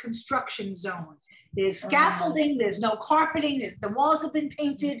of a construction zone. There's scaffolding, there's no carpeting, the walls have been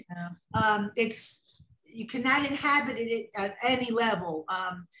painted. You cannot inhabit it at any level.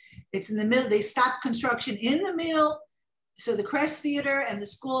 It's in the middle. They stopped construction in the middle. So the Crest Theater and the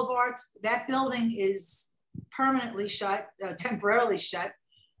School of Arts, that building is permanently shut, temporarily shut.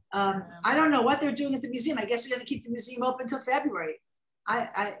 I don't know what they're doing at the museum. I guess they're going to keep the museum open until February.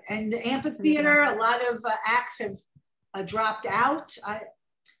 And the amphitheater, a lot of acts have dropped out.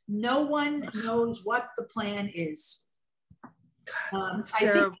 No one knows what the plan is. I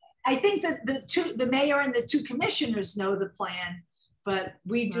think that the mayor and the 2 commissioners know the plan, but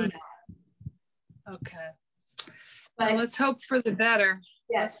we do not. Okay. But let's hope for the better.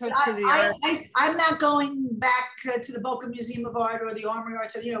 Yes, let's hope for the art. I'm not going back to the Boca Museum of Art or the Armory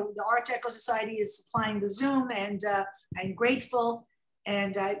Arts. The Art Deco Society is supplying the Zoom, and I'm grateful.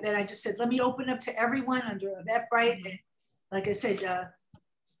 And then I just said, let me open up to everyone under Eventbrite. And like I said,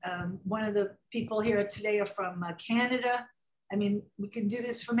 one of the people here today are from Canada. I mean, we can do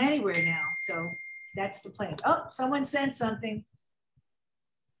this from anywhere now. So that's the plan. Oh, someone sent something.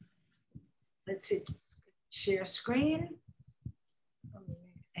 Let's see, share screen.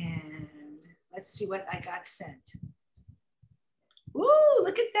 And let's see what I got sent. Ooh,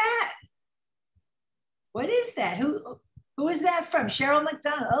 look at that. What is that? Who is that from? Cheryl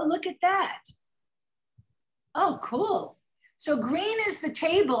McDonald. Oh, look at that. Oh, cool. So green is the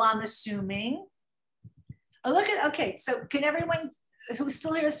table, I'm assuming. Oh, look at, okay. So can everyone who's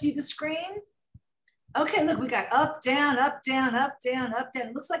still here see the screen? Okay, look, we got up, down, up, down, up, down, up, down.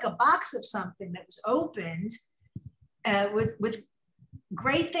 It looks like a box of something that was opened with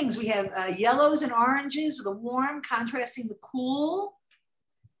great things. We have yellows and oranges with a warm contrasting the cool.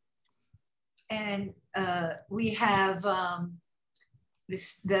 And we have the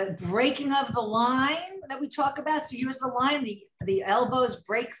breaking of the line that we talk about. So here's the line, the elbows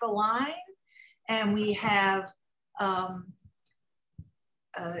break the line. And we have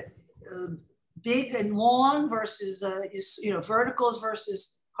big and long versus, verticals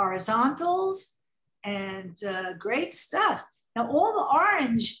versus horizontals, and great stuff. Now all the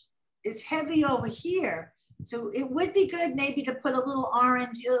orange is heavy over here. So it would be good maybe to put a little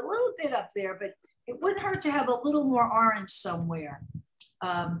orange, a little bit up there, but it wouldn't hurt to have a little more orange somewhere.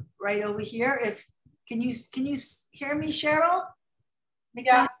 Right over here. Can you hear me, Cheryl?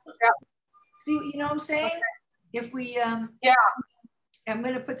 Yeah. See, you know what I'm saying? Okay. If we, yeah. I'm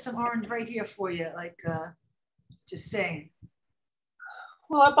gonna put some orange right here for you, like just saying.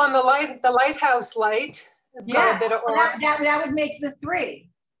 Well, up on the lighthouse light. Yeah, a bit of orange. That would make the 3.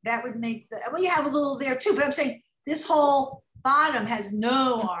 That would make well, you have a little there too, but I'm saying this whole bottom has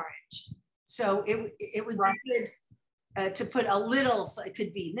no orange. So it would be good to put a little, so it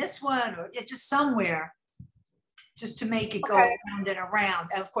could be this one or just somewhere, just to make it go around and around.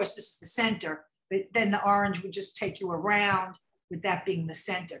 And of course, this is the center, but then the orange would just take you around with that being the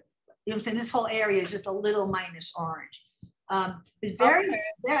center. You know what I'm saying? This whole area is just a little minus orange. But very,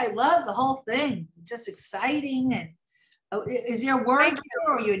 I love the whole thing. Just exciting. And is there a word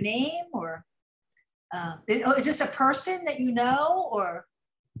or your name or is this a person that you know or?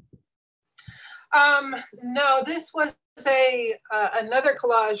 No, this was another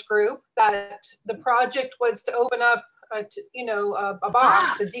collage group that the project was to open up, a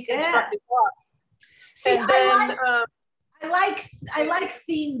box, a deconstructed box. See, and then I like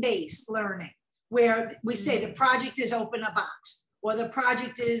theme-based learning, where we say the project is open a box, or the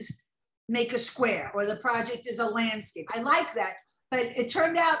project is make a square, or the project is a landscape. I like that, but it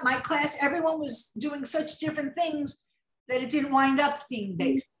turned out my class, everyone was doing such different things that it didn't wind up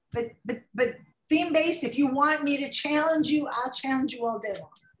theme-based. But theme-based, if you want me to challenge you, I'll challenge you all day long.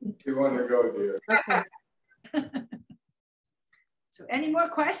 You want to go, dear? Okay. So any more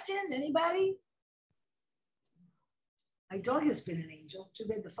questions, anybody? My dog has been an angel. Too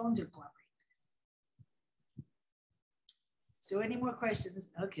bad the phones are cooperating. So any more questions?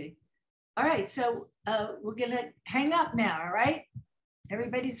 Okay. All right, so we're gonna hang up now, all right?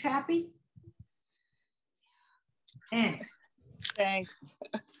 Everybody's happy? And Thanks.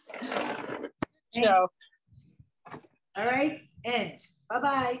 Thank Show. all right, end.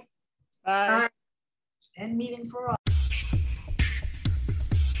 Bye-bye. Bye. End meeting for all.